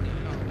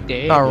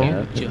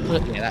 Daryl,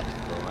 Yeah,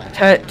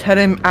 that's tell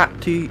him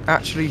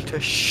actually to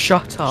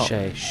shut up,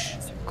 Shesh.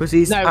 because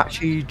he's No.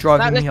 actually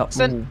driving me up the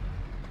listen. wall.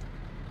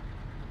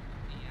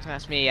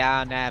 Trust me,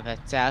 I'll never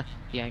tell.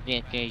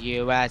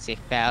 You as it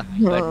fell,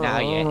 but now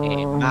you're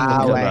in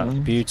my Look way. at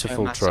that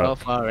beautiful My soul truck.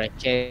 for a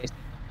kiss,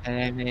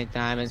 and then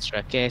diamonds for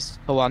a kiss.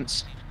 For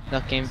once,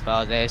 looking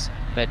for this,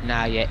 but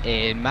now you're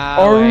in my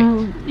way.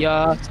 Oh,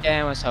 Your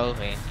skin was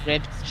holding,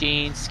 ripped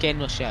jeans, skin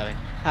was showing.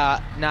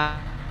 Now.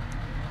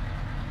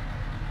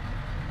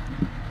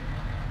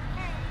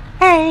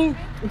 Hey,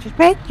 I just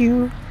met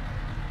you.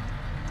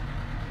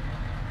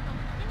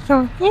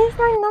 So here's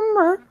my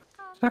number.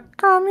 So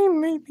call me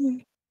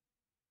maybe.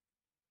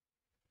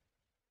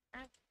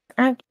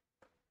 And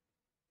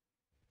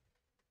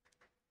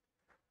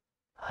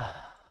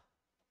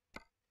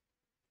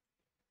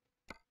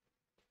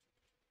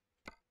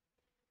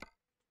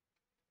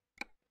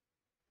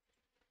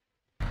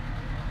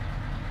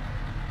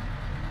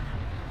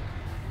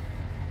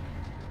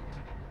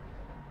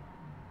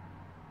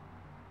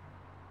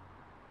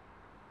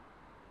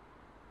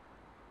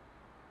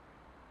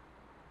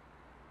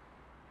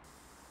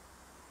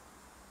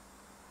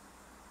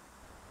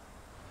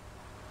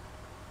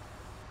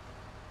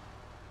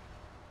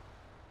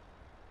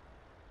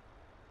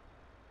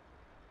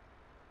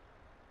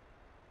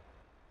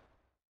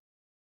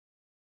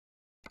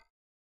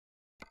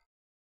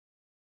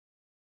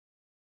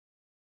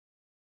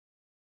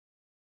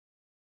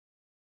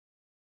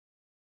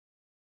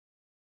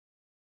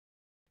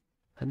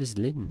And his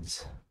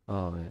lens.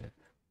 Oh, yeah.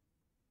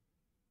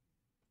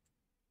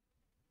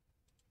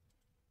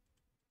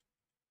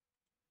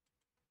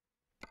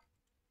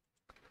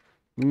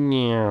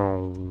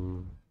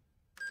 Meow.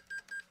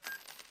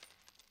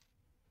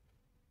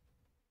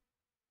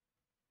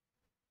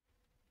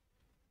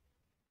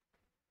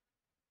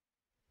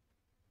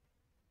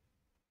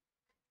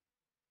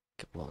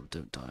 Come on,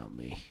 don't die on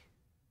me.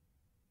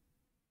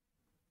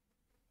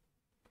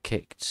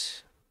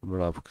 Kicked.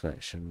 Unreliable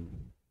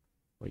connection.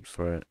 Wait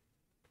for it.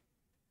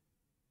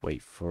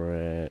 Wait for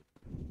it.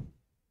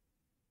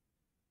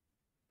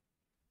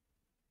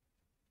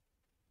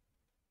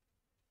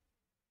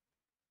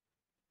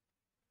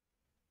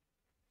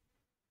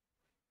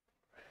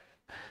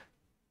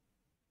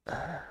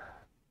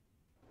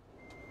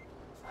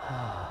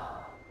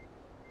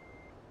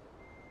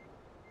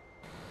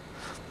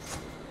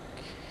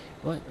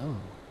 What? Oh.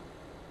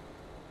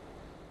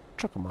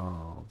 Chuck 'em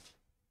off.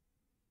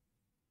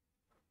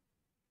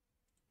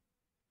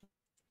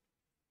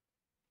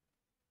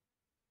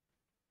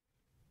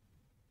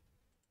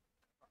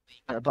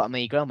 At the bottom of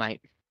your grill, mate.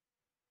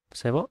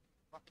 Say what?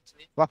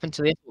 What happened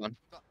to the other one?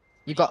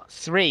 You got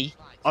 3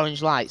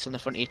 orange lights on the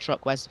front of your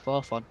truck. Where's the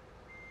 4th one?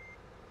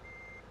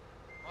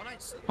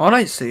 I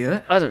don't see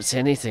it. I don't see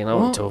anything. I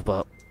want to What? talk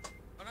about.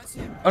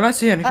 I don't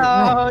see anything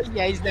Oh, wrong.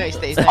 yeah, he's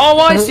noticed it. Oh,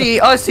 I see,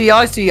 I see,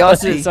 I see, I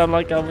Does it see. sound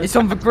like I was? It's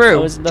on the I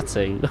grill. was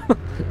nutting.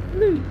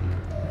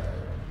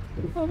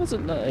 I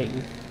wasn't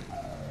nutting.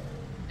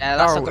 Yeah,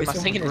 that's Daryl, not good. it's I'm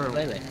on singing the it grill.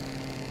 clearly.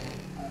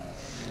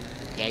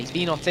 Yeah, he's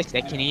being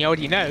autistic and he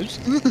already knows.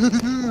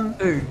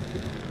 Who?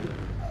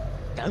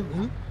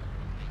 No,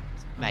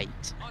 mate.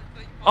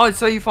 Oh,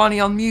 so you finally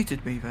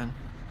unmuted me then?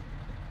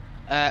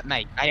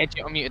 Mate, I had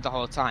you unmuted the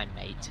whole time,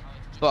 mate.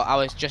 But I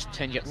was just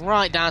turning you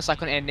right down so I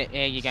couldn't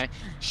hear you going,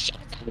 shit.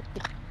 Like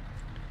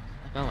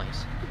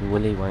always.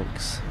 Willy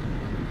wanks.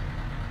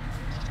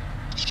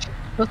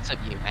 Shut up,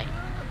 you, mate.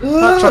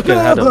 That truck in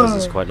headovers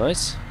is quite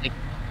nice.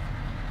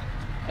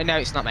 No,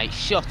 it's not, mate.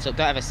 Shut up.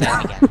 Don't ever say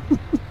it again.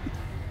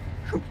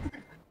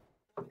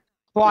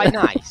 Quite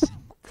nice.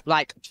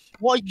 Like,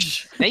 what are you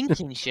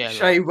thinking, Sherlock?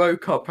 Shay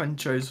woke up and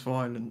chose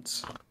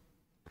violence.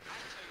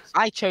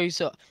 I chose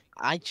up.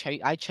 I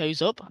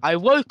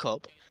woke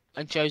up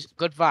and chose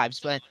good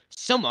vibes when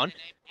someone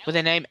with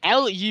the name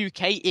Luke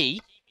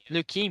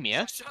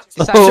leukemia.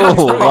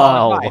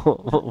 Oh, Right.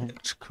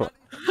 wow.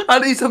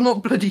 At least I'm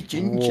not bloody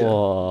ginger.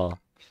 Whoa.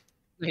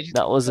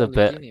 That was a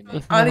bit.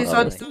 At least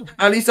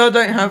I, at least I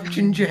don't have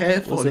ginger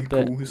hair Was a bit.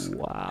 follicles.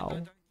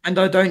 Wow. And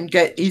I don't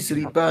get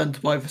easily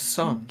burned by the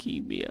sun.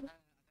 Leukemia.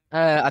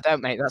 I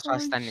don't, mate. That's why I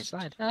stand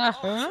inside.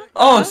 Uh-huh.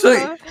 Oh,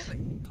 so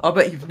I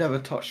bet you've never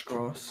touched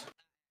grass.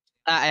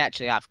 I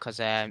actually have, because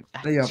No,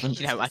 you haven't.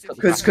 you know, I cut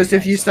the grass Because every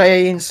if day, you so-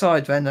 stay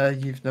inside, then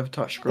you've never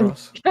touched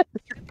grass.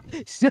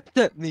 Shut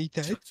up, me,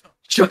 Dad.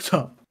 Shut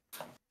up.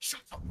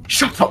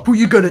 Shut up. What are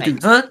you gonna do,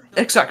 huh?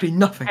 Exactly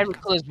nothing. Every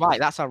colour's white.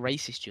 That's how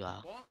racist you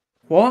are.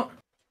 What?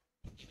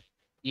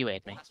 You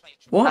heard me.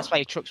 What? That's why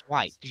your truck's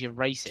white, because you're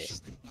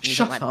racist. And you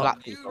Shut don't like up.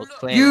 black people,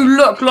 clearly. You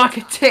look like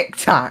a Tic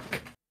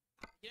Tac.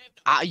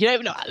 You don't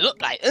even know what I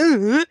look like.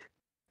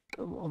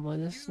 What am I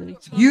listening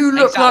to? You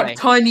look like Exactly.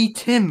 Tiny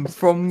Tim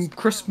from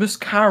Christmas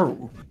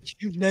Carol.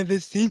 You've never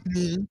seen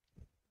me.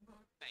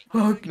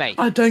 Well, Mate,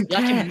 I don't you're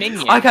like a care.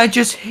 minion. I can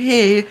just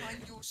hear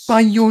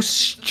by your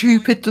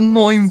stupid,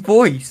 annoying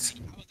voice.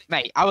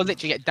 Mate, I will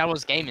literally get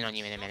Daryl's gaming on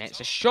you in a minute,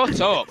 so shut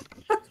up.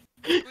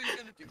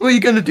 What are you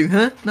gonna do,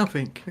 huh?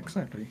 Nothing.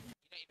 Exactly.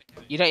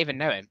 You don't even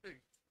know him.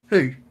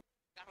 Who?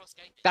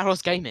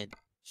 Daryl's gaming.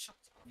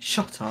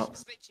 Shut up.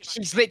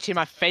 He's literally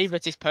my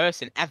favouriteest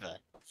person ever.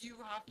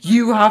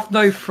 You have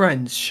no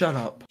friends. Shut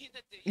up.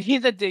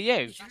 Neither do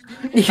you.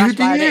 You That's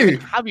do why I don't you. even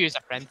have you as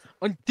a friend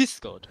on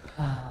Discord.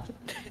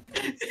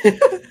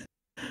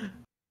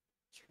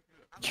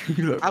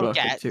 You look I'll like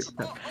a get- Tic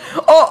Tac.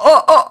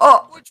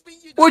 Oh!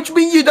 What do you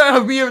mean you don't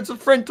have me as a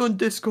friend on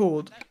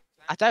Discord?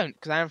 I don't,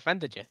 because I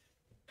unfriended you.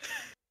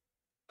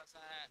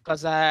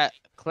 Because,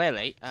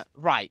 clearly,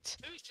 right.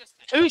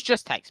 Who's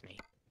just text me?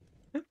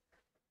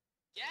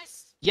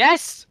 Yes!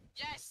 Yes!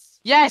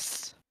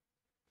 Yes!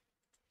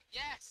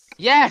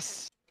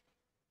 Yes!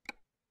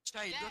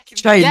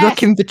 Jay, Yes.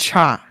 look in the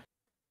chat.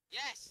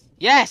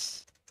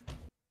 Yes!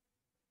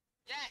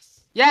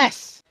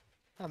 Yes!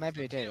 Oh,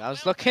 maybe we do. I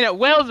was looking at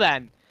Will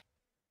then.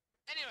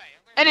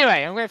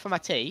 Anyway, I'm going for my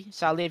tea,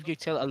 so I'll leave you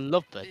till a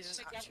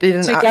lovebirds.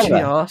 Didn't Together. actually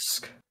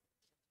ask.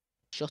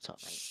 Shut up,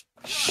 mate.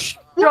 Shut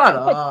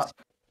up.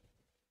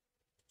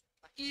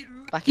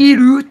 Back in.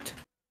 Irut.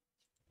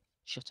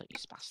 Shut up, you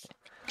spastic.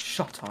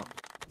 Shut up.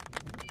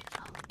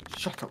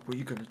 Shut up. What are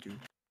you gonna do?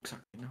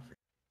 Exactly nothing.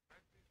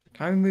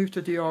 Can we move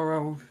to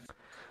DRL?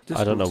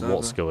 I don't know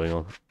what's going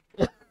on.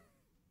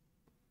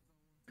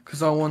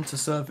 Because I want to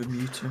server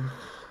mute him.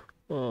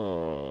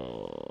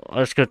 Oh,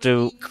 I just gotta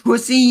do.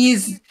 Because he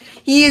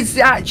is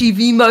actually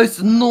the most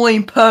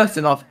annoying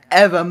person I've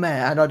ever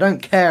met, and I don't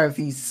care if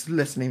he's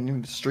listening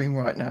in the stream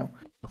right now.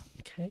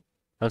 Okay.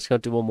 I'm just gonna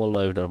do one more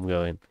load and I'm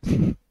going.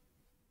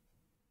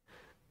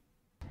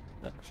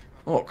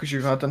 What? Because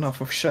you've had enough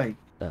of Shay.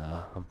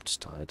 Nah, I'm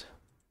just tired.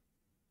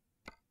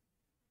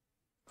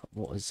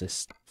 What is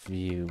this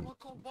view?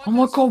 Oh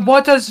my god,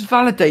 why does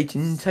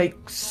validating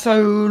take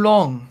so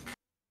long?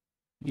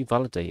 You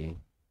validating?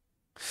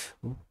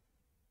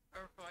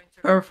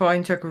 Verify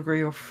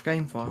integrity of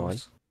game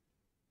files.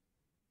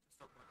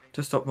 Why?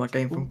 To stop my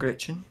game from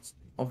glitching,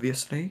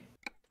 obviously.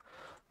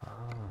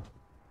 Ah.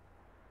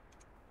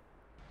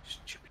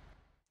 Stupid.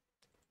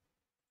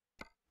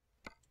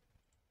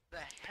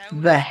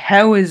 The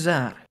hell is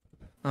that?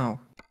 Oh.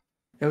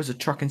 There was a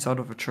truck inside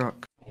of a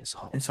truck. It's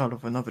hot. Inside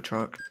of another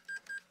truck.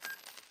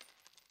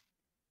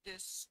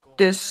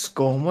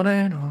 Disco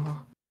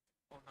Moreno.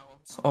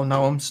 Oh,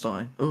 now I'm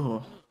Stein.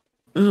 Ugh.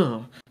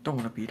 Ugh. Don't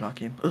want to be like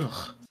him.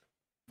 Ugh.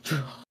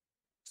 Ugh.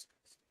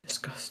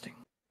 Disgusting.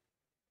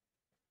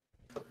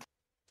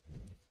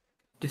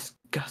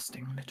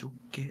 Disgusting little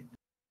git.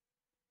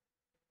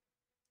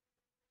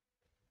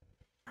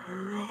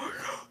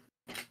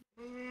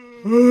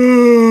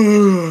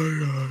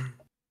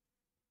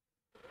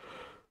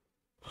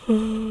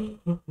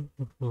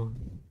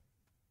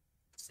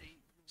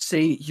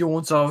 See,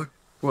 yawns are,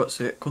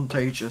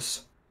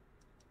 contagious.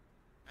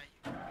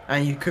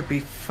 And you could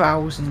be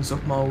thousands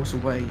of miles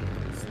away,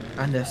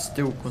 and they're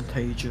still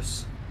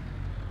contagious.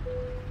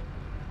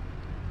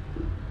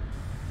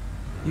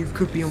 You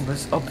could be on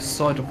the other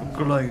side of the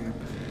globe,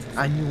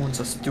 and yawns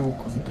are still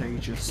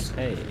contagious.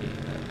 Hey.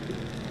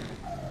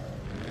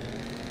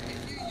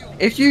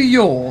 If you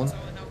yawn,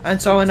 and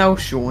someone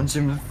else yawns,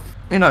 and,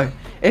 you know,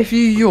 if you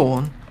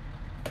yawn,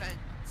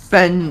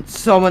 then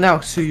someone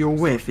else who you're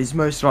with is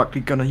most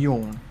likely gonna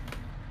yawn.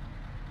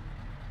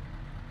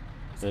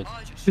 Good.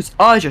 Because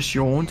I just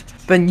yawned,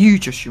 then you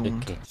just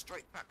yawned. Okay.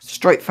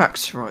 Straight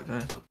facts right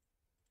there.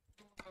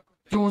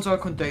 Yawns are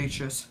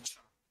contagious.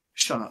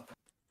 Shut up.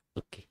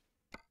 Okay.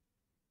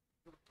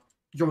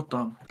 You're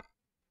done.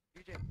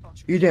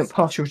 You didn't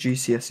pass your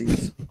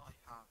GCSEs.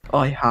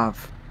 I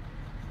have.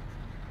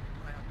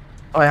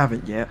 I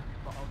haven't yet.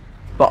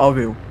 But I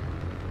will.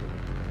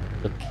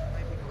 Okay.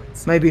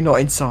 Maybe not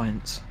in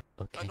science.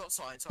 Okay.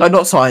 No,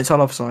 not science. I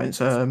love science.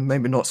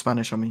 Maybe not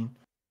Spanish, I mean.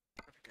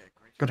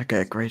 Gotta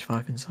get a grade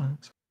 5 in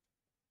science.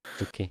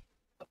 Okay.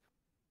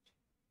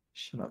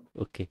 Shut up.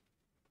 Okay.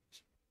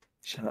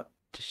 Shut up.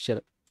 Just shut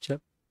up. Shut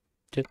up.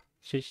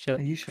 Shut up.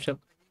 Are you shut Shut up?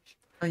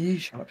 up. Are you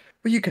shut up?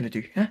 What are you gonna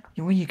do? Huh?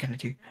 What are you gonna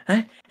do?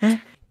 Huh? Huh?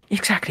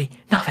 Exactly.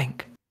 Nothing.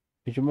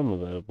 Is your mum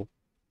available?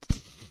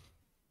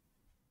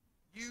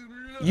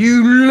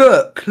 You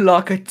look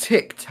like a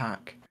Tic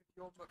Tac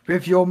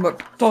with your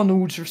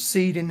McDonald's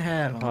receding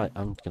hairline. Right,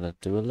 I'm gonna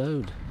do a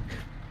load.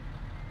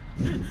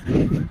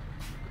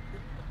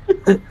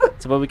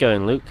 So where are we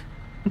going, Luke?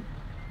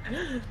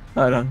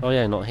 Hold on. Oh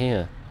yeah, not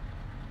here.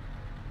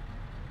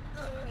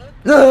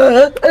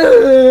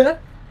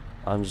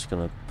 I'm just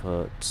gonna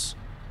put.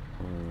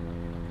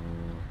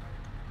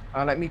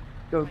 Let me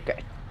go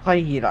get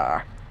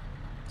Tyler.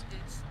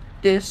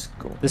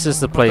 Disco. This is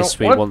the I place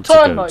don't we want to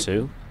turn go like-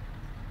 to.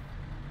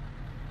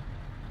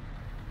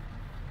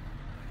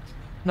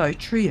 No,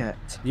 Triet.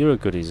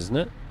 Eurogoodies, isn't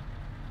it?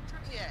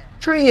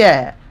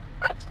 Triet.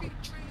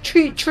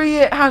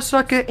 Triet has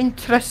like an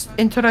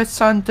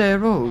interessante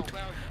road.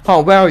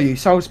 Oh, where are you?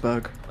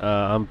 Salzburg.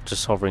 I'm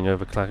just hovering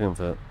over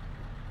Klagenfurt.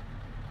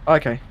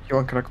 Okay, you're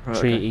on Klagenfurt.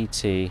 Tree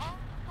ET.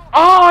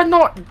 Oh,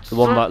 not The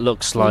one that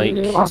looks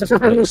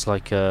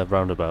like a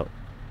roundabout.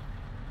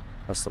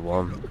 That's the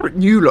one.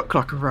 You look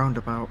like a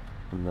roundabout.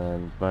 And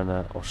then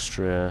Brenner,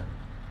 Austria.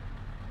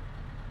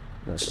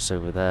 That's just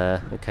over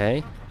there.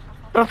 Okay.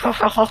 We're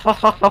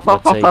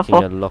taking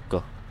a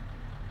locker.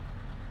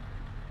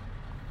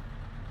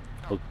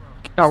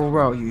 Oh,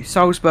 where are you?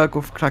 Salzburg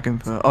or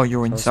Klagenfurt? Oh,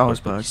 you're in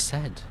Salzburg. You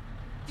said.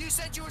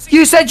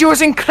 You said you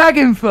was in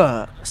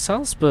Klagenfurt.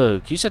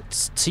 Salzburg. You said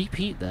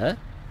TP there.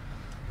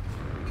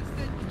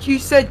 You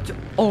said,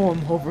 oh,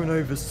 I'm hovering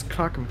over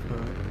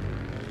Klagenfurt.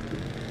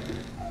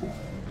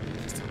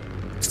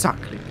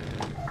 Exactly.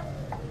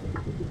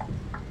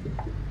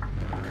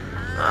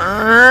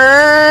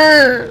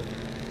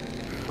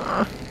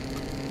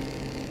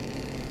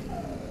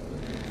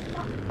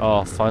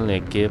 Oh, finally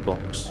a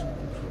gearbox.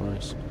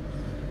 Christ.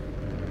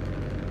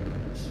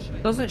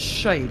 Doesn't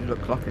Shay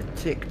look like a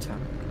Tic Tac?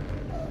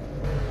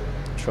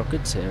 Trucker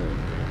Tim.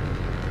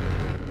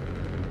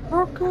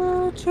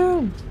 Trucker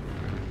Tim,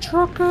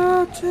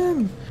 Trucker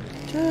Tim,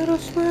 tell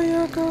us where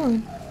you're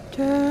going,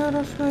 tell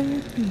us where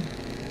you've been.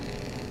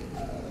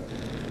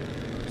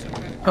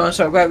 Oh,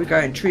 so where are we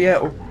going?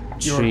 Triet or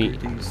Tree.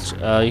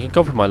 Eurogoodies? You can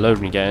go for my load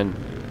when you get in.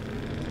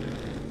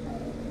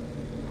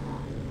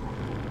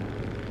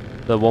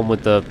 The one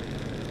with the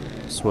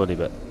swirly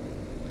bit.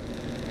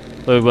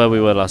 Where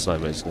we were last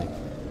night, basically.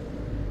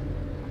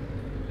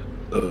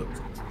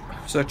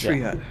 So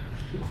Triet.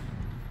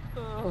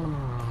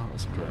 Oh,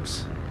 that's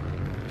gross.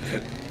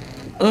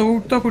 I will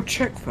double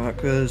check that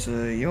because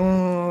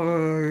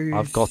you're.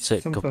 I've got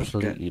it sometimes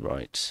completely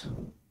right.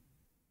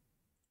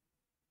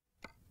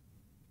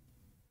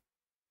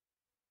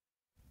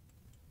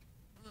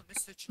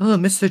 Oh,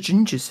 Mr.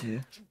 Ginger's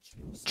here.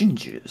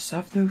 Gingers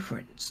have no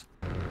friends.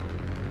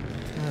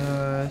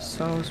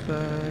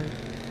 Salzburg.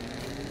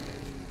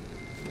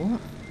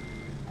 What?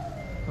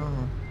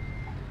 Oh.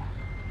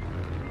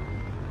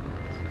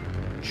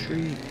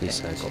 Tree. At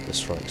least I got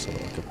this right, because I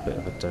look like a bit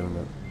of a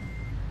donut.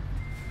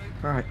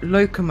 Right,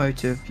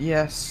 locomotive.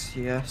 Yes,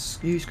 yes.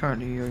 Use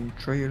currently your own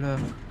trailer.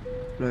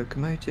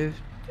 Locomotive.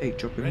 Take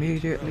job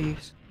immediately.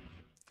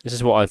 This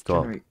is what I've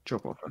got. Generate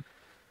job offer.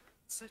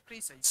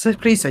 So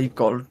please say you've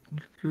got a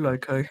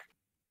loco.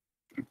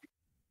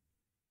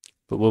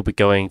 But we'll be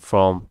going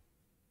from...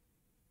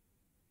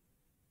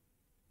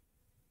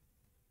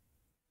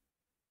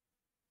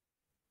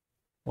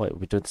 Wait, we'll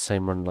be doing the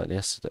same run like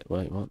yesterday.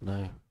 Wait, what?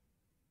 No.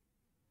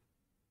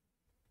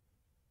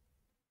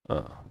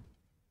 Oh.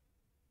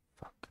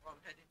 Fuck.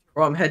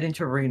 Right, I'm heading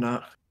to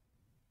Arena.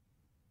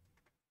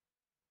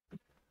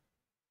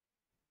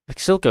 We're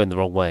still going the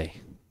wrong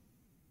way.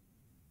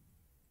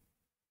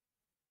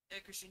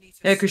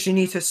 Yeah, because you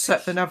need to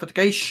set the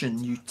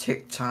navigation, you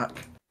Tic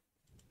Tac.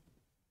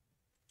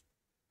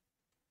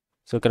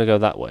 So we're going to go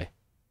that way.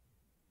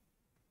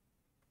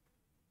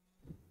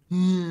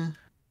 Hmm.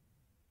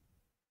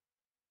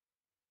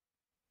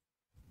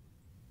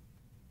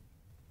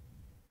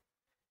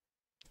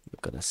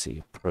 We're going to see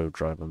a pro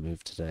driver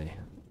move today.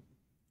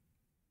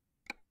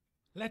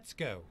 Let's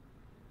go.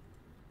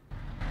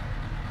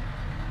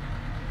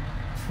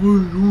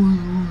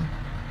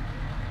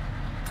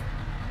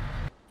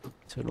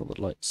 Turn all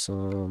the lights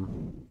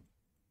on.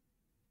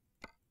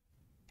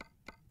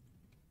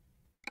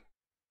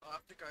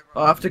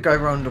 I'll have to go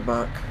round the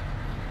back.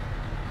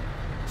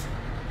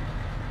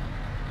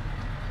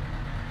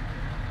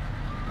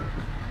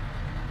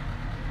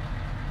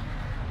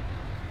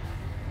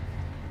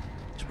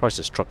 Surprised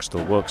this truck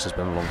still works, it's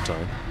been a long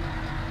time.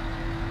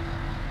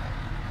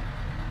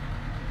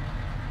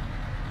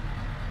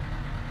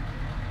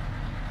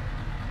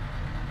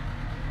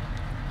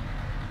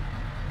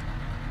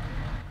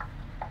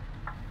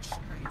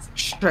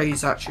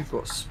 Shay's actually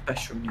got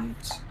special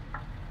needs.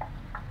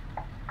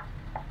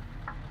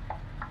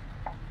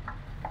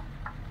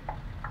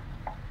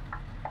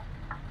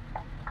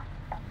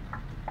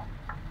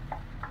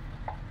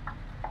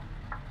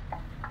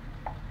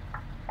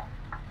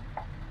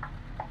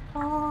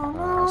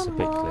 It's a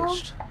bit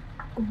glitched.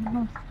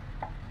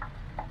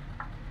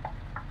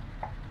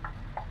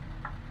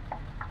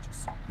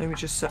 Let me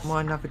just set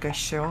my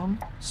navigation.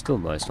 Still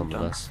nice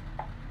nonetheless.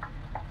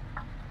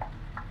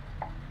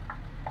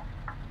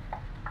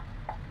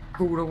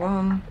 Cooler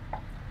 1,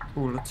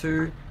 cooler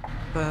 2,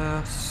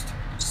 first,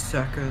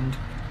 second,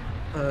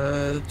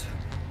 third,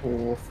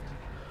 fourth,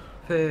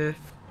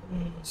 fifth,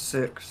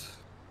 sixth.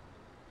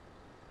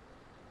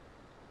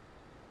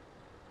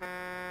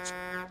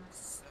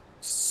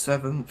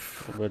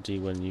 Seventh. Ready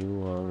when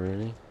you are,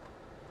 really.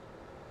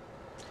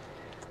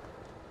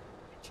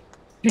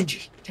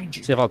 Change.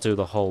 See if I'll do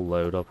the whole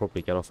load. I'll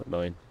probably get off at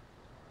 9.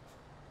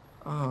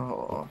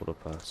 Oh. Quarter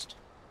past.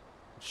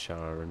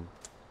 Shower and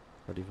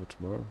ready for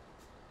tomorrow.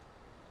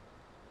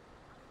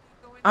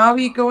 Are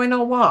we going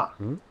or what?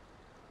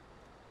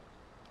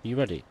 You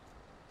ready?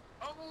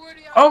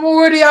 I'm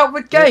already out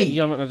the gate.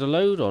 You haven't had a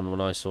load on when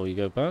I saw you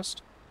go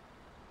past.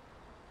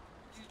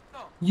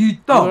 You You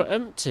were don't.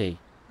 empty.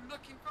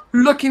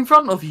 Look in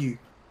front of you.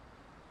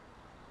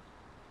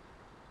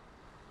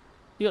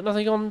 You got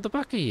nothing on the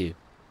back of you.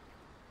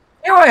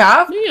 Here I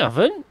have. No, you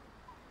haven't.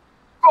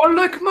 Got a You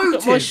got my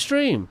locomotive.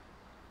 stream.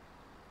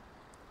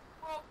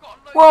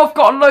 Well, I've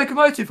got a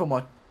locomotive on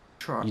my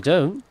truck. You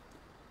don't.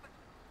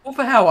 What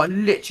the hell? I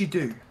literally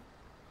do.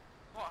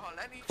 Right,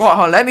 hold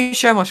on, let me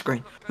share my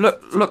screen.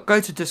 Look, go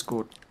to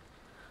Discord.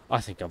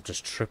 I think I'm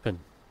just tripping.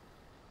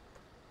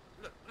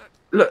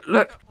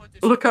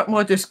 Look at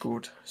my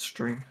Discord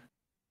stream.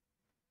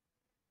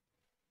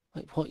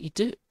 Like, what you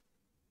do?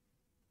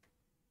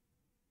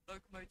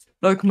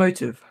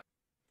 Locomotive.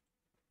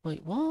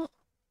 Wait, what?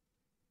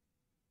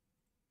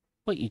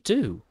 What you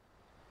do?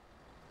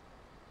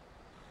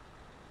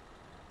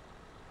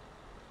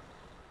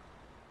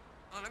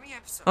 Oh,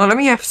 let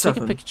me Take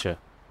F7. a picture.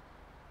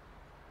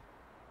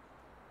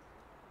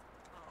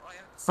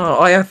 Oh,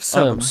 I I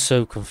F7. am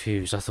so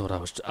confused. I thought I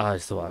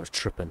was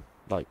tripping,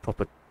 like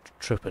proper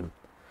tripping.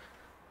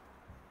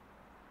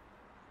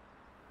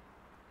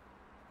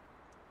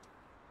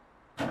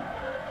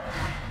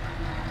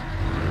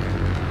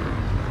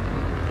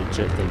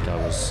 Legit think I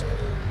was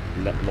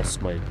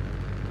lost my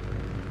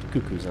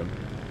cuckoo's on.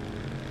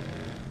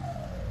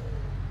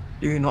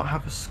 Do you not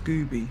have a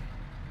Scooby?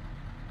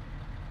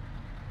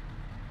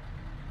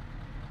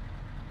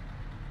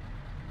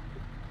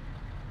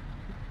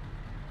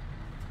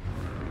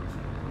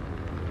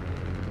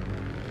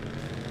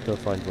 Go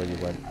find where you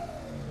went.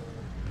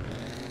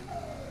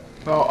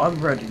 Oh, I'm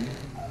ready.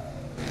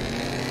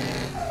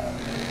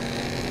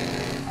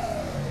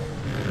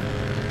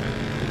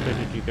 Where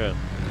did you go?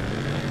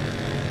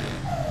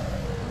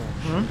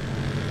 Hmm?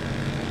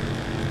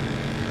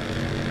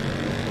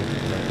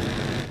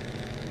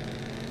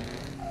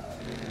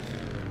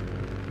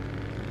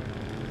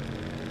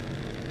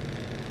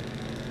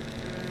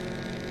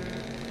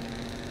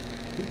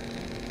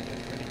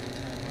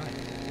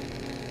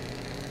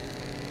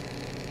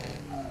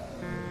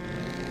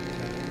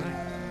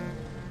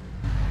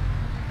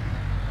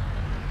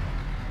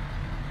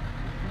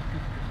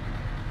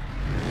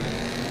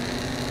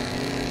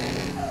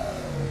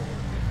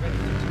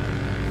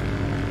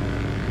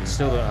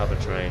 Still don't have a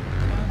train.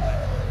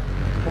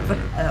 What the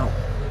hell?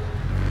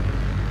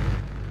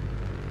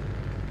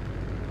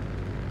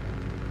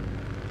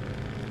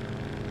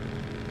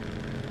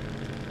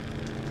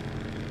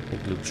 I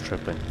think Luke's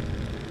tripping.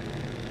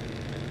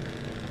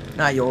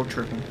 Nah, you're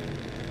tripping.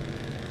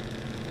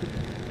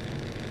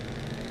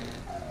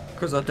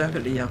 Because I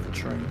definitely have a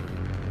train.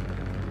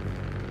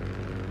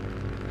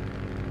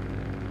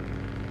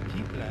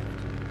 Keep left.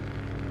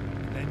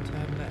 Then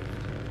turn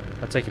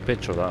left. I'd take a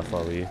picture of that if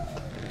I were you.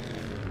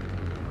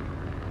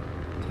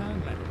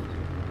 Turn left.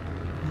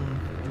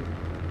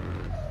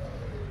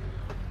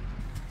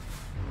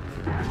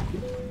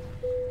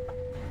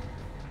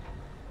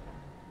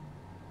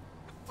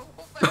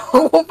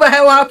 What the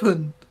hell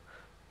happened?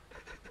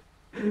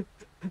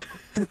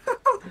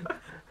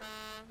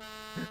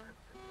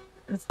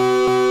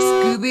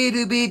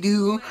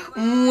 Scooby-Dooby-Doo,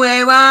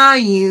 where are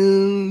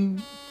you?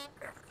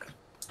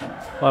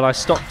 Well, I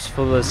stopped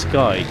for this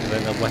guy because I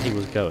didn't know where he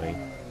was going,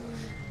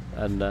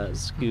 and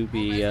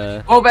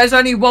Scooby Well, there's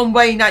only one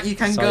way that you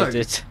can go,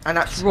 decided and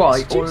that's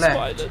right to or choose left.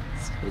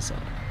 violence. It's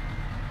alright.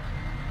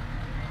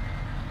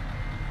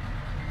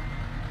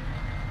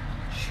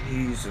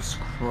 Jesus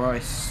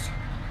Christ.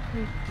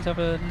 Just have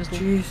a little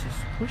Jesus.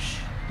 push.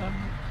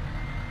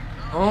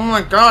 Oh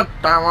my God,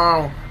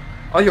 Darryl.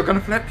 Oh, you're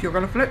gonna flip? You're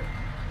gonna flip?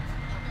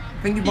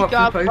 I think you You might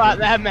can't flip park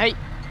over. there, mate.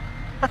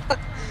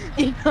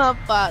 You can't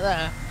park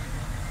there.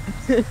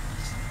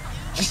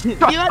 You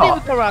can't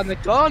even go around the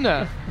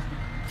corner.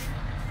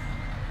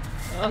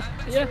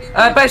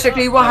 Yeah.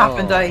 Basically, what Oh.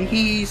 happened?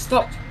 He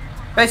stopped.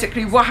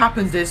 Basically, what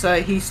happened is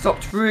he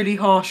stopped really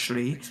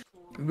harshly,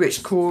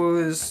 which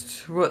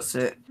caused what's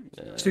it?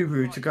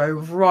 Subaru to go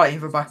right in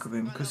the back of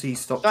him because he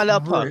stopped Got a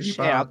little really push.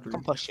 Here, I'll badly.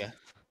 come push you.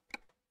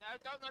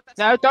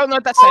 No, don't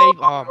let that save.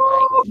 Oh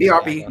my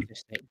god. BRB.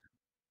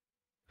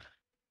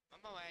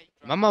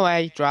 I'm on my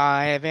way,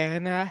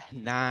 driving at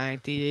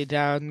 90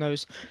 down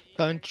those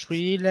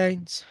country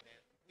lanes.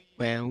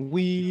 When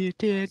we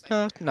did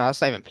not. No,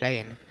 that's not even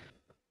playing.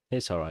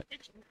 It's alright.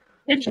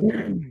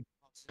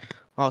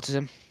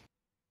 Autism.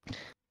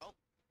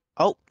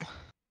 Oh,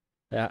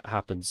 That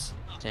happens.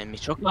 turn me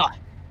truck. Oh.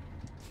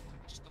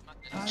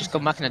 Just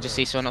come back and I just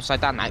see someone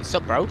upside down. Like,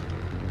 sup, bro?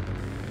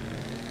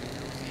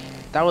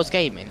 Daryl's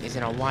Gaming is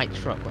in a white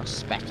truck with a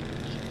spec.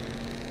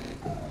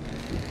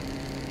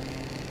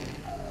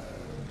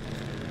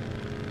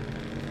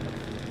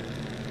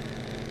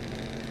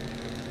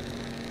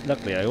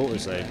 Luckily, I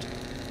auto-saved.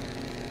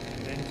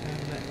 Then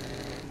turn left.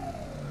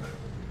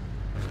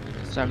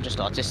 So I'm just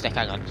autistic,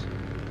 hang on.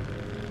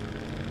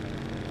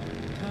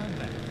 Turn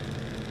left.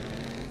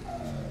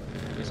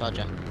 It's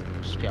Roger.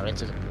 Just pure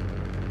autism.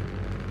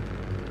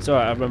 It's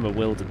alright, I remember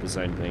Will did the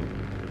same thing.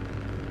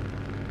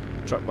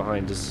 Truck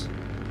behind us.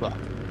 What?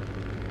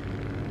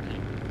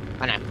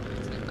 I know.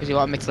 Because he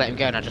wanted me to let him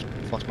go and I just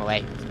forced my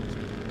way.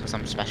 Because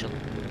I'm special.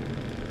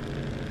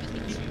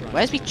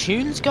 Where's my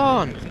tunes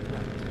gone?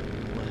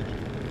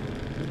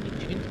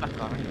 Tunes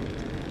back on.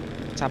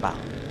 Tab out.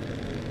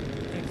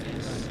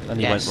 And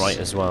he went right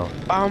as well.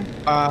 Bum,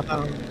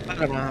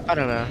 ba-da-ba,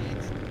 ba-da-ba.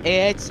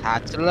 It's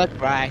hard to look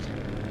right.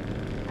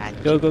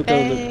 at Go, you, go,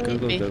 go, look, go,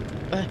 go, baby.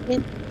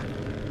 go.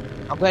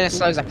 I'm going as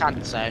slow as I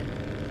can, so.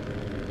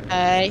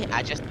 Hey,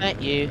 I just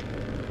met you.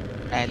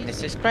 And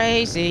this is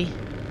crazy.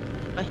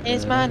 But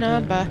here's my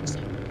number.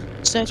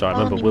 So So I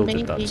call remember me Will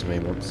did that maybe. to me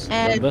once.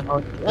 And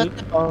Remember? look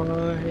the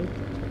boy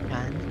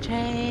trying to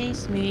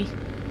chase me.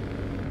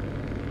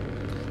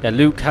 Yeah,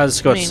 Luke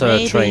has got I mean,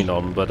 maybe. train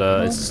on, but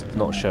it's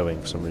not showing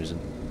for some reason.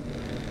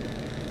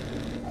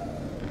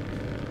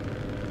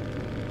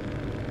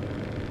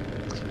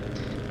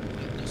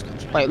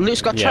 Wait,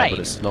 Luke's got a Yeah, train? but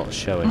it's not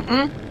showing.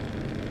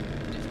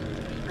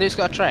 Luke's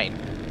got a train?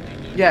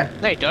 Yeah.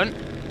 No, you don't.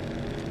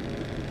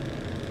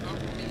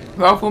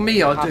 Well, for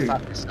me, I Half do.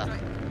 that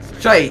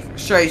stuff. Shay,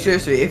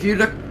 seriously, if you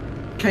look,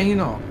 can you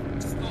not?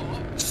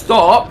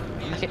 Stop.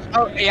 Okay.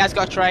 Oh, he has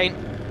got a train.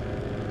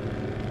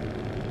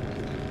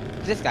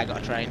 This guy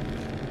got a train.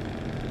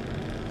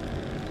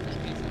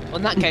 Well,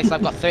 in that case,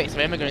 I've got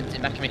 33 immigrants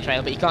in back of my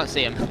trail, but you can't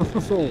see them.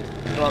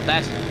 They're all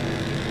dead.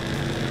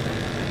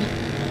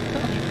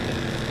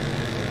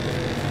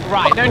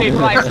 Right, no need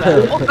flights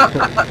there.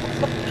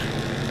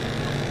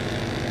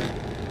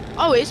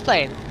 Oh, it is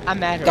playing. I'm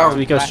there. Go. So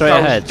we go Right, straight go,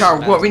 ahead. go.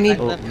 What we need?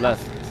 Oh,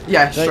 left.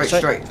 Yeah, Straight,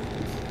 straight.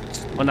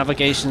 My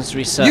navigation's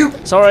reset. You-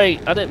 Sorry,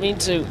 I didn't mean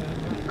to.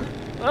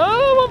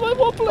 Oh, am I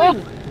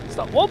wobbling?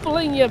 Stop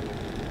wobbling, you.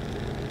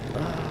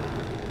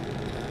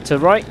 To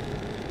right?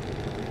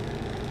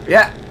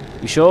 Yeah.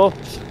 You sure?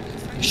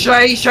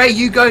 Shay,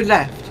 you go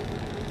left.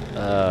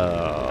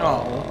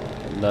 Oh.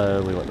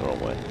 No, we went the wrong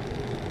way.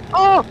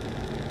 Oh!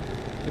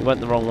 We went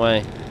the wrong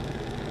way.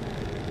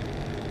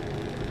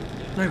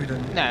 No, we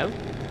don't. No.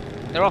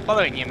 They're all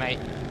following you, mate.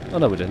 Oh,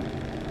 no, we didn't.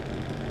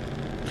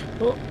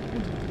 Oh,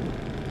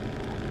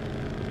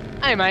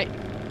 Hey, mate.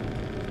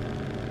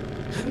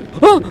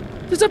 oh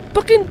there's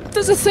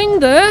a thing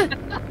there.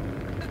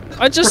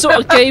 I just sort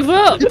of gave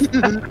up.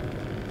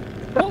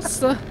 What's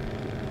the...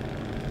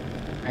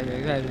 I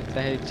never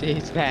heard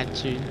cheese bad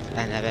tunes.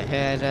 I never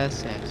heard a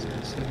sex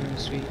so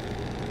sweet.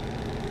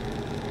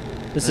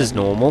 This is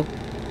normal.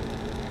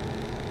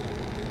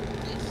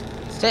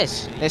 What's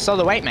this? It's all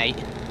the weight, mate.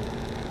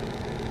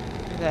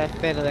 The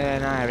fiddle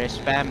in Irish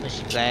band, but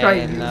she Shay,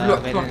 playing you love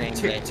look in like a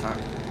English. Tic Tac.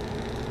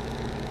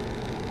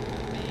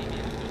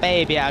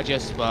 Baby, I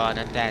just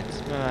wanna dance.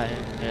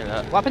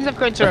 What happens if I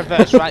go into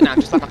reverse right now?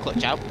 Just let my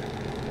clutch out.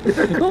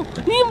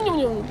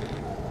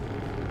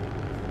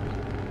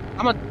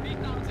 I'm on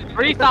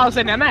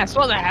 3000 ms.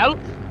 What the hell?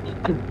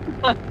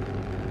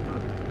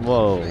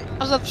 Whoa. I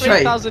was on Shay.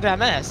 3000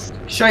 ms.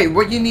 Shay,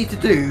 what you need to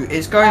do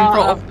is go in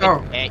front of.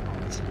 Oh. Ping.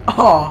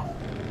 Oh.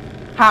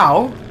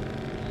 How?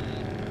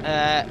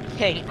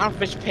 Ping.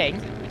 Average ping.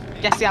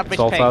 Guess the average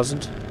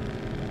 12,000?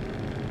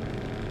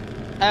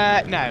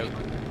 ping. No.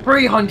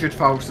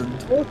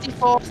 300,000.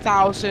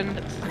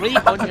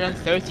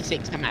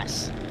 44,336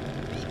 ms.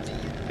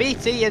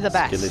 BT is the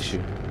best. Skill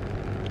issue.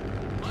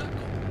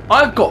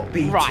 I've got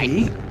BT.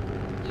 Right.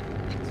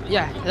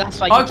 Yeah, that's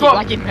why you I've keep got-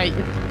 lagging, mate.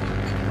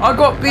 I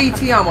got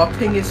BT and my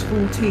ping is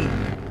 14.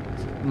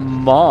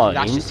 Mine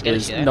That's just skill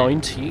is issue, isn't it?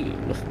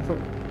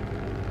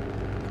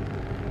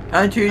 19.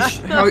 And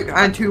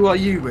who are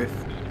you with?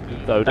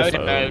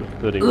 Vodafone.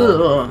 Goody one.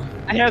 Ugh.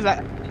 I know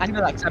that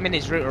because I'm in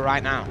his router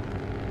right now.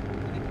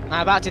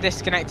 I'm about to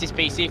disconnect his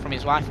PC from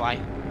his Wi-Fi.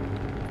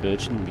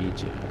 Virgin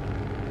Media.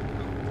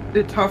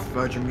 Did have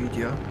Virgin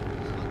Media.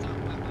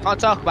 Can't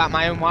talk about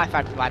my own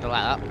Wi-Fi provider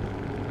like that.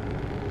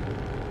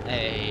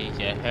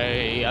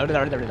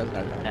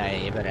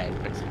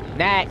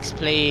 Next,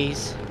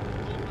 please.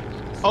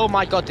 Oh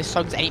my god, this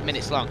song's 8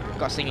 minutes long.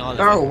 Gotta sing all of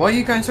it. Daryl, why are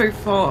you going so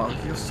far?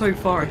 You're so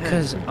far ahead.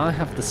 Because I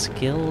have the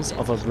skills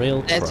of a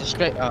real There's a truck.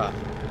 straight. Oh.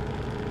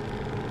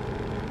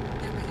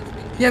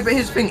 Yeah, but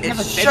here's the thing,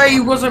 Never if did Shay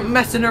one. wasn't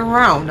messing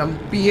around and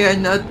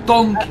being a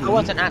donkey, I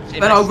wasn't actually.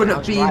 then I messing, wouldn't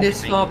was be driving,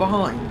 this mate. far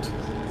behind.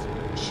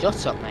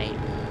 Shut up, mate.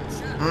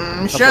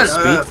 I've Shut got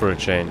speed up. for a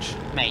change.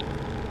 Mate.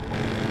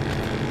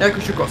 Yeah,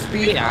 because you've got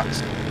speed.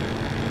 Relax.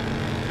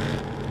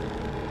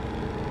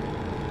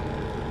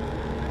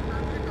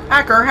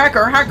 Hacker,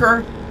 hacker,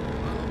 hacker!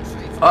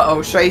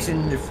 Uh-oh, Shay's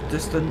in the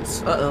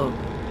distance. Uh-oh.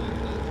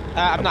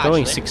 I'm I'm not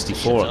going actually.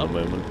 64 Shut at up. the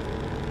moment.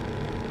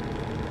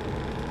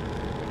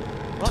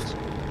 What?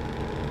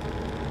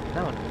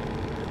 No one.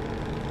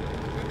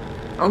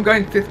 I'm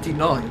going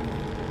 59.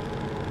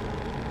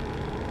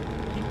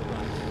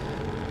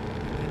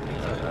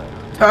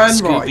 Turn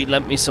Scooby right.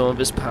 lent me some of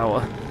his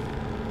power.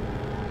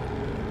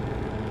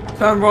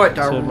 Turn right,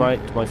 Daryl. Turn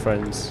right, my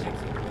friends.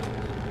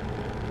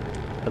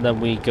 And then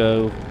we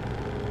go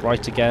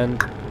right again.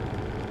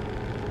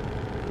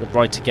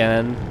 Right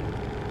again.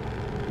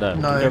 No.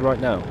 No. We go right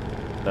now.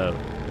 No.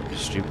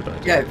 Stupid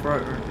idea. Yeah,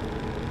 right.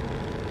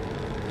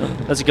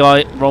 There's a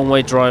guy. Wrong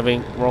way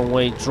driving. Wrong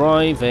way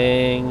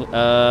driving.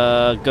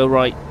 Go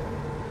right.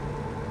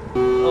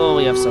 Oh,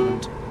 we have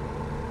summoned.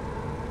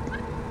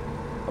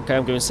 Okay,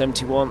 I'm going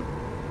 71.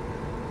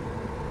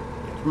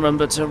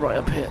 Remember to right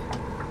up here.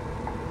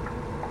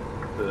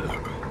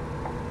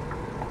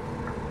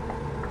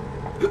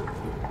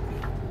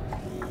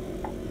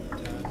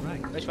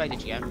 Right. Which way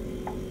did you go?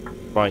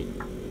 Right.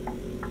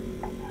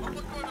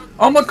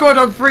 Oh my god,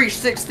 I've reached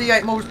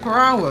 68 miles per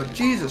hour.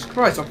 Jesus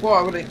Christ, I thought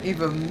I wouldn't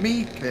even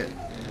make it.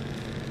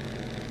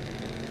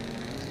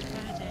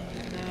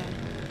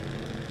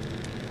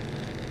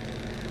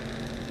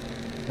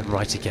 And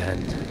right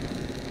again.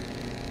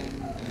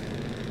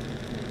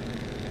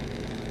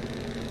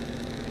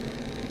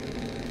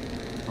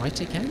 Right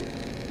again?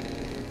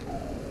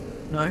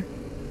 No.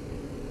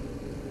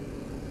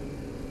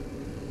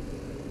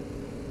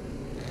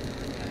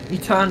 You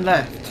turn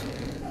left.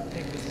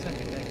 Take this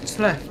second, take It's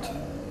left.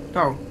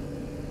 Go.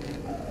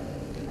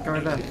 Go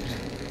left.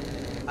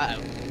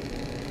 Uh-oh.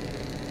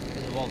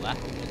 There's a wall there.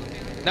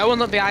 No one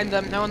look behind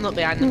them. No one look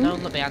behind them. No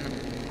one look behind them.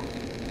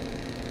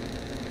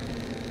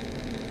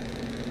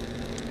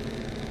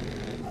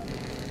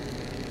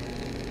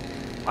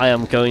 I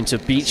am going to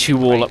beat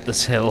you all up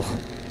this hill.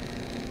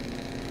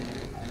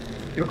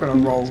 You're gonna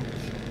roll.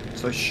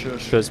 So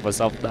shush. Curse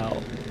myself now.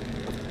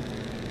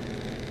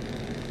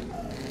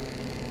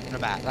 What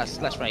about?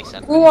 Let's race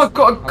then. Oh, I've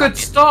got a I good like it.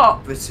 start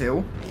up this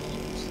hill.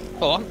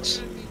 For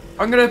once.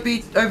 I'm gonna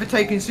be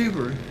overtaking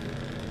Subaru.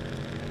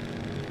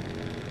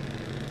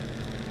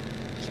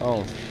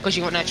 Oh, Because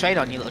you got no train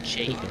on, you little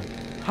cheat.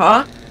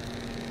 Huh?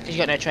 Because you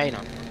got no train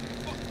on.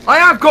 I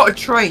have got a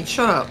train,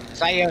 shut up.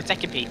 So you're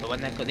attacking people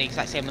when they've got the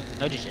exact same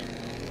load as you.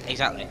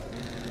 Exactly.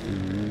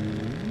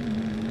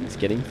 it's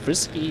getting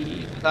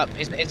frisky. Look,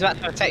 is that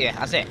to attack you?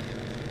 That's it.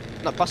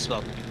 Not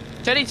possible.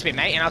 Turn into me,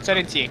 mate, and I'll turn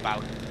into you,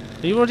 pal.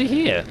 Are you already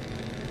here?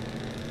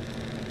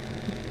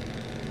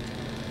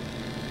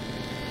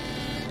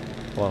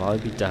 Well, I'll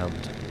be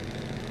damned.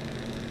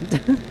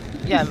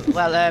 Yeah,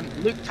 well,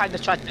 Luke kind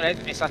of tried to turn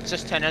into me, so I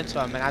just turned into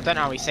him, and I don't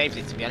know how he saved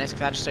it, to be honest,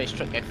 because I just saw his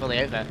truck go fully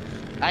over.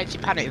 I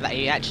actually panicked that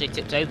he actually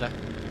tipped over.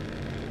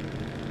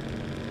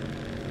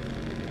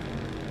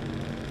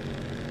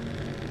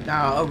 No,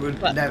 I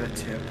would What? never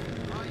tip.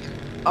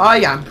 I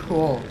am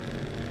poor.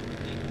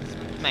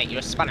 Mate, you're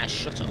a spanner,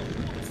 shut up.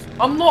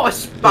 I'm not a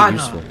Very spanner.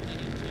 useful.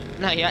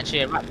 No, you're actually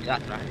a rat,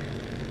 that's right.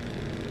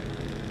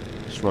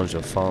 Just runs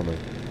your farming.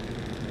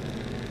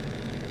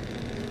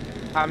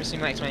 Farming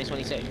Simulator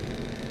 2022.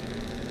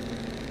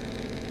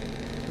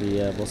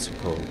 The what's it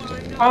called?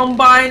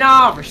 Combine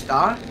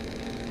harvester.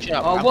 Shut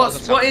up, Oh, I've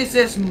what got is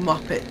this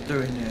Muppet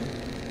doing here?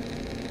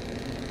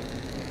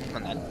 Come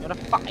on then, you wanna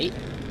fight?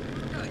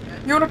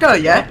 You wanna go,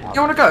 yeah?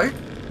 You wanna go?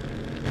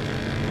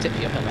 Tip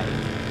you up, mate.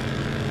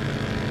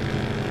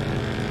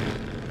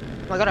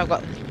 Oh my god, I've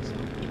got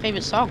your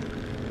favourite song.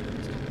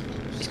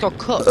 It's called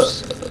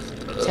Cups.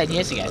 10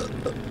 years ago.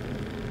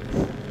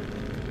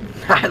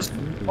 That's Sick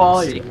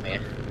fine. of me.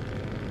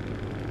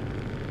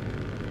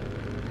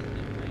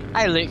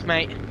 Hi Luke,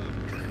 mate.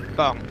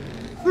 Bong.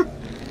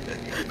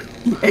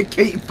 Yeah,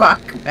 keep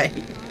back,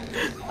 mate.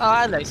 Oh,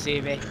 hello,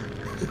 CV.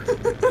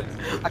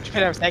 I've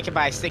been overtaken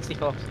by a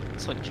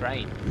 64-ton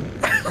train.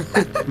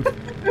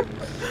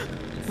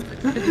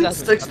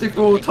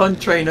 64-ton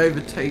train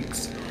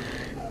overtakes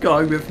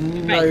guy with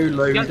no Mate,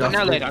 load. you haven't got no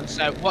after. load on,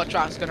 so what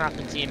drafts going to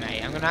happen to you,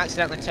 mate? I'm going to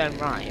accidentally turn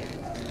right.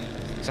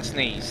 Because I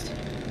sneezed.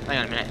 Hang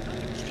on a minute.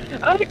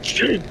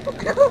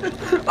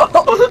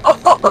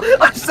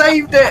 I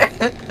saved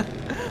it!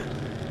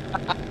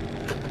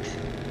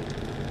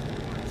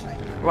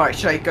 Right,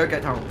 Shay, go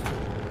get down.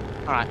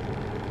 Alright.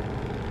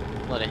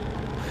 Bloody.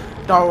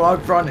 No,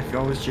 I'd run if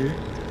I was you.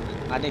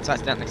 I need to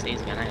accidentally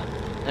sneeze again, hang on.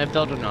 No,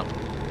 build or not.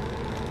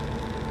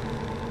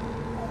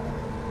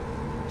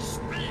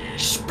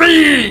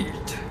 Speed!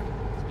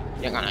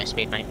 You ain't got no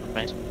speed, mate.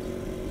 Right.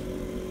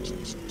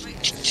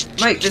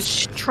 Mate,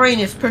 this train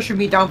is pushing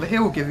me down the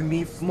hill, giving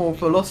me more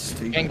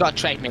velocity. You ain't got a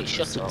trade, mate.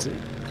 Shut up.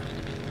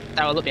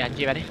 Darryl, look behind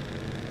you. Ready?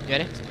 You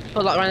ready?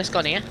 Put a lot around this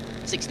corner, yeah?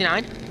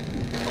 69.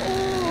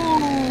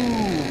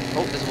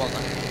 Oh, there's a wall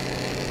there.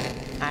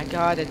 I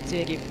got a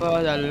ticket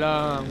for the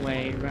long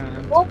way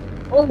round.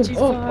 Too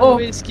far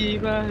whiskey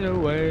by the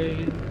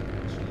way.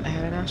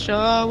 And I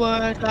sure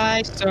would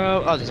like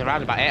so. Oh, there's a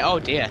roundabout here. Oh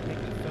dear. Take the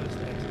first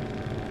exit.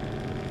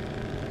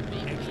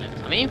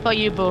 I'm in for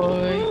you,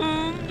 boy.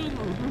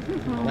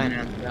 When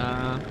I'm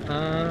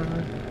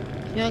gone,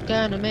 you're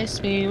gonna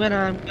miss me when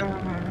I'm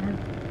gone.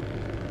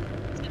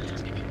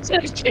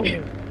 Thank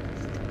you.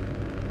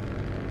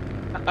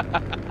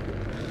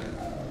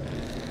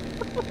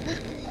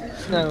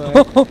 No way.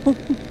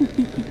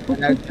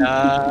 When I'm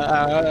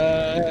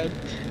gone.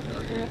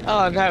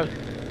 Oh no.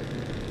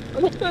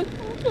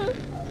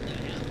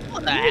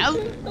 What the hell?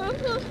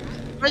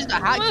 Where's the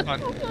hack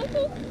gone?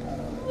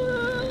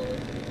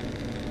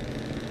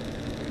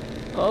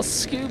 Oh,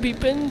 Scooby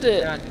binned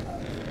it. God.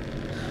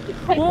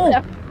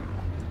 Oh.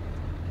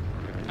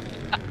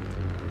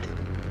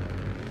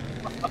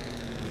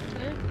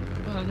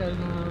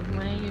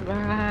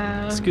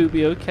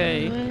 Scooby,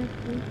 okay.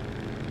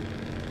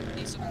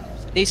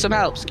 Need some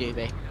help,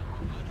 Scooby?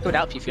 Could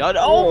help you if you want.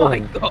 Oh my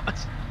Oh. god!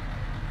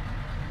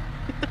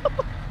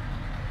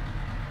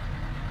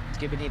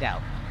 Scooby need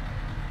help.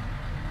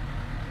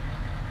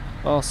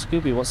 Oh,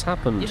 Scooby, what's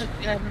happened?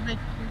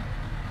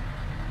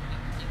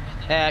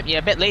 Yeah,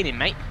 a bit leaning,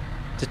 mate.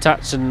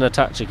 Detach and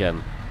attach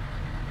again.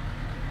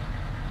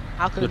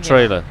 How can The we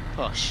trailer.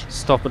 push?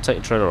 Stop and take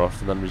the trailer off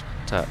and then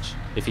attach.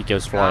 If he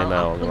goes flying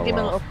now, I'm Give gonna him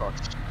a little laugh.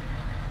 push.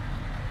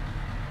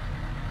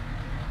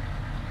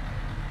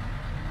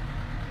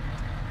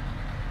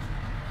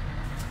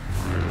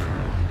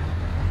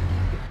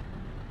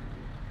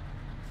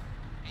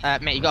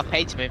 Mate, you got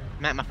paid to move,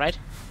 mate, I'm afraid.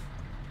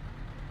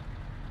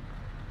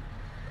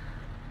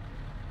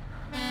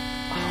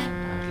 Oh,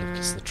 look,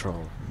 it's the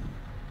troll.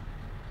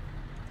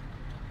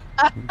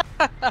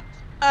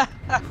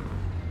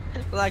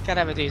 Like I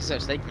never do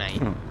such thing,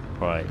 mate.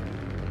 Right.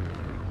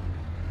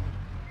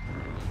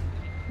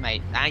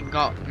 Mate, I ain't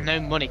got no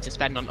money to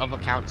spend on other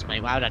accounts,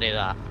 mate. Why would I do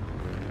that?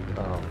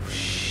 Oh,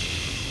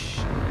 shh.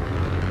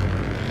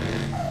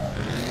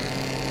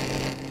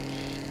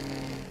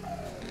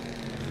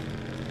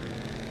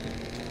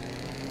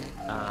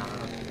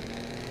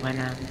 When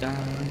I'm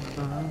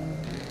gone,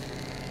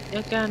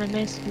 you're gonna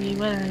miss me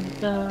when I'm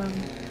gone.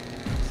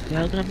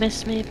 You're gonna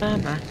miss me by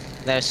my...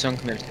 There's a song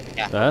coming, so be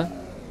careful. Huh?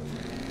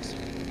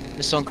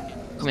 The song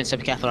coming, so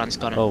be careful, and it's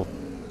gone. Oh.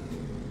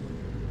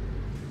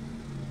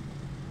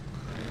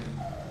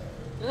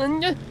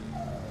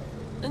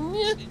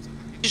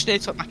 Just need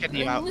to tuck my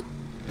kidney out.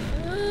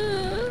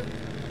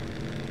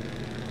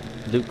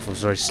 Luke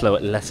was very slow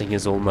at letting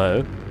us all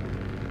know.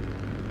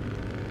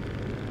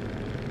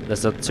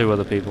 There's two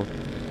other people.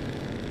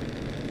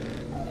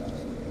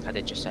 I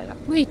did just say that.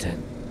 Wait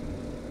then.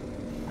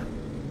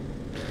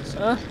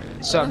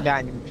 Song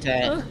down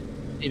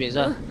maybe it's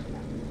up.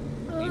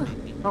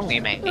 Wrong with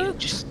you, mate.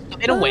 Just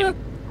stop it a win.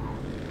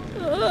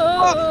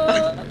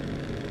 Oh.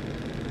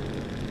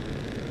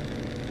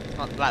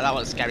 Not like that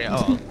wasn't scary at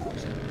all.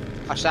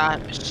 Should I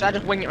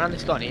just wing it around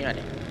this corner? You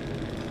ready?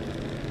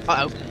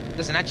 Uh oh,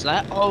 there's an edge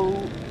there.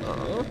 Oh,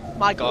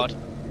 my god.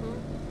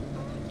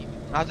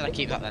 How did I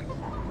keep that then?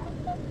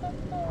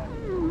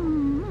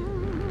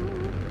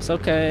 It's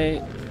okay.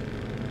 Am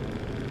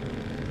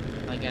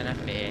I gonna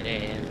fit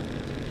in?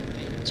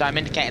 So I'm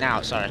indicating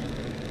out, sorry.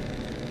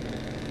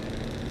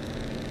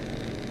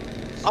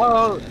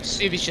 Oh,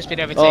 Subi's just been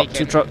Oh, overtaken.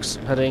 2 trucks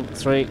heading.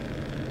 3.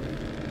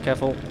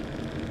 Careful.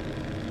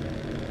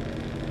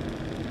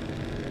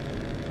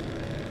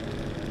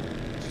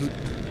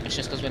 It's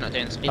just because we're not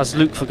doing the speed. Has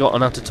Luke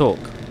forgotten how to talk?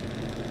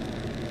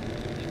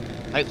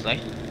 Hopefully.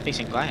 Peace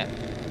and quiet.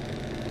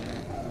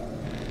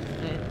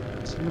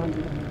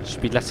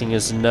 Should be letting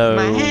us know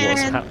My what's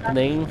hand.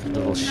 happening.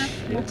 Little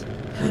shit.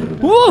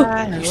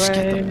 Whoa! You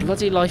scared the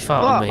bloody life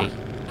out of What? me.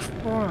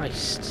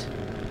 Christ.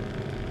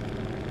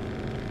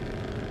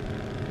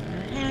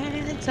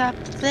 Hands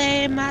up to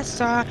play my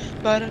song,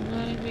 but I'm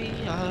gonna be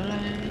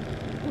alright.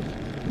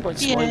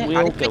 What's Yeah, my I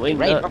wheel think going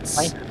you're right,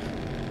 nuts?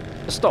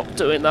 Stop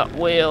doing that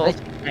wheel.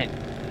 There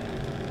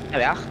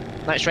we are.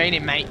 Now it's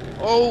raining, mate.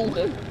 Oh!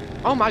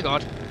 Oh my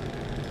god.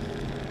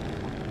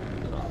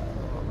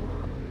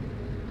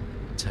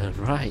 Turn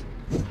right.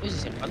 Who's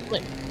this in front of me?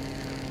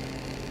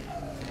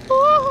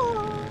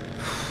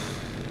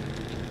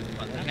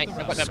 Mate,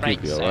 I've got no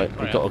brakes, Scooby, so- alright?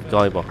 We've got a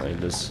guy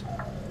behind us.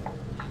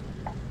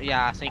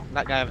 Yeah, I think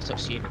that guy overtook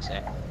Subi,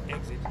 so.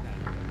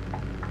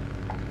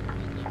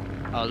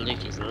 Oh,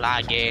 Luke is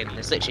lagging.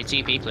 There's literally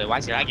 2 people here. Why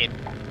is he lagging?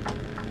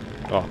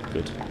 Oh,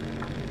 good.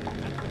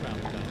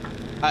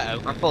 Uh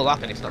oh, I'm full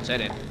up and it's not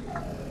turning.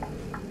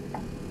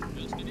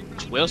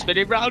 Wheel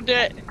spinning round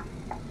it!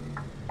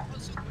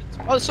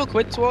 Oh, it's so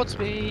quick towards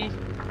me!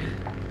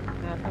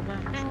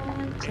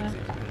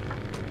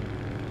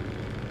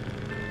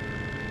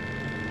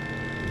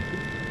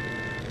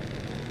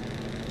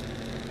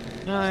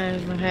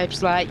 My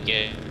head's like,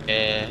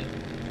 yeah.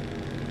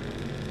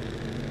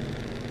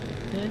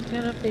 It's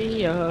gonna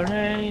be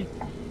alright.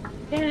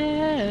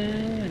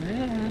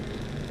 Yeah.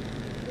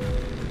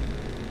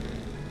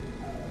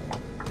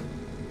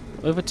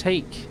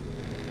 Overtake.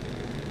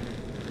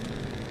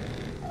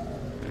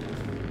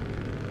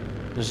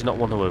 Does he not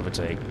want to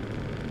overtake? I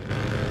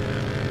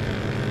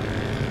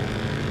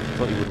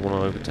thought he would want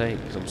to overtake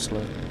because I'm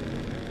slow.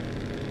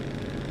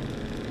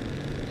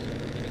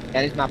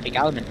 That is my big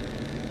element.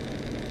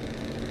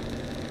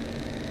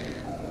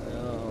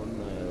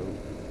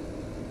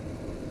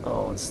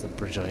 Oh, it's the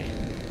bridge I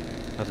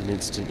had an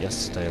incident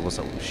yesterday. Was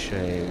that with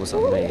Shay? Was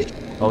that me?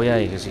 Oh yeah,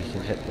 because you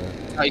can hit the...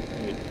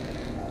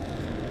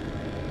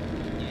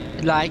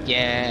 Like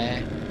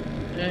yeah,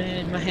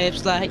 and my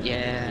hips like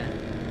yeah,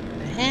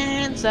 my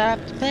hands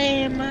up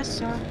playing my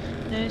song.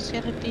 It's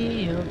gonna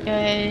be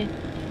okay.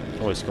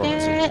 Oh, it's gone,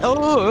 has Yeah. he?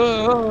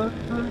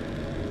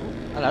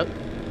 Hello.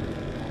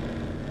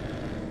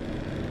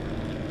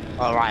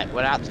 All right,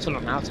 we're out the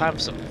tunnel now. Time for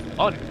some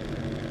fun.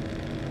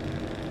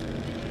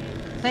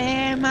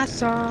 Playing my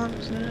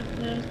songs,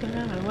 nothing's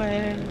gonna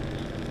away.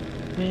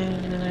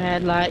 In my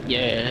head like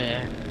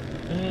yeah,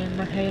 in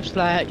my hips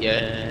like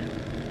yeah.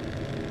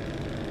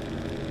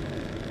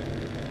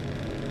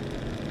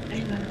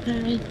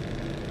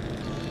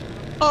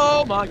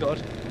 Oh my god.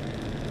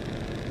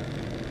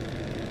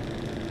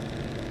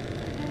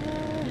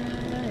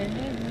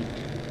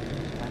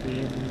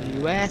 In the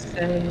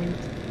USA.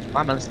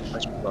 My man's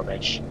such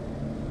rubbish.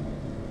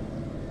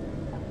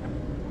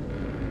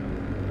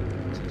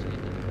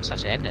 It's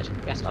actually ended.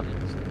 Yes, on.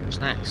 What's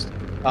next?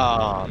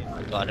 Oh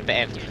my god, a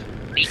bit of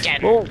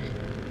weekend. Oh!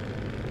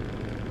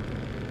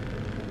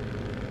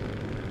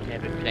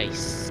 Every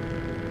place.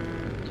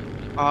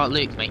 Oh,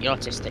 Luke, mate, you're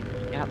autistic.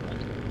 Yeah, man.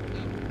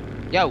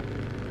 Yo.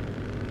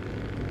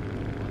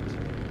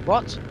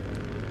 What?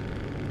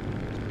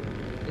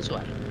 This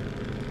way.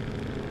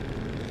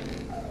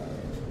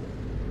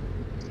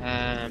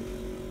 Come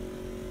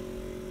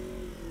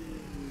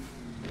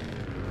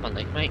on,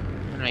 Luke, mate.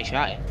 I'm gonna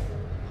shot you.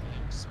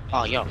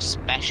 Oh, you're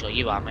special,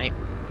 you are, mate.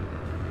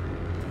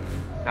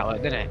 That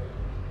worked, didn't it?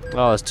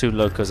 Oh, there's 2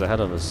 locos ahead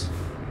of us.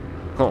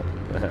 Oh.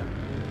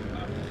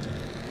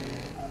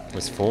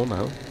 There's 4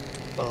 now.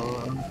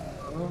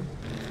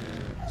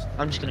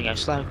 I'm just gonna go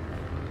slow.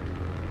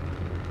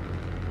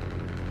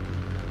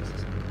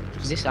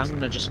 I'm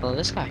gonna just follow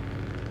this guy.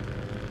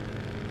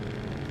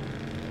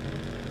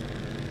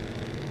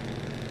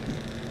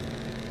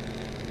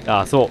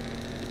 Ah, I thought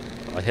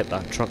I hit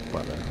that truck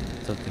back there.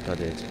 Don't think I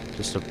did.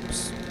 Just a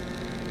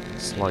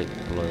slight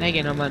blow.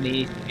 Hanging on my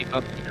knees, pick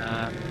up.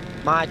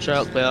 My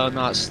truck will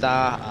not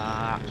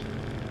start.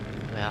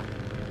 Well,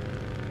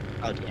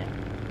 oh yeah.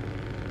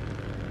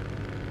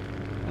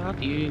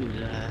 Love you,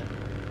 love.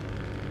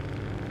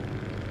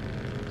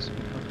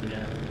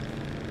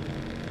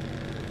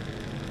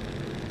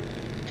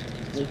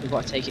 Luke, we've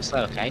got to take it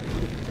slow, okay?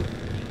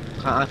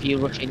 Can't have you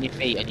rushing your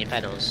feet and your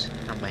pedals,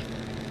 can we?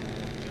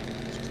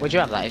 Would you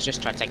have that? It's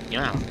just try taking you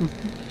out.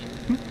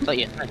 Thought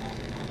you.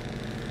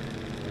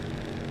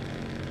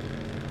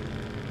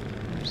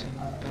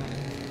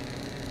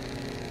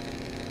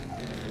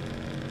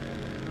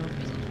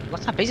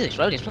 Look how busy this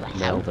road is. What the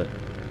hell? Nailed it.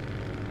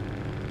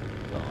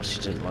 Oh, she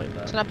didn't like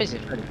that. It's not busy.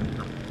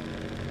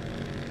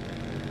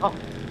 Oh.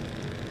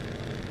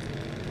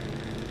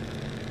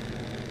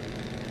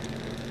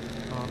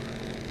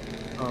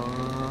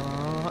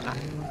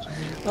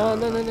 Oh,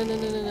 no, no, no, no, no,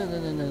 no, no, no,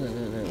 no, no, no,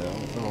 no, no.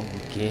 Oh,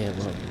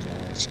 give up.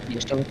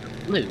 You're still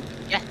Luke,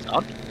 get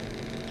on.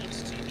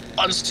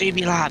 On to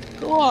me, lad.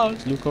 Go on.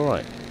 Is Luke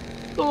alright?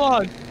 Go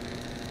on.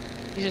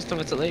 He's just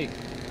coming to Luke.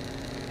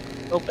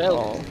 Oh, Bill.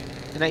 Oh.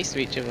 They're next to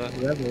each other.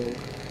 Rebel.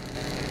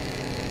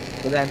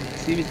 But then,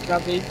 see me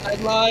grab the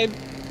inside line.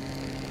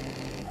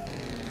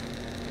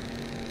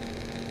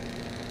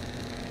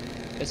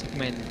 Looks like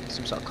I'm in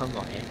some sort of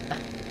convoy here.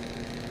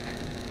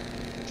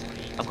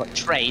 I've got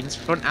trains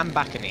front and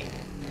back of me.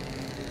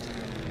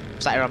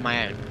 Sat here on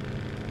my own.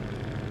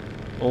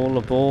 All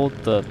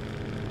aboard the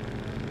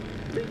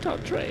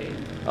retard train.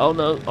 Oh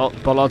no! Oh,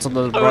 bollards on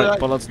the Oh, right, right.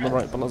 bollards on the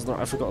right, bollards on the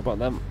right. I forgot about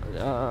them.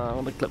 I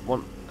want to clip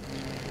one.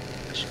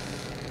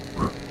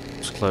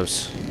 It's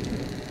close.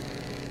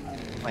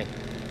 Wait.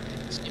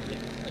 Stupid.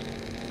 Wait.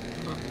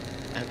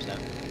 I hope so.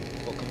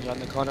 What comes around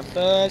the corner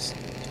first?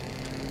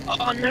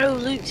 Oh no,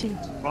 Luke's in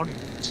front.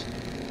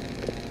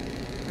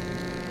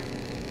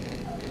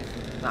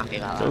 Not happy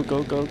about Go, that.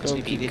 go, go, go!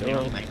 Stupid, Keep did me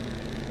wrong, going. mate.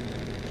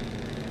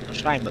 I'm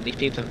trying, but these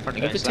people in front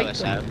are going slower,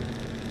 so...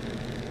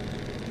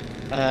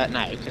 Overtake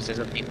no, because there's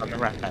other people on the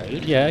road.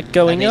 Yeah,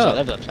 going and he's up. all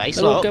over the place.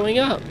 They're all Look, going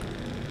up.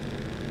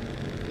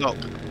 look.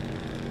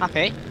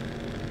 Happy?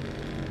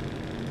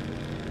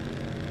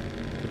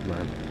 Good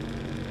man.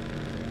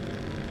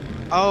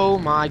 Oh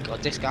my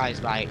god, this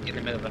guy's like in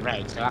the middle of the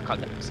road, so I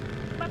can't do this.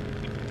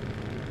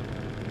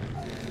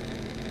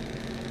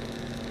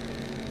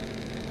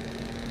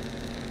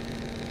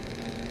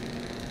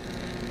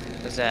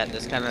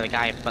 There's kind of the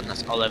guy in front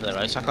that's all over the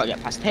road, so I can't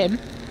get past him.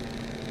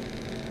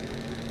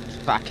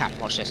 But I can't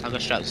watch this, I'll go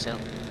straight up the sill.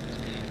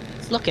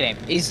 Look at him,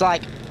 he's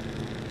like...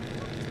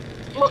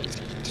 What is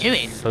he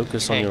doing?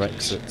 Focus on your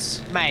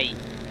exits. Mate.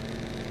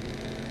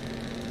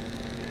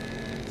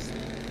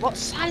 What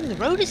side of the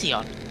road is he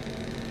on?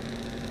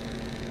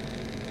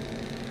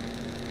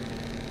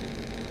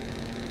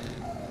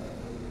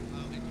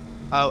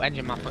 Oh,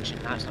 engine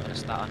malfunction. Now it's not going to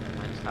start. Never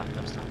mind,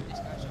 start.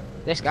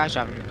 This guy's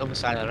driving the other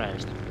side of the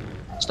road.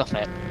 Stuff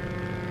it.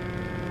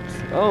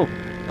 Oh!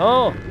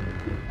 Oh!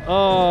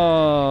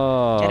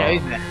 Oh! Get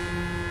over it.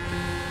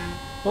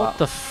 What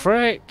the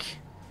frick?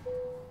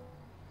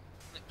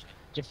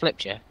 Did you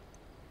flip you?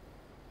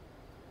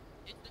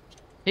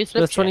 Who The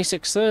flipped you?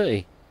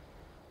 2630.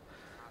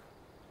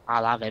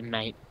 I'll have him,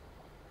 mate.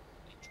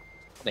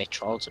 They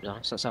trolled, to be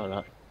honest. Let's have a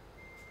look.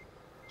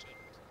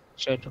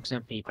 Show trucks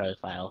MP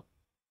profile.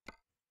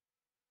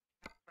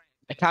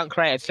 Account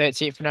created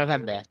 13th of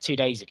November, 2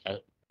 days ago.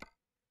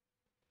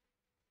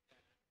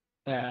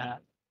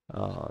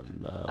 Oh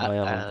no, I haven't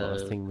got a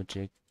uh-oh.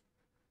 thingamajig.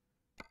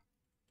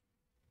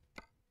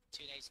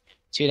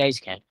 2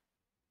 days ago.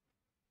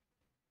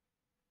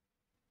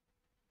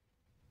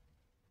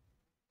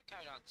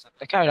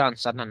 The code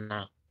answered, no,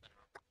 no.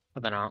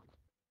 But they're not.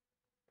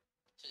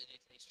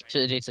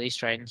 Should they do to these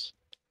trains?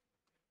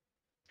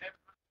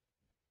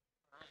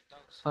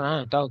 Oh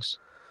no, dogs.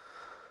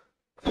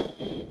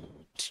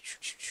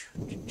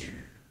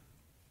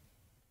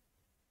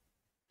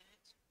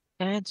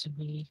 Answer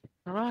me,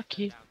 I'll rock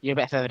you. You're a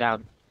bit further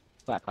down.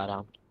 Quite far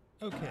down.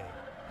 Okay,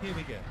 here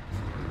we go.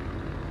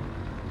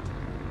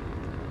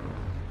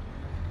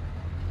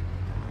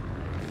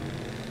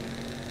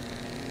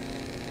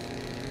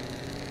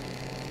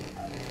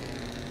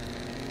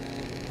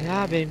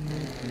 Yeah, been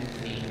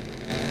with me.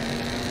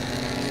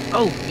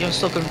 Oh, you're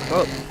still going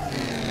up.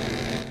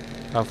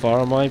 How far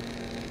am I?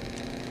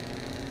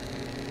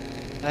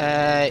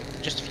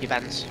 Just a few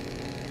bends.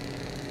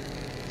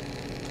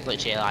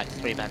 Literally like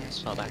 3 bends,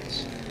 4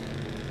 bends.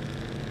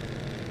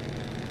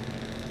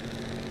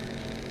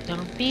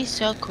 Don't be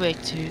so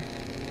quick to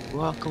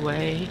walk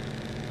away.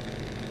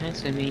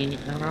 Answer me,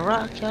 I'ma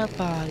rock your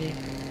body.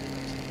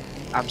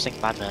 I'm sick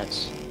of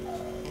adverts.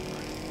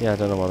 Yeah, I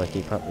don't know why they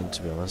keep happening,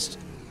 to be honest.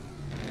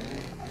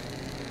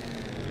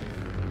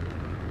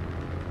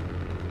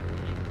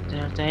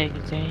 Don't take a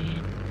day.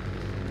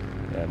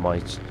 Yeah, my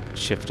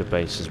shifter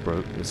base is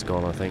broke. It's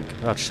gone, I think.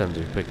 I'll just send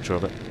you a picture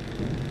of it.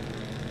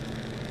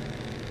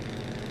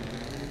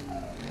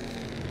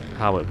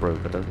 How it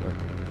broke, I don't know.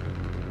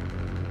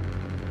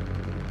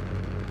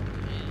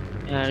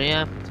 Hurry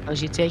up,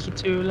 cause you're taking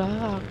too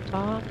long.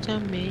 Talk to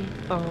me,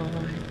 boy.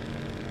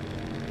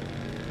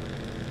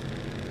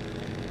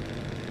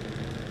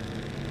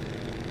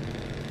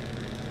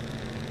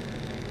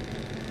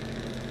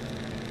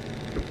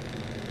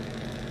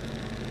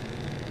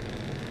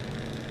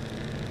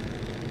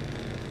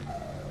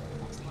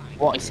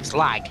 What is this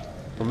lag?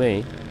 For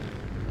me,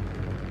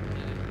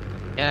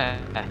 Yeah.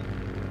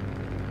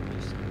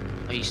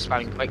 Are you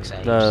spamming quick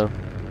saves? no.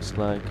 It's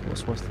like,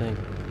 what's my thing?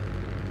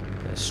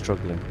 Yeah, it's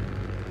struggling.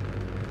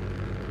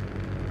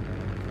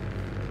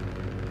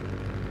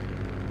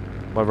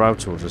 My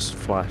router will just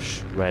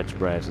flash red,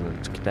 red, and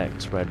then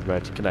connect, red,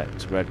 red,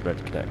 connect, red,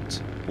 red,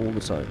 connect. All the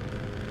time.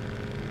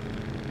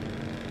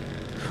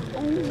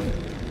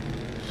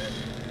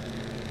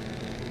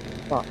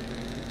 What?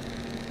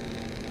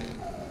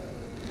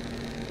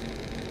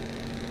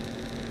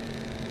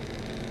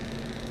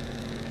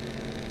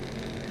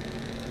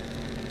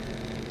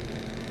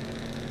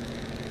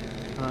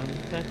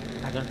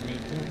 I don't need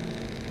them.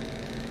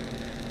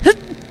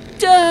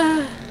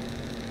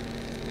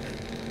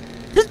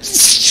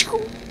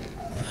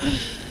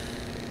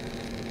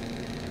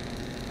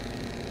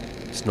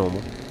 It's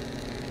normal.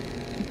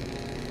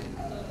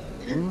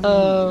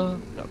 Oh.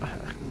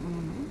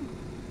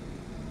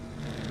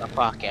 I'll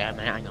park it a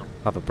minute, hang on.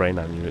 Have a brain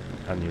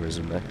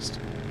aneurysm next.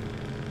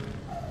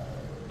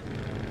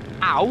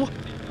 Ow!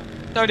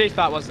 No need for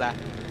that, was there?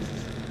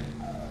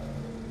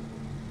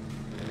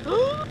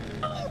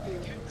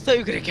 I thought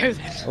you were gonna go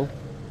then. Oh.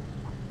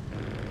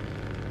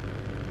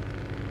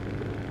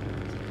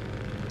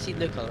 See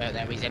Luke all out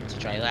there with his empty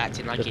trailer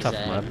acting like You're he's tough,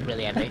 man.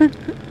 really heavy.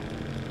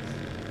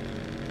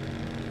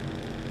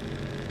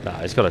 Nah,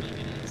 he's got a.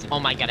 Oh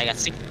my god, I got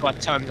 6 quad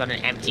tons on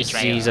an empty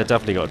trailer. He's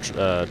definitely got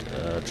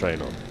a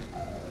train on.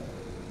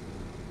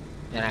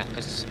 Yeah,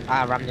 because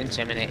I rammed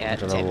into him in it I at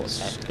don't know Tim,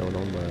 what's so. going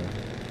on there.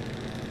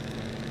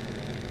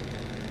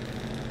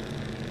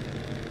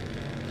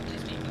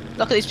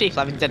 Look at these people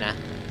having dinner.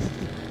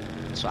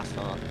 That's what I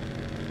thought.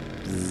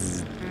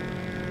 Zzz.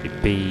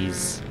 Big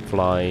bees,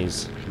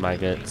 flies,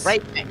 maggots.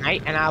 Break it,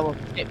 mate, and I will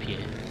tip you.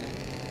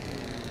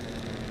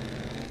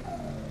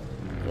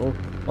 Oh,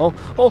 oh,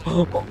 oh,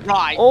 oh,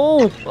 Right.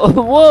 oh, oh,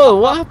 whoa,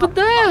 what happened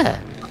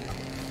there?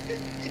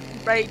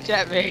 Break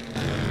jet me.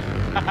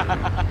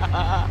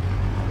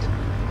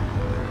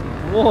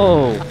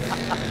 Whoa,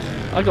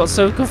 I got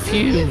so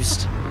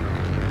confused.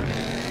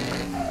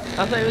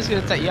 I thought it was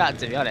going to take you out,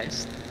 to be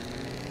honest.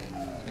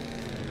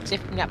 See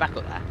if we can get back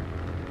up there.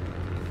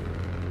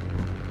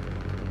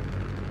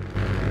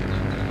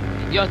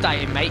 You're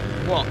dying, mate.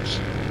 Watch.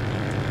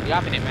 You're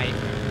having it, mate.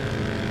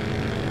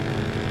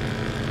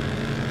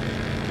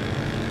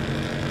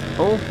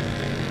 Oh,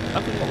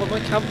 I forgot what my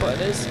cam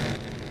button is.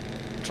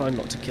 Trying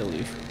not to kill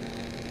you.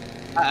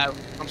 Uh-oh.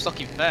 I'm stuck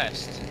in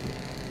first.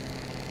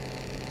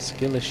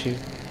 Skill issue.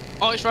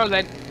 Oh, it's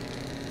rolling.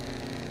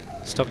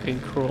 Stuck in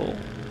crawl.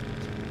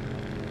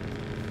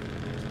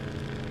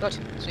 Good. That's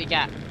what you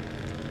get.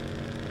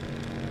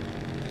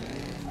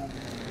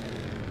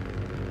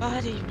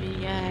 Buddy me,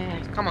 yeah.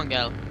 Come on,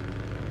 girl.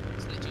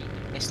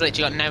 It's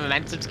literally got no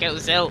momentum to get up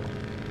this hill.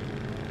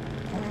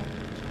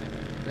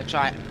 I'm gonna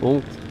try it.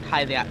 Oh,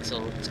 High the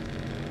axle.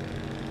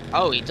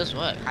 Oh, it does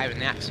work. Higher than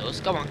the axles.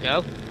 Go on,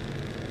 go.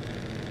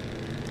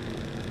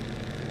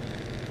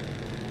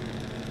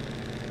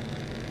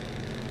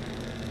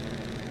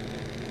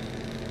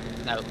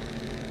 No.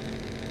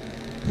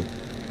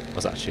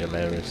 That's actually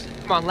hilarious.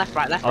 Come on, left,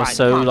 right, left, I was right.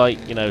 so, come on.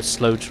 like, you know,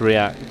 slow to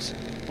react.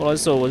 All I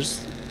saw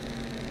was...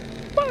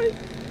 Bye!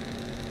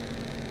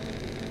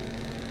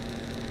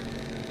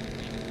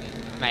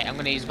 Mate, I'm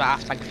gonna use about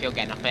half tank of fuel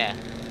getting up here.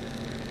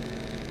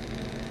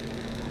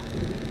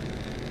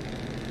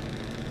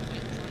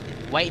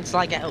 Wait until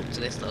I get up to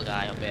this little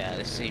guy up here,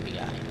 this CB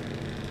guy.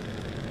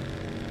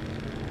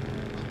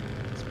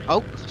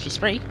 Oh, she's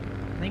free,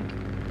 I think.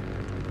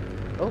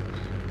 Oh,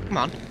 come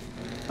on.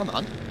 Come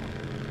on.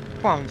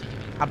 Come on.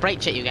 I'll brake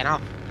check you again,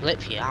 I'll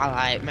flip you, I'll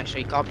like, make sure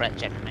you got brake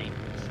check me.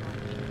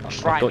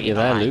 I got you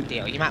there, Luke.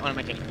 Deal. You might want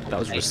to make it. That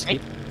was risky.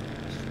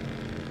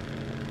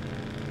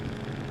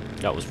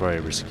 That was very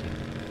risky.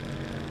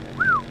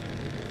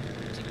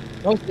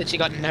 Oh, literally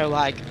got no,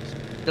 like,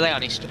 delay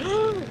on his...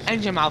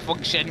 Engine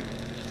malfunction.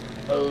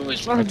 Oh,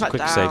 it's running back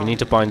Quick down. save, you need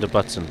to bind a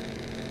button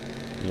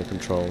in your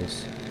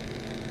controls.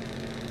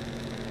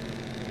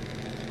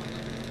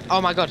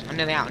 Oh my god, I'm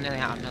nearly out, I'm nearly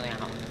out, I'm nearly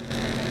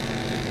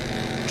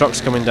out.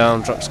 Truck's coming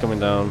down, truck's coming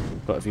down.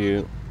 Got a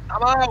view.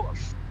 I'm out!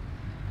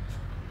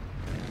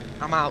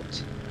 I'm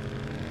out.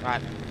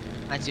 Right,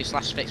 I need to do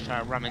slash fix before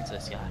I ram into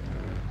this guy.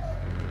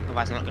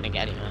 Otherwise I'm not going to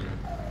get anywhere.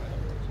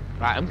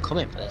 Right, I'm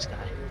coming for this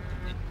guy.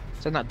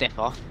 Turn that diff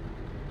off.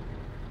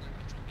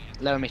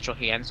 Lower my truck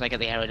again so I get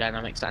the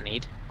aerodynamics I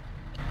need.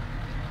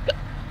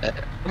 I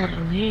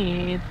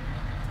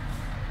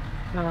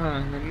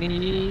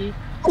need.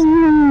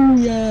 Ooh,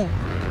 yeah!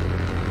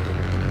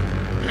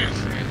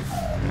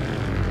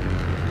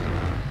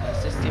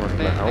 That's just the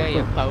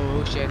birthday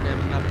potion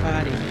in my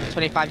body.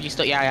 25, you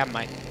stuck? Yeah, I am,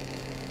 mate.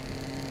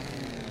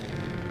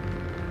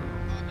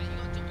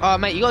 Oh,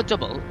 mate, you got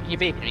double. You're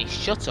beeping me.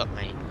 Shut up,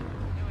 mate.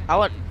 I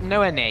want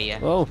nowhere near you.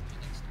 Oh,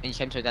 And you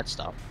came to a dead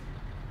stop.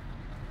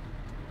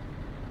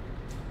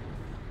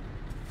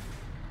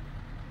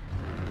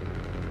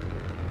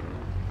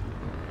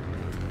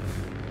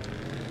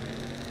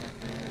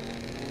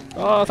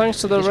 oh,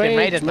 thanks to the Just been raid,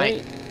 raided,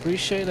 mate.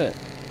 Appreciate it.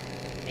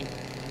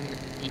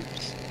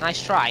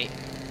 Nice try.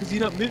 Because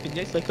you're not moving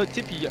yet, so I can't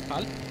tip you yet,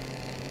 pal.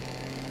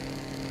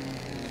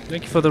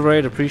 Thank you for the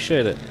raid,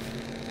 appreciate it.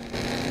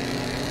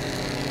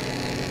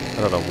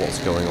 I don't know what's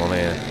going on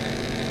here.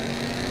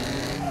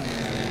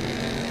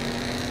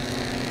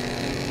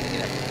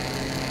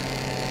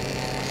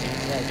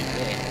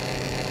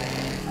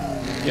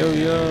 Yo,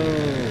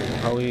 yo,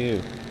 how are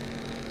you?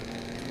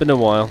 It's been a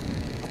while.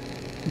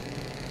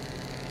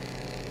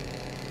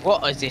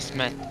 What is this,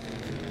 man?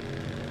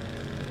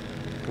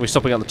 Are we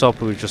stopping at the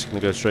top or are we just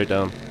going to go straight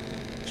down?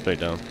 Straight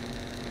down.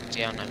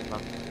 Yeah, no, no.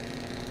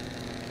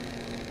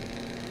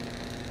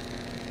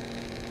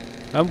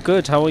 I'm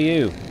good, how are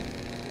you?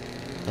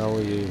 How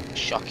are you?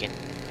 Shocking.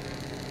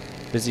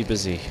 Busy,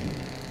 busy.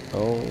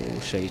 Oh,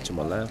 shade to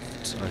my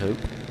left, I hope.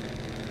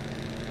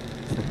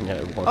 Yeah,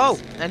 it was. Oh!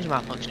 Engine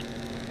malfunction.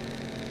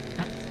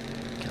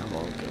 Come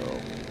on, girl.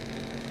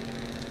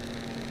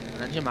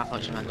 Engine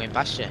malfunction, man, going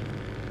past you.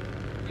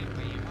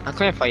 I'm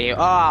coming for you.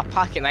 Oh, I'll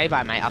park it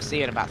lay-by, mate. I'll see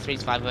you in about 3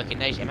 to 5 working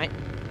days, yeah, mate.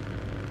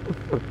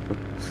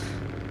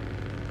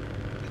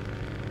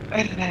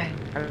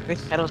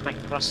 This pedals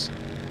make cross.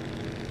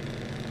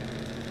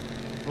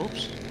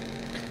 Oops.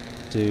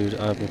 Dude,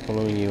 I've been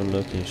following you and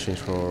looking streams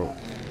for a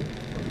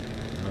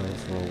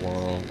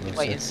while. That's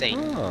Wait it. and see.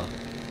 Ah,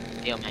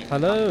 Deal, mate.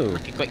 hello.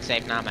 Make a quick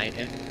save now, mate.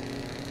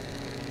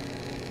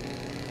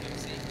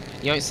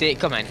 You won't see it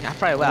coming. I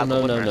probably will. Oh,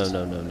 no, but no, wouldn't no, it?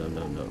 no, no, no,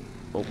 no, no.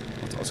 Oh, I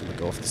thought I was going to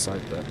go off the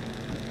side there.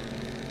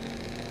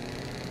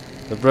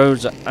 The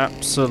roads are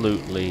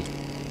absolutely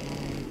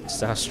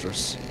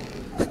disastrous.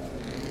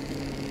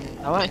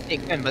 I won't see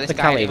it coming, but this The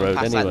guy Cali will road,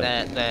 pass anyway.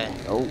 like the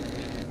Oh,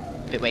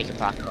 bit where you can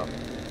park up.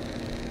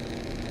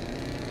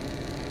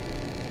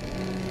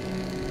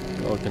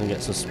 oh, gonna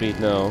get some speed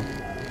now.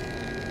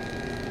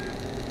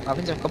 I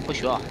think I've come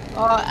push you off.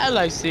 Oh,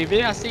 hello,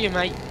 Subi. I see you,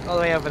 mate. All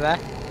the way over there.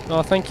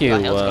 Oh, thank you.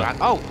 That hill's going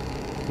oh,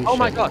 oh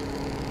my appreciate it. god.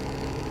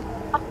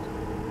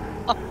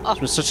 It's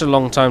been such a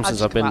long time I'll since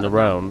just I've been come out of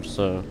around,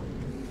 so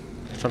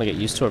I'm trying to get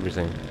used to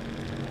everything.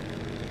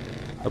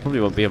 I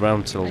probably won't be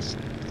around till Nice. I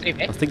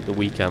Subi. think the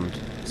weekend,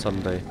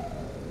 Sunday.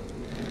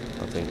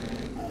 I think.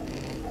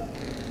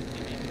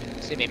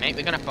 Subi, mate,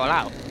 we're gonna fall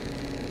out.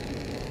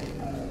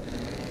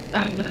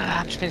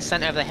 I've just been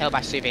sent over the hill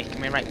by Subi.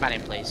 Can we rake that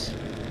in, please?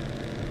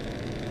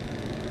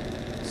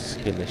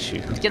 Skill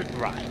issue. He didn't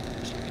ride.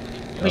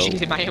 Oh. He's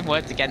using my own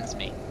words against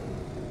me.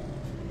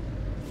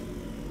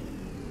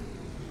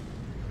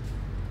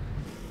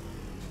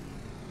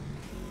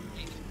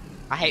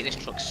 I hate this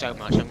truck so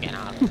much, I'm getting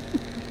out of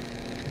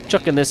it.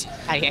 Chucking this.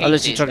 I hate I'm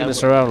literally it chucking so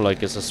this much. around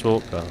like it's a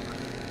sport car.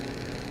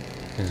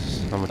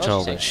 'Cause I'm a Oh,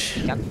 childish.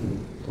 shit.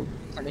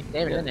 Can't be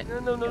steering, isn't it? No,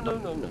 no, no, no,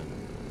 no, no.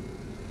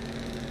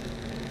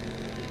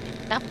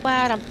 That's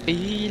what I'm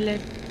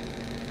feeling.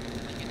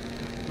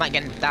 Might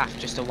get daft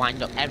just to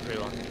wind up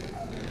everyone.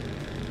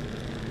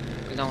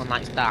 'Cause no one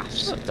likes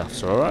dafts.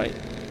 That's alright.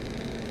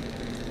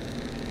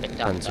 bit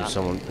Depends down. on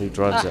someone who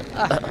drives it.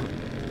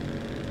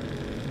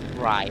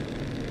 Right.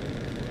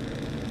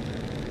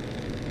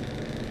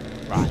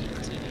 Right.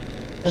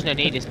 There's no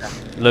need, is there?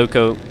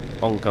 Loco,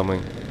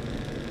 oncoming.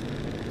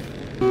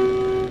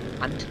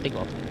 And big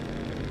up.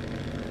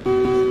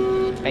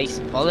 Face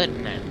bullet,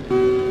 no.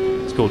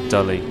 It's called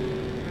Dully.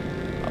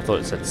 I thought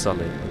it said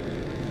Sully.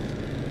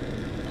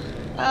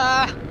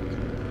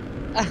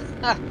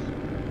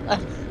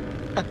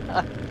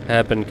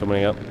 Hairpin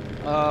coming up.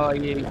 Oh,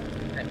 you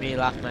make me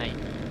laugh, mate.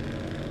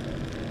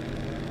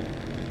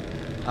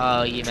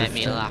 Oh, you make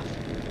me Drifter. laugh.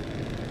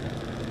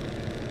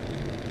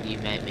 You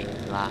make me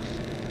laugh.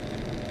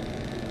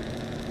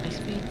 Makes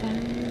me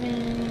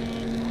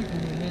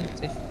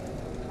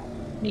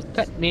me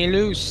cut me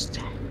loose.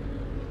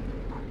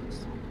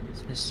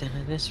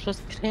 This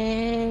was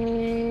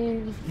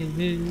crazy.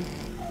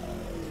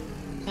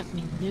 Cut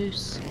me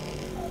loose.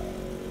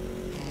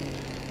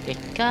 You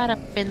got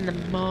up in the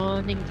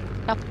morning,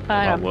 up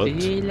That I'm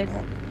worked. feeling.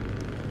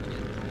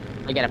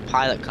 I get a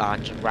pilot car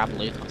and just grab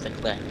Luke off the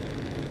cliff.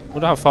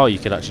 Wonder how far you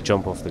could actually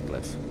jump off the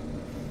cliff.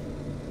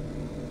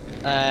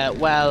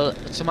 Well,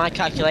 to my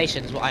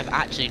calculations, what I've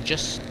actually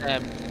just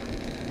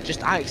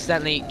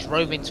accidentally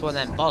drove into one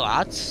of them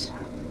bollards.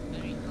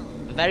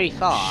 Very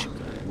far.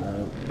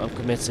 No, I'm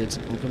committed.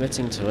 I'm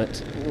committing to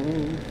it.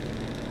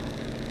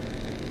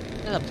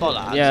 The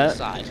bollards Yeah.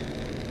 aside.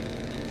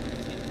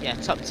 Yeah,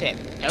 top tip.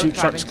 Don't Two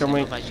drive trucks into them,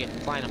 coming. otherwise you get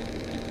flying off.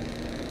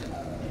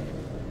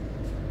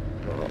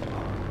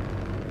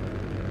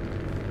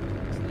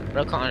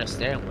 Bro can't on a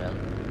steering wheel.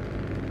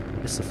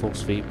 It's the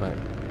false feedback.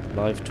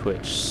 Live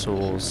Twitch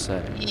soars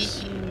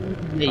sex.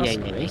 Yeah. That's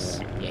nice.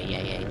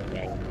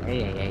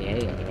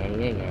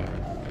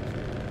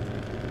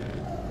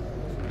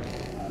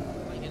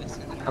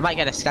 I might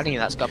get a Scania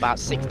that's got about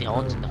 60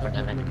 horns in the front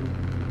of it.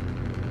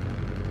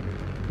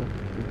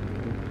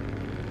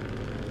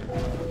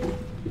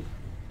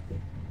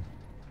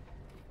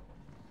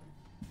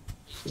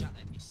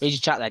 Read your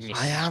chat then, you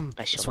I am.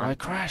 special That's why I man.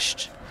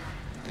 crashed.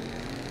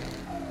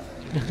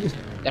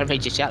 Don't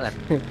read your chat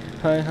then.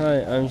 Hi,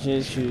 I'm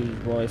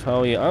Jishu's wife.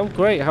 How are you? I'm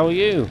great. How are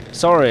you?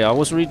 Sorry, I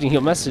was reading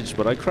your message,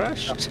 but I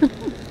crashed.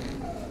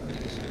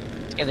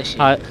 Get the shit.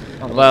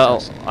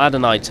 Well, I had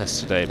an eye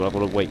test today, but I've got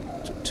to wait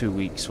 2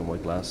 weeks for my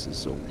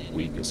glasses, or a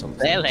week or something.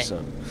 Really?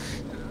 So.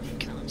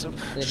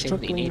 This is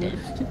what you needed.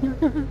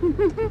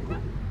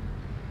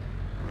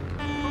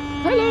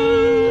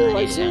 Hello,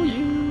 I saw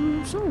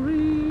you.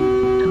 Sorry.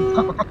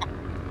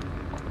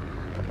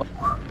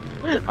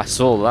 I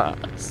saw that.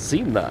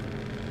 Seen that.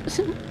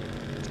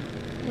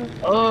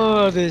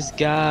 Oh, this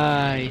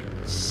guy.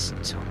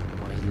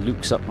 He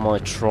looks up my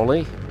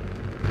trolley.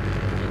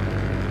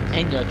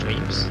 In your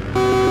dreams.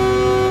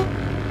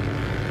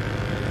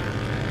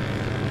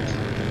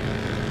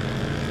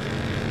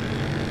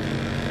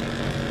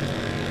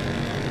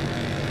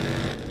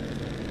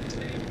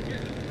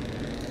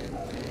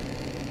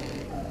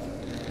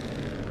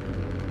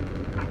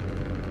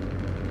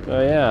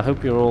 Oh yeah, I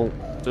hope you're all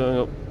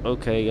doing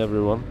okay,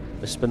 everyone.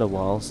 It's been a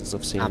while since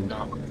I've seen I'm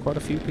not. quite a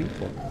few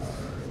people.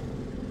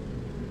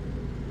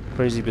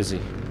 Crazy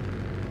busy.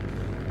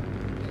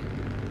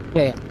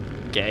 Yeah.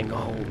 Getting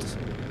old.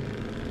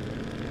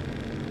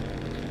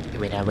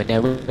 We know. You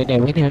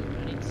need to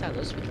tell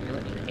us, we can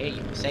let you hear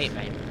you say it,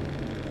 mate.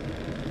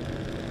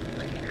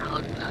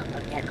 I'm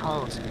getting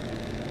old.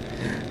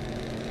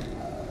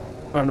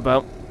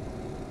 Roundabout.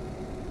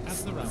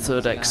 That's the round.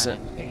 Third exit.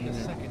 Take the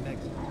second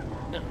exit.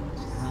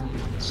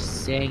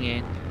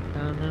 Singing.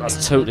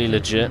 That's totally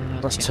legit.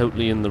 That's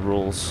totally in the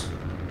rules.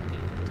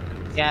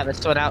 Yeah, there's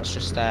someone else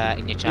just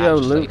in your chat. Yo,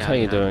 just to let Luke, how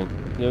you know.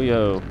 doing?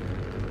 Yo.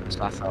 That's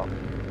what I thought.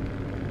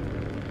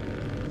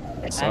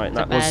 That's right,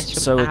 that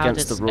was so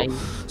against the rules.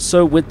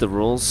 So with the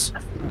rules.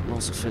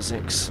 Rules of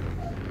physics.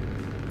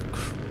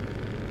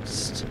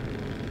 Christ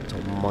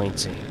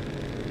almighty.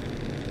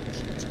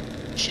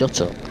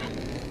 Shut up.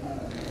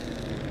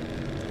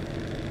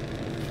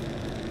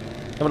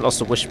 Haven't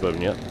lost a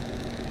wishbone yet.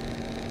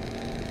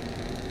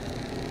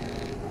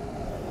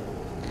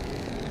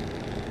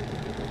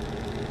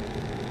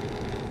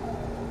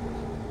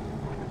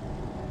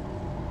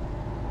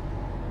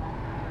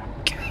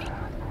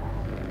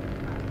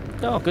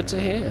 Oh, good to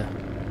hear.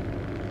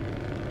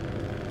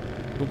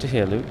 Good to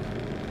hear, Luke.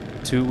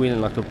 Two-wheeling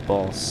like a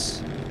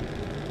boss.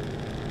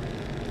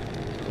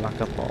 Like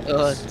a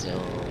boss.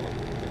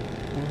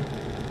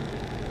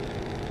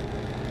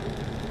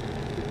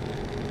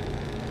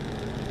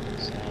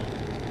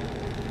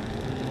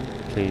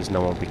 Please,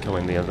 no one be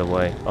coming the other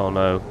way. Oh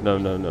no, no.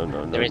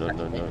 There is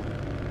no.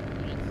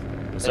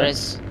 There there?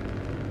 is.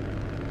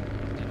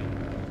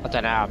 I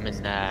don't know, I'm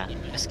in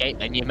escape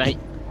menu, mate.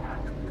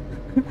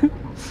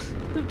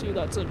 Don't do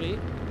that to me.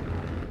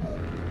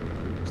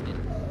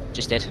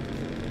 Just did.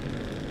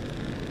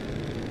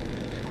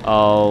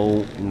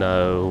 Oh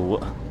no.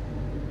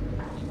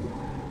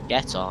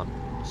 Get on.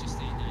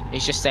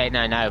 He's just saying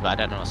no, but I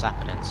don't know what's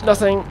happening. So.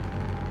 Nothing.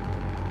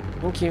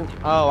 Thank you.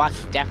 Oh, I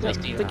can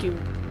definitely see Thank that. you.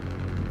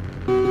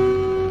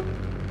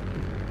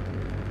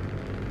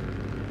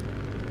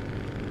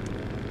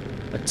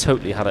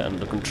 totally had it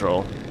under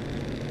control.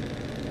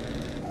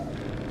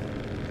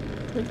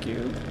 Thank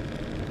you.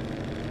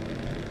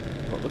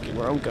 Not looking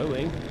where I'm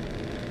going.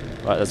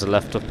 Right, there's a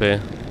left up here.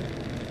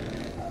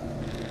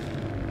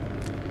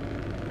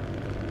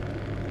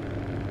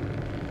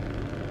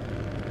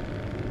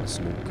 That's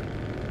Luke.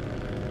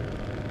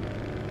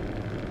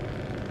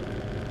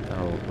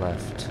 Barrel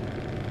left.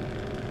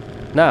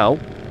 Now.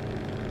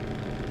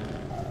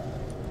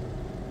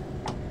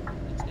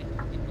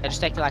 I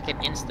just take like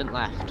an instant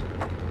left.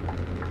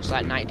 It's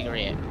like 90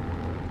 degree. Get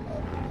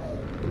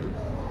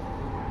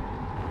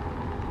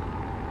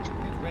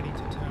ready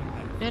to turn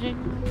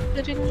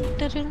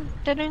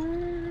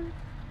left.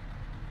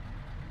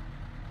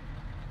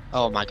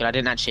 Oh my god, I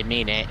didn't actually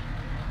mean it.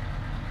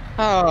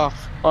 Oh.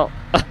 Oh.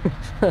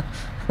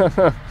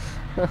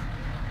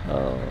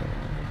 Oh.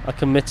 I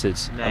committed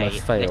and I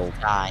Mate, failed.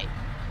 Die.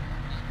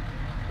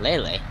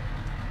 Really?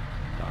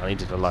 I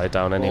needed to lie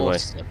down anyway.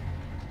 Awesome.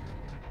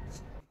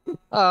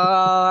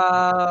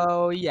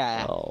 Oh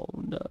yeah. Oh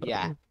no.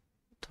 Yeah.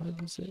 What time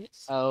is it?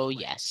 Oh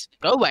yes.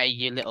 Go away,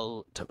 you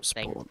little Don't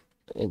thing. spawn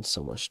in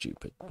somewhere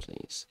stupid,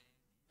 please.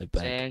 I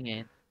beg.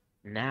 Singing.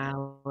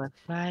 Now we're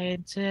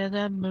flying to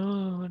the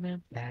moon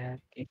and back.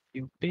 If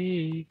you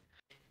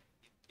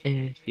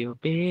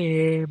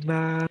be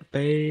my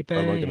baby. Where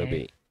am I gonna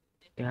be?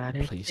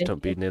 Gotta Please take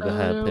don't be it near the for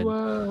hairpin.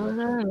 world.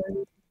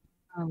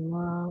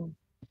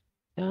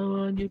 I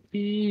want you to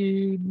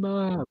be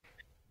my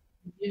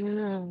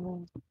yeah.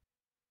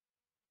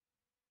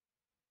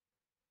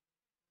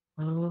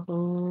 Oh,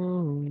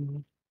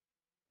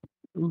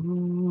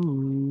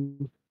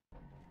 ooh.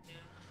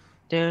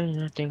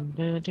 Ding, ding,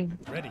 ding, ding.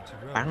 Ready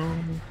to roll. Bow.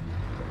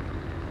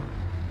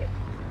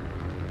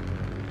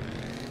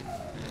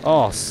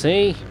 Oh,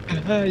 see?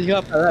 You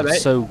got that, mate.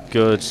 So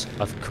good.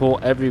 I've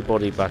caught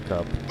everybody back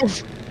up.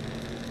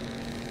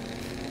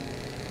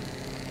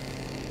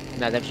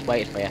 No, they've just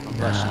waited for you,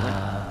 unfortunately.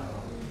 Ah.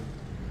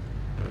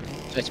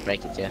 Let's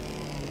break it to you.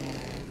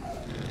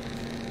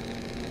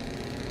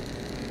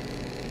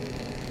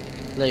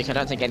 Luke, I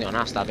don't think anyone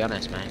asked, I'll be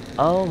honest, mate.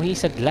 Oh, he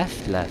said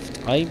left, left.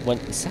 I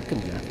went the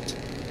second left.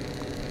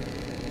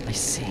 I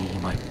see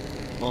my...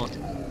 What?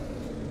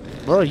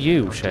 Where are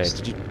you, Shay?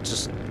 Did you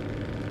just...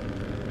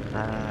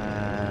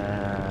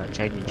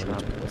 Changing I need job.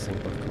 to put my thing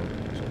back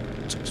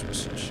on. Text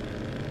message.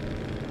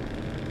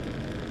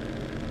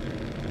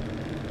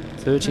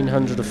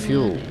 1,300 of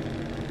fuel.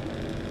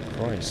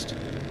 Christ.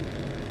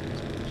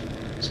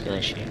 Skill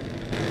issue.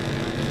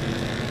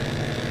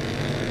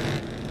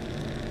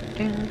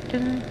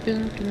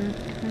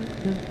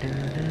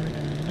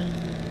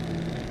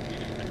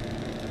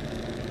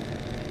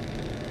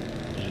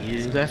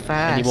 You go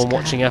fast. Anyone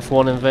watching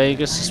F1 in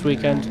Vegas this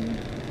weekend?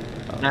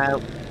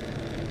 No.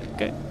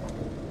 Okay.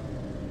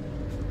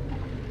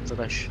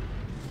 Rubbish.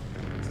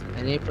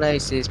 Any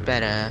place is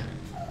better.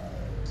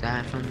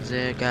 Aside from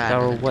the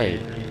garden. Daryl,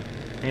 wait.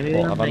 Maybe What,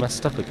 we'll have I make-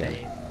 messed up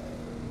again?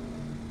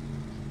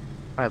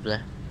 Probably.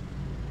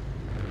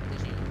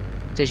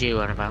 Did you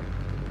run about?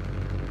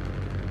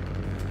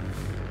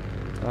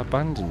 I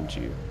abandoned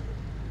you.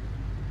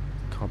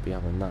 Can't be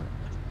having that.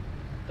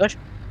 Good.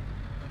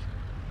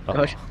 Oh,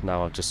 Good.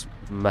 now I've just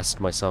messed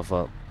myself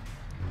up.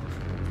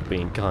 For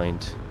being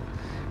kind.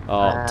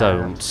 Oh,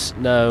 don't.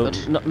 No,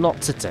 good.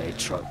 not today,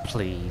 truck,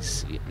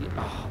 please.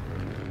 Oh.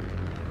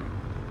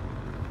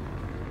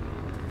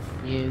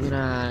 You and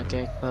I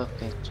get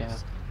pocket job.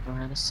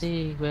 Wanna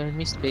see when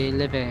we still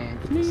living.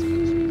 Please.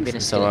 Been a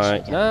It's skill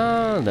alright. issue,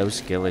 No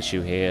skill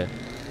issue here.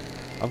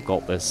 I've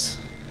got this.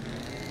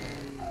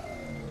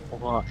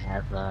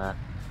 Whatever.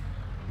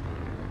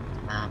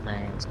 My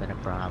man's got a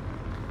problem.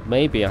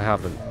 Maybe I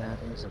haven't.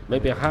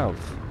 Maybe I have.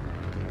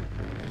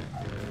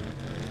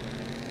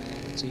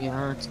 So you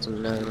have to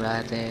look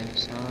right there,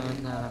 so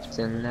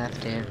nothing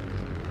left in.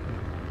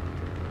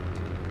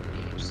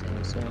 You say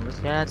so, we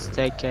got to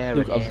take care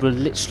Look, of I'm it.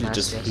 literally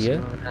That's just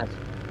here. so nothing.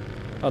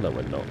 Oh no,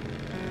 we're not.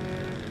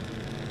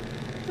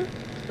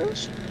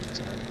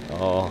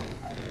 Oh.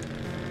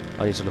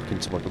 I need to look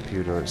into my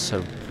computer, it's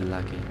so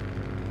laggy.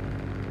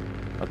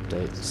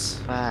 Updates.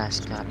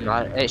 Fast,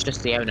 right, it's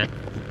just the owner.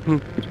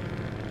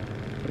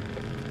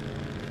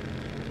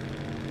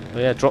 Oh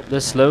yeah, drop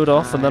this load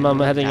off and then I'm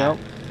heading out.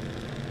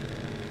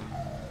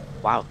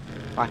 Wow.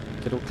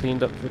 Get all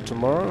cleaned up for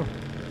tomorrow.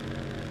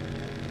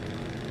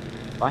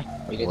 Bye.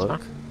 What are you doing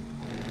Work.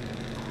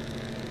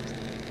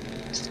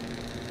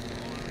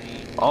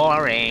 tomorrow?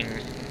 Boring.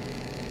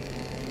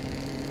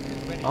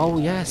 Oh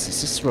yes,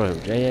 it's this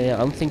road. Yeah.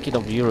 I'm thinking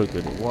of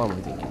Eurogood. Why am I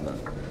thinking that?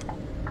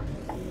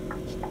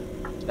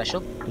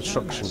 Special?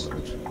 Construction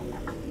road.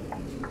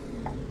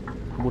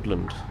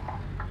 Woodland.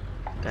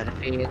 Got a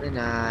feeling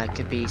I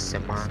could be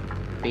someone.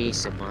 Be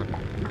someone.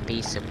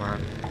 Be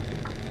someone.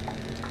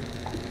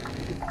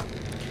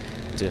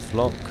 Diff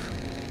lock.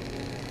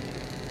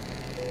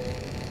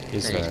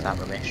 Is Finish there? that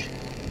rubbish.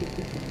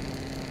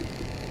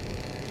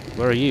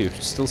 Where are you?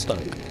 Still stuck?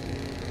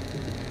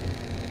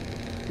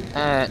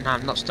 No,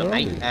 I'm not stuck, Where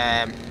are mate.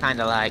 you?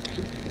 Kinda like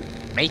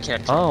making a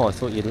Oh, I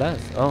thought you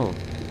left. Oh.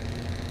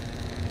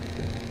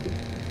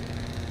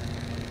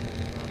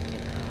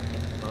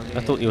 I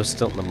thought you were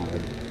still in the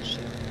mine.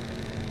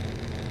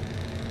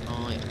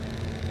 Oh, yeah.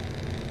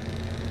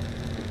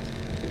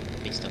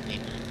 Be stuck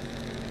in.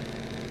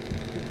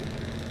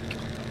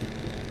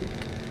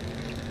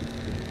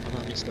 I'm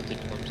not stuck in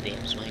one to the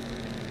M's, mate.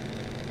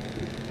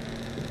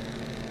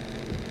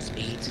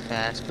 Speed's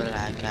fast, but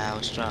like how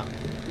strong.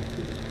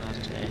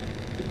 Okay.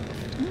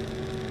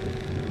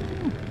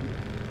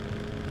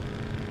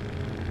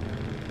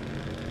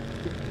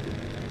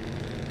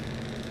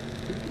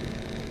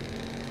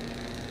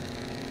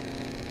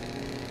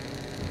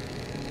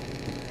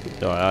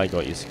 Alright, I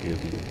got you,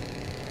 Scooby.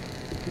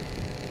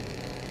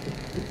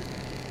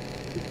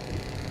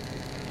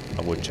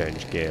 I would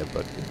change gear,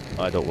 but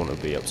I don't want to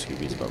be up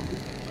Scooby's bum.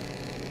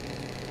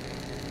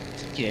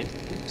 You know,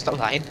 stop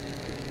lying.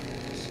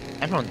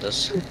 Everyone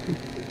does.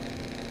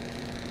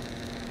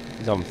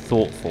 I'm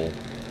thoughtful.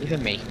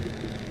 Even me.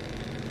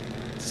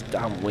 This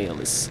damn wheel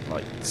is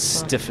like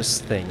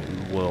stiffest thing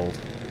in the world.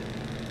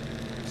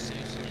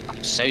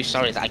 I'm so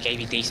sorry that I gave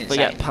you decent But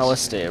yeah, settings. power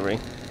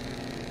steering.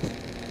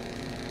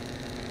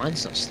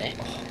 Mine's not stiff.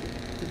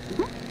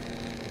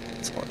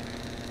 It's fine.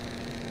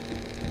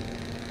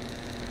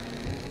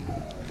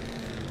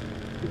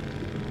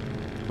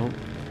 Oh.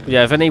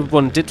 Yeah, if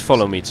anyone did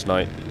follow me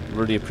tonight,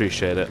 really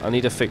appreciate it. I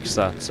need to fix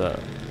that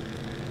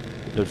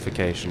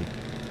notification.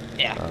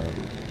 Yeah.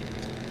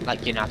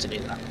 Like you know how to do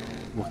that.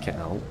 Work it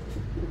out.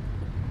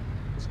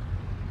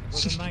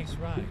 What a nice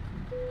ride.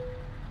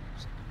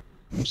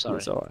 I'm sorry.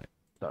 It's alright.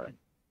 Sorry.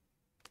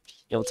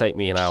 It'll take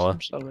me an hour.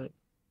 I'm sorry.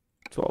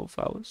 12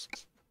 hours.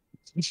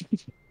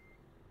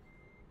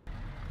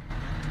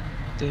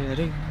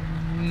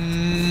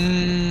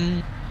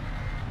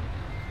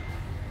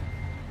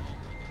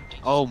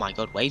 Oh my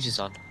god, Waves is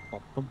on.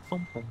 Boom, boom,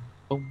 boom, boom,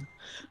 boom,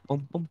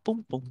 boom, boom,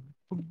 boom, boom,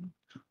 boom.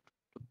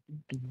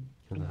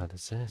 Who the hell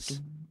is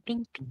this?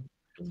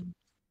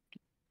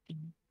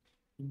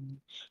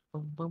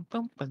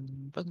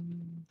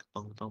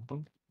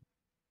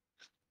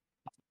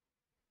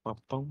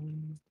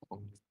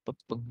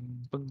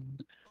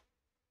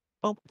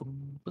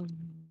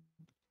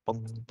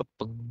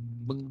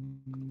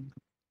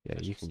 Yeah,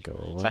 you can go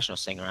away. Professional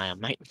singer I am,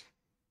 mate.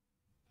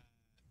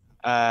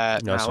 No,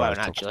 No, I sorry, I won't was talking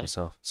to actually.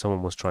 myself.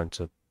 Someone was trying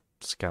to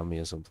scam me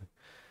or something.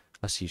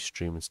 That's you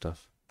stream and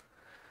stuff.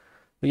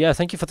 But yeah,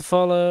 thank you for the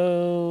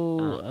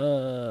follow.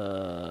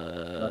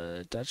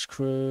 Dutch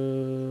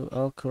Crew,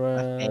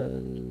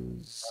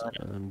 Alcaraz.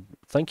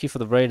 Thank you for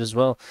the raid as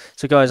well.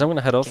 So guys, I'm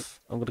gonna head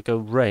off. I'm gonna go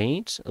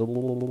raid.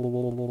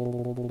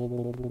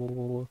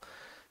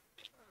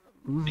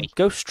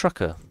 Ghost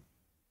Trucker.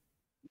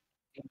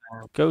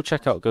 Go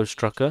check out Ghost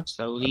Trucker.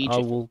 Slowly I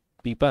will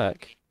be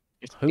back.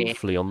 drift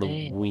Hopefully on the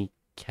there.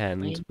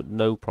 weekend, but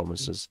no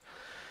promises.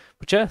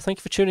 But yeah, thank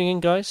you for tuning in,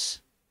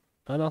 guys.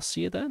 And I'll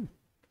see you then.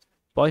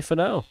 Bye for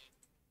now.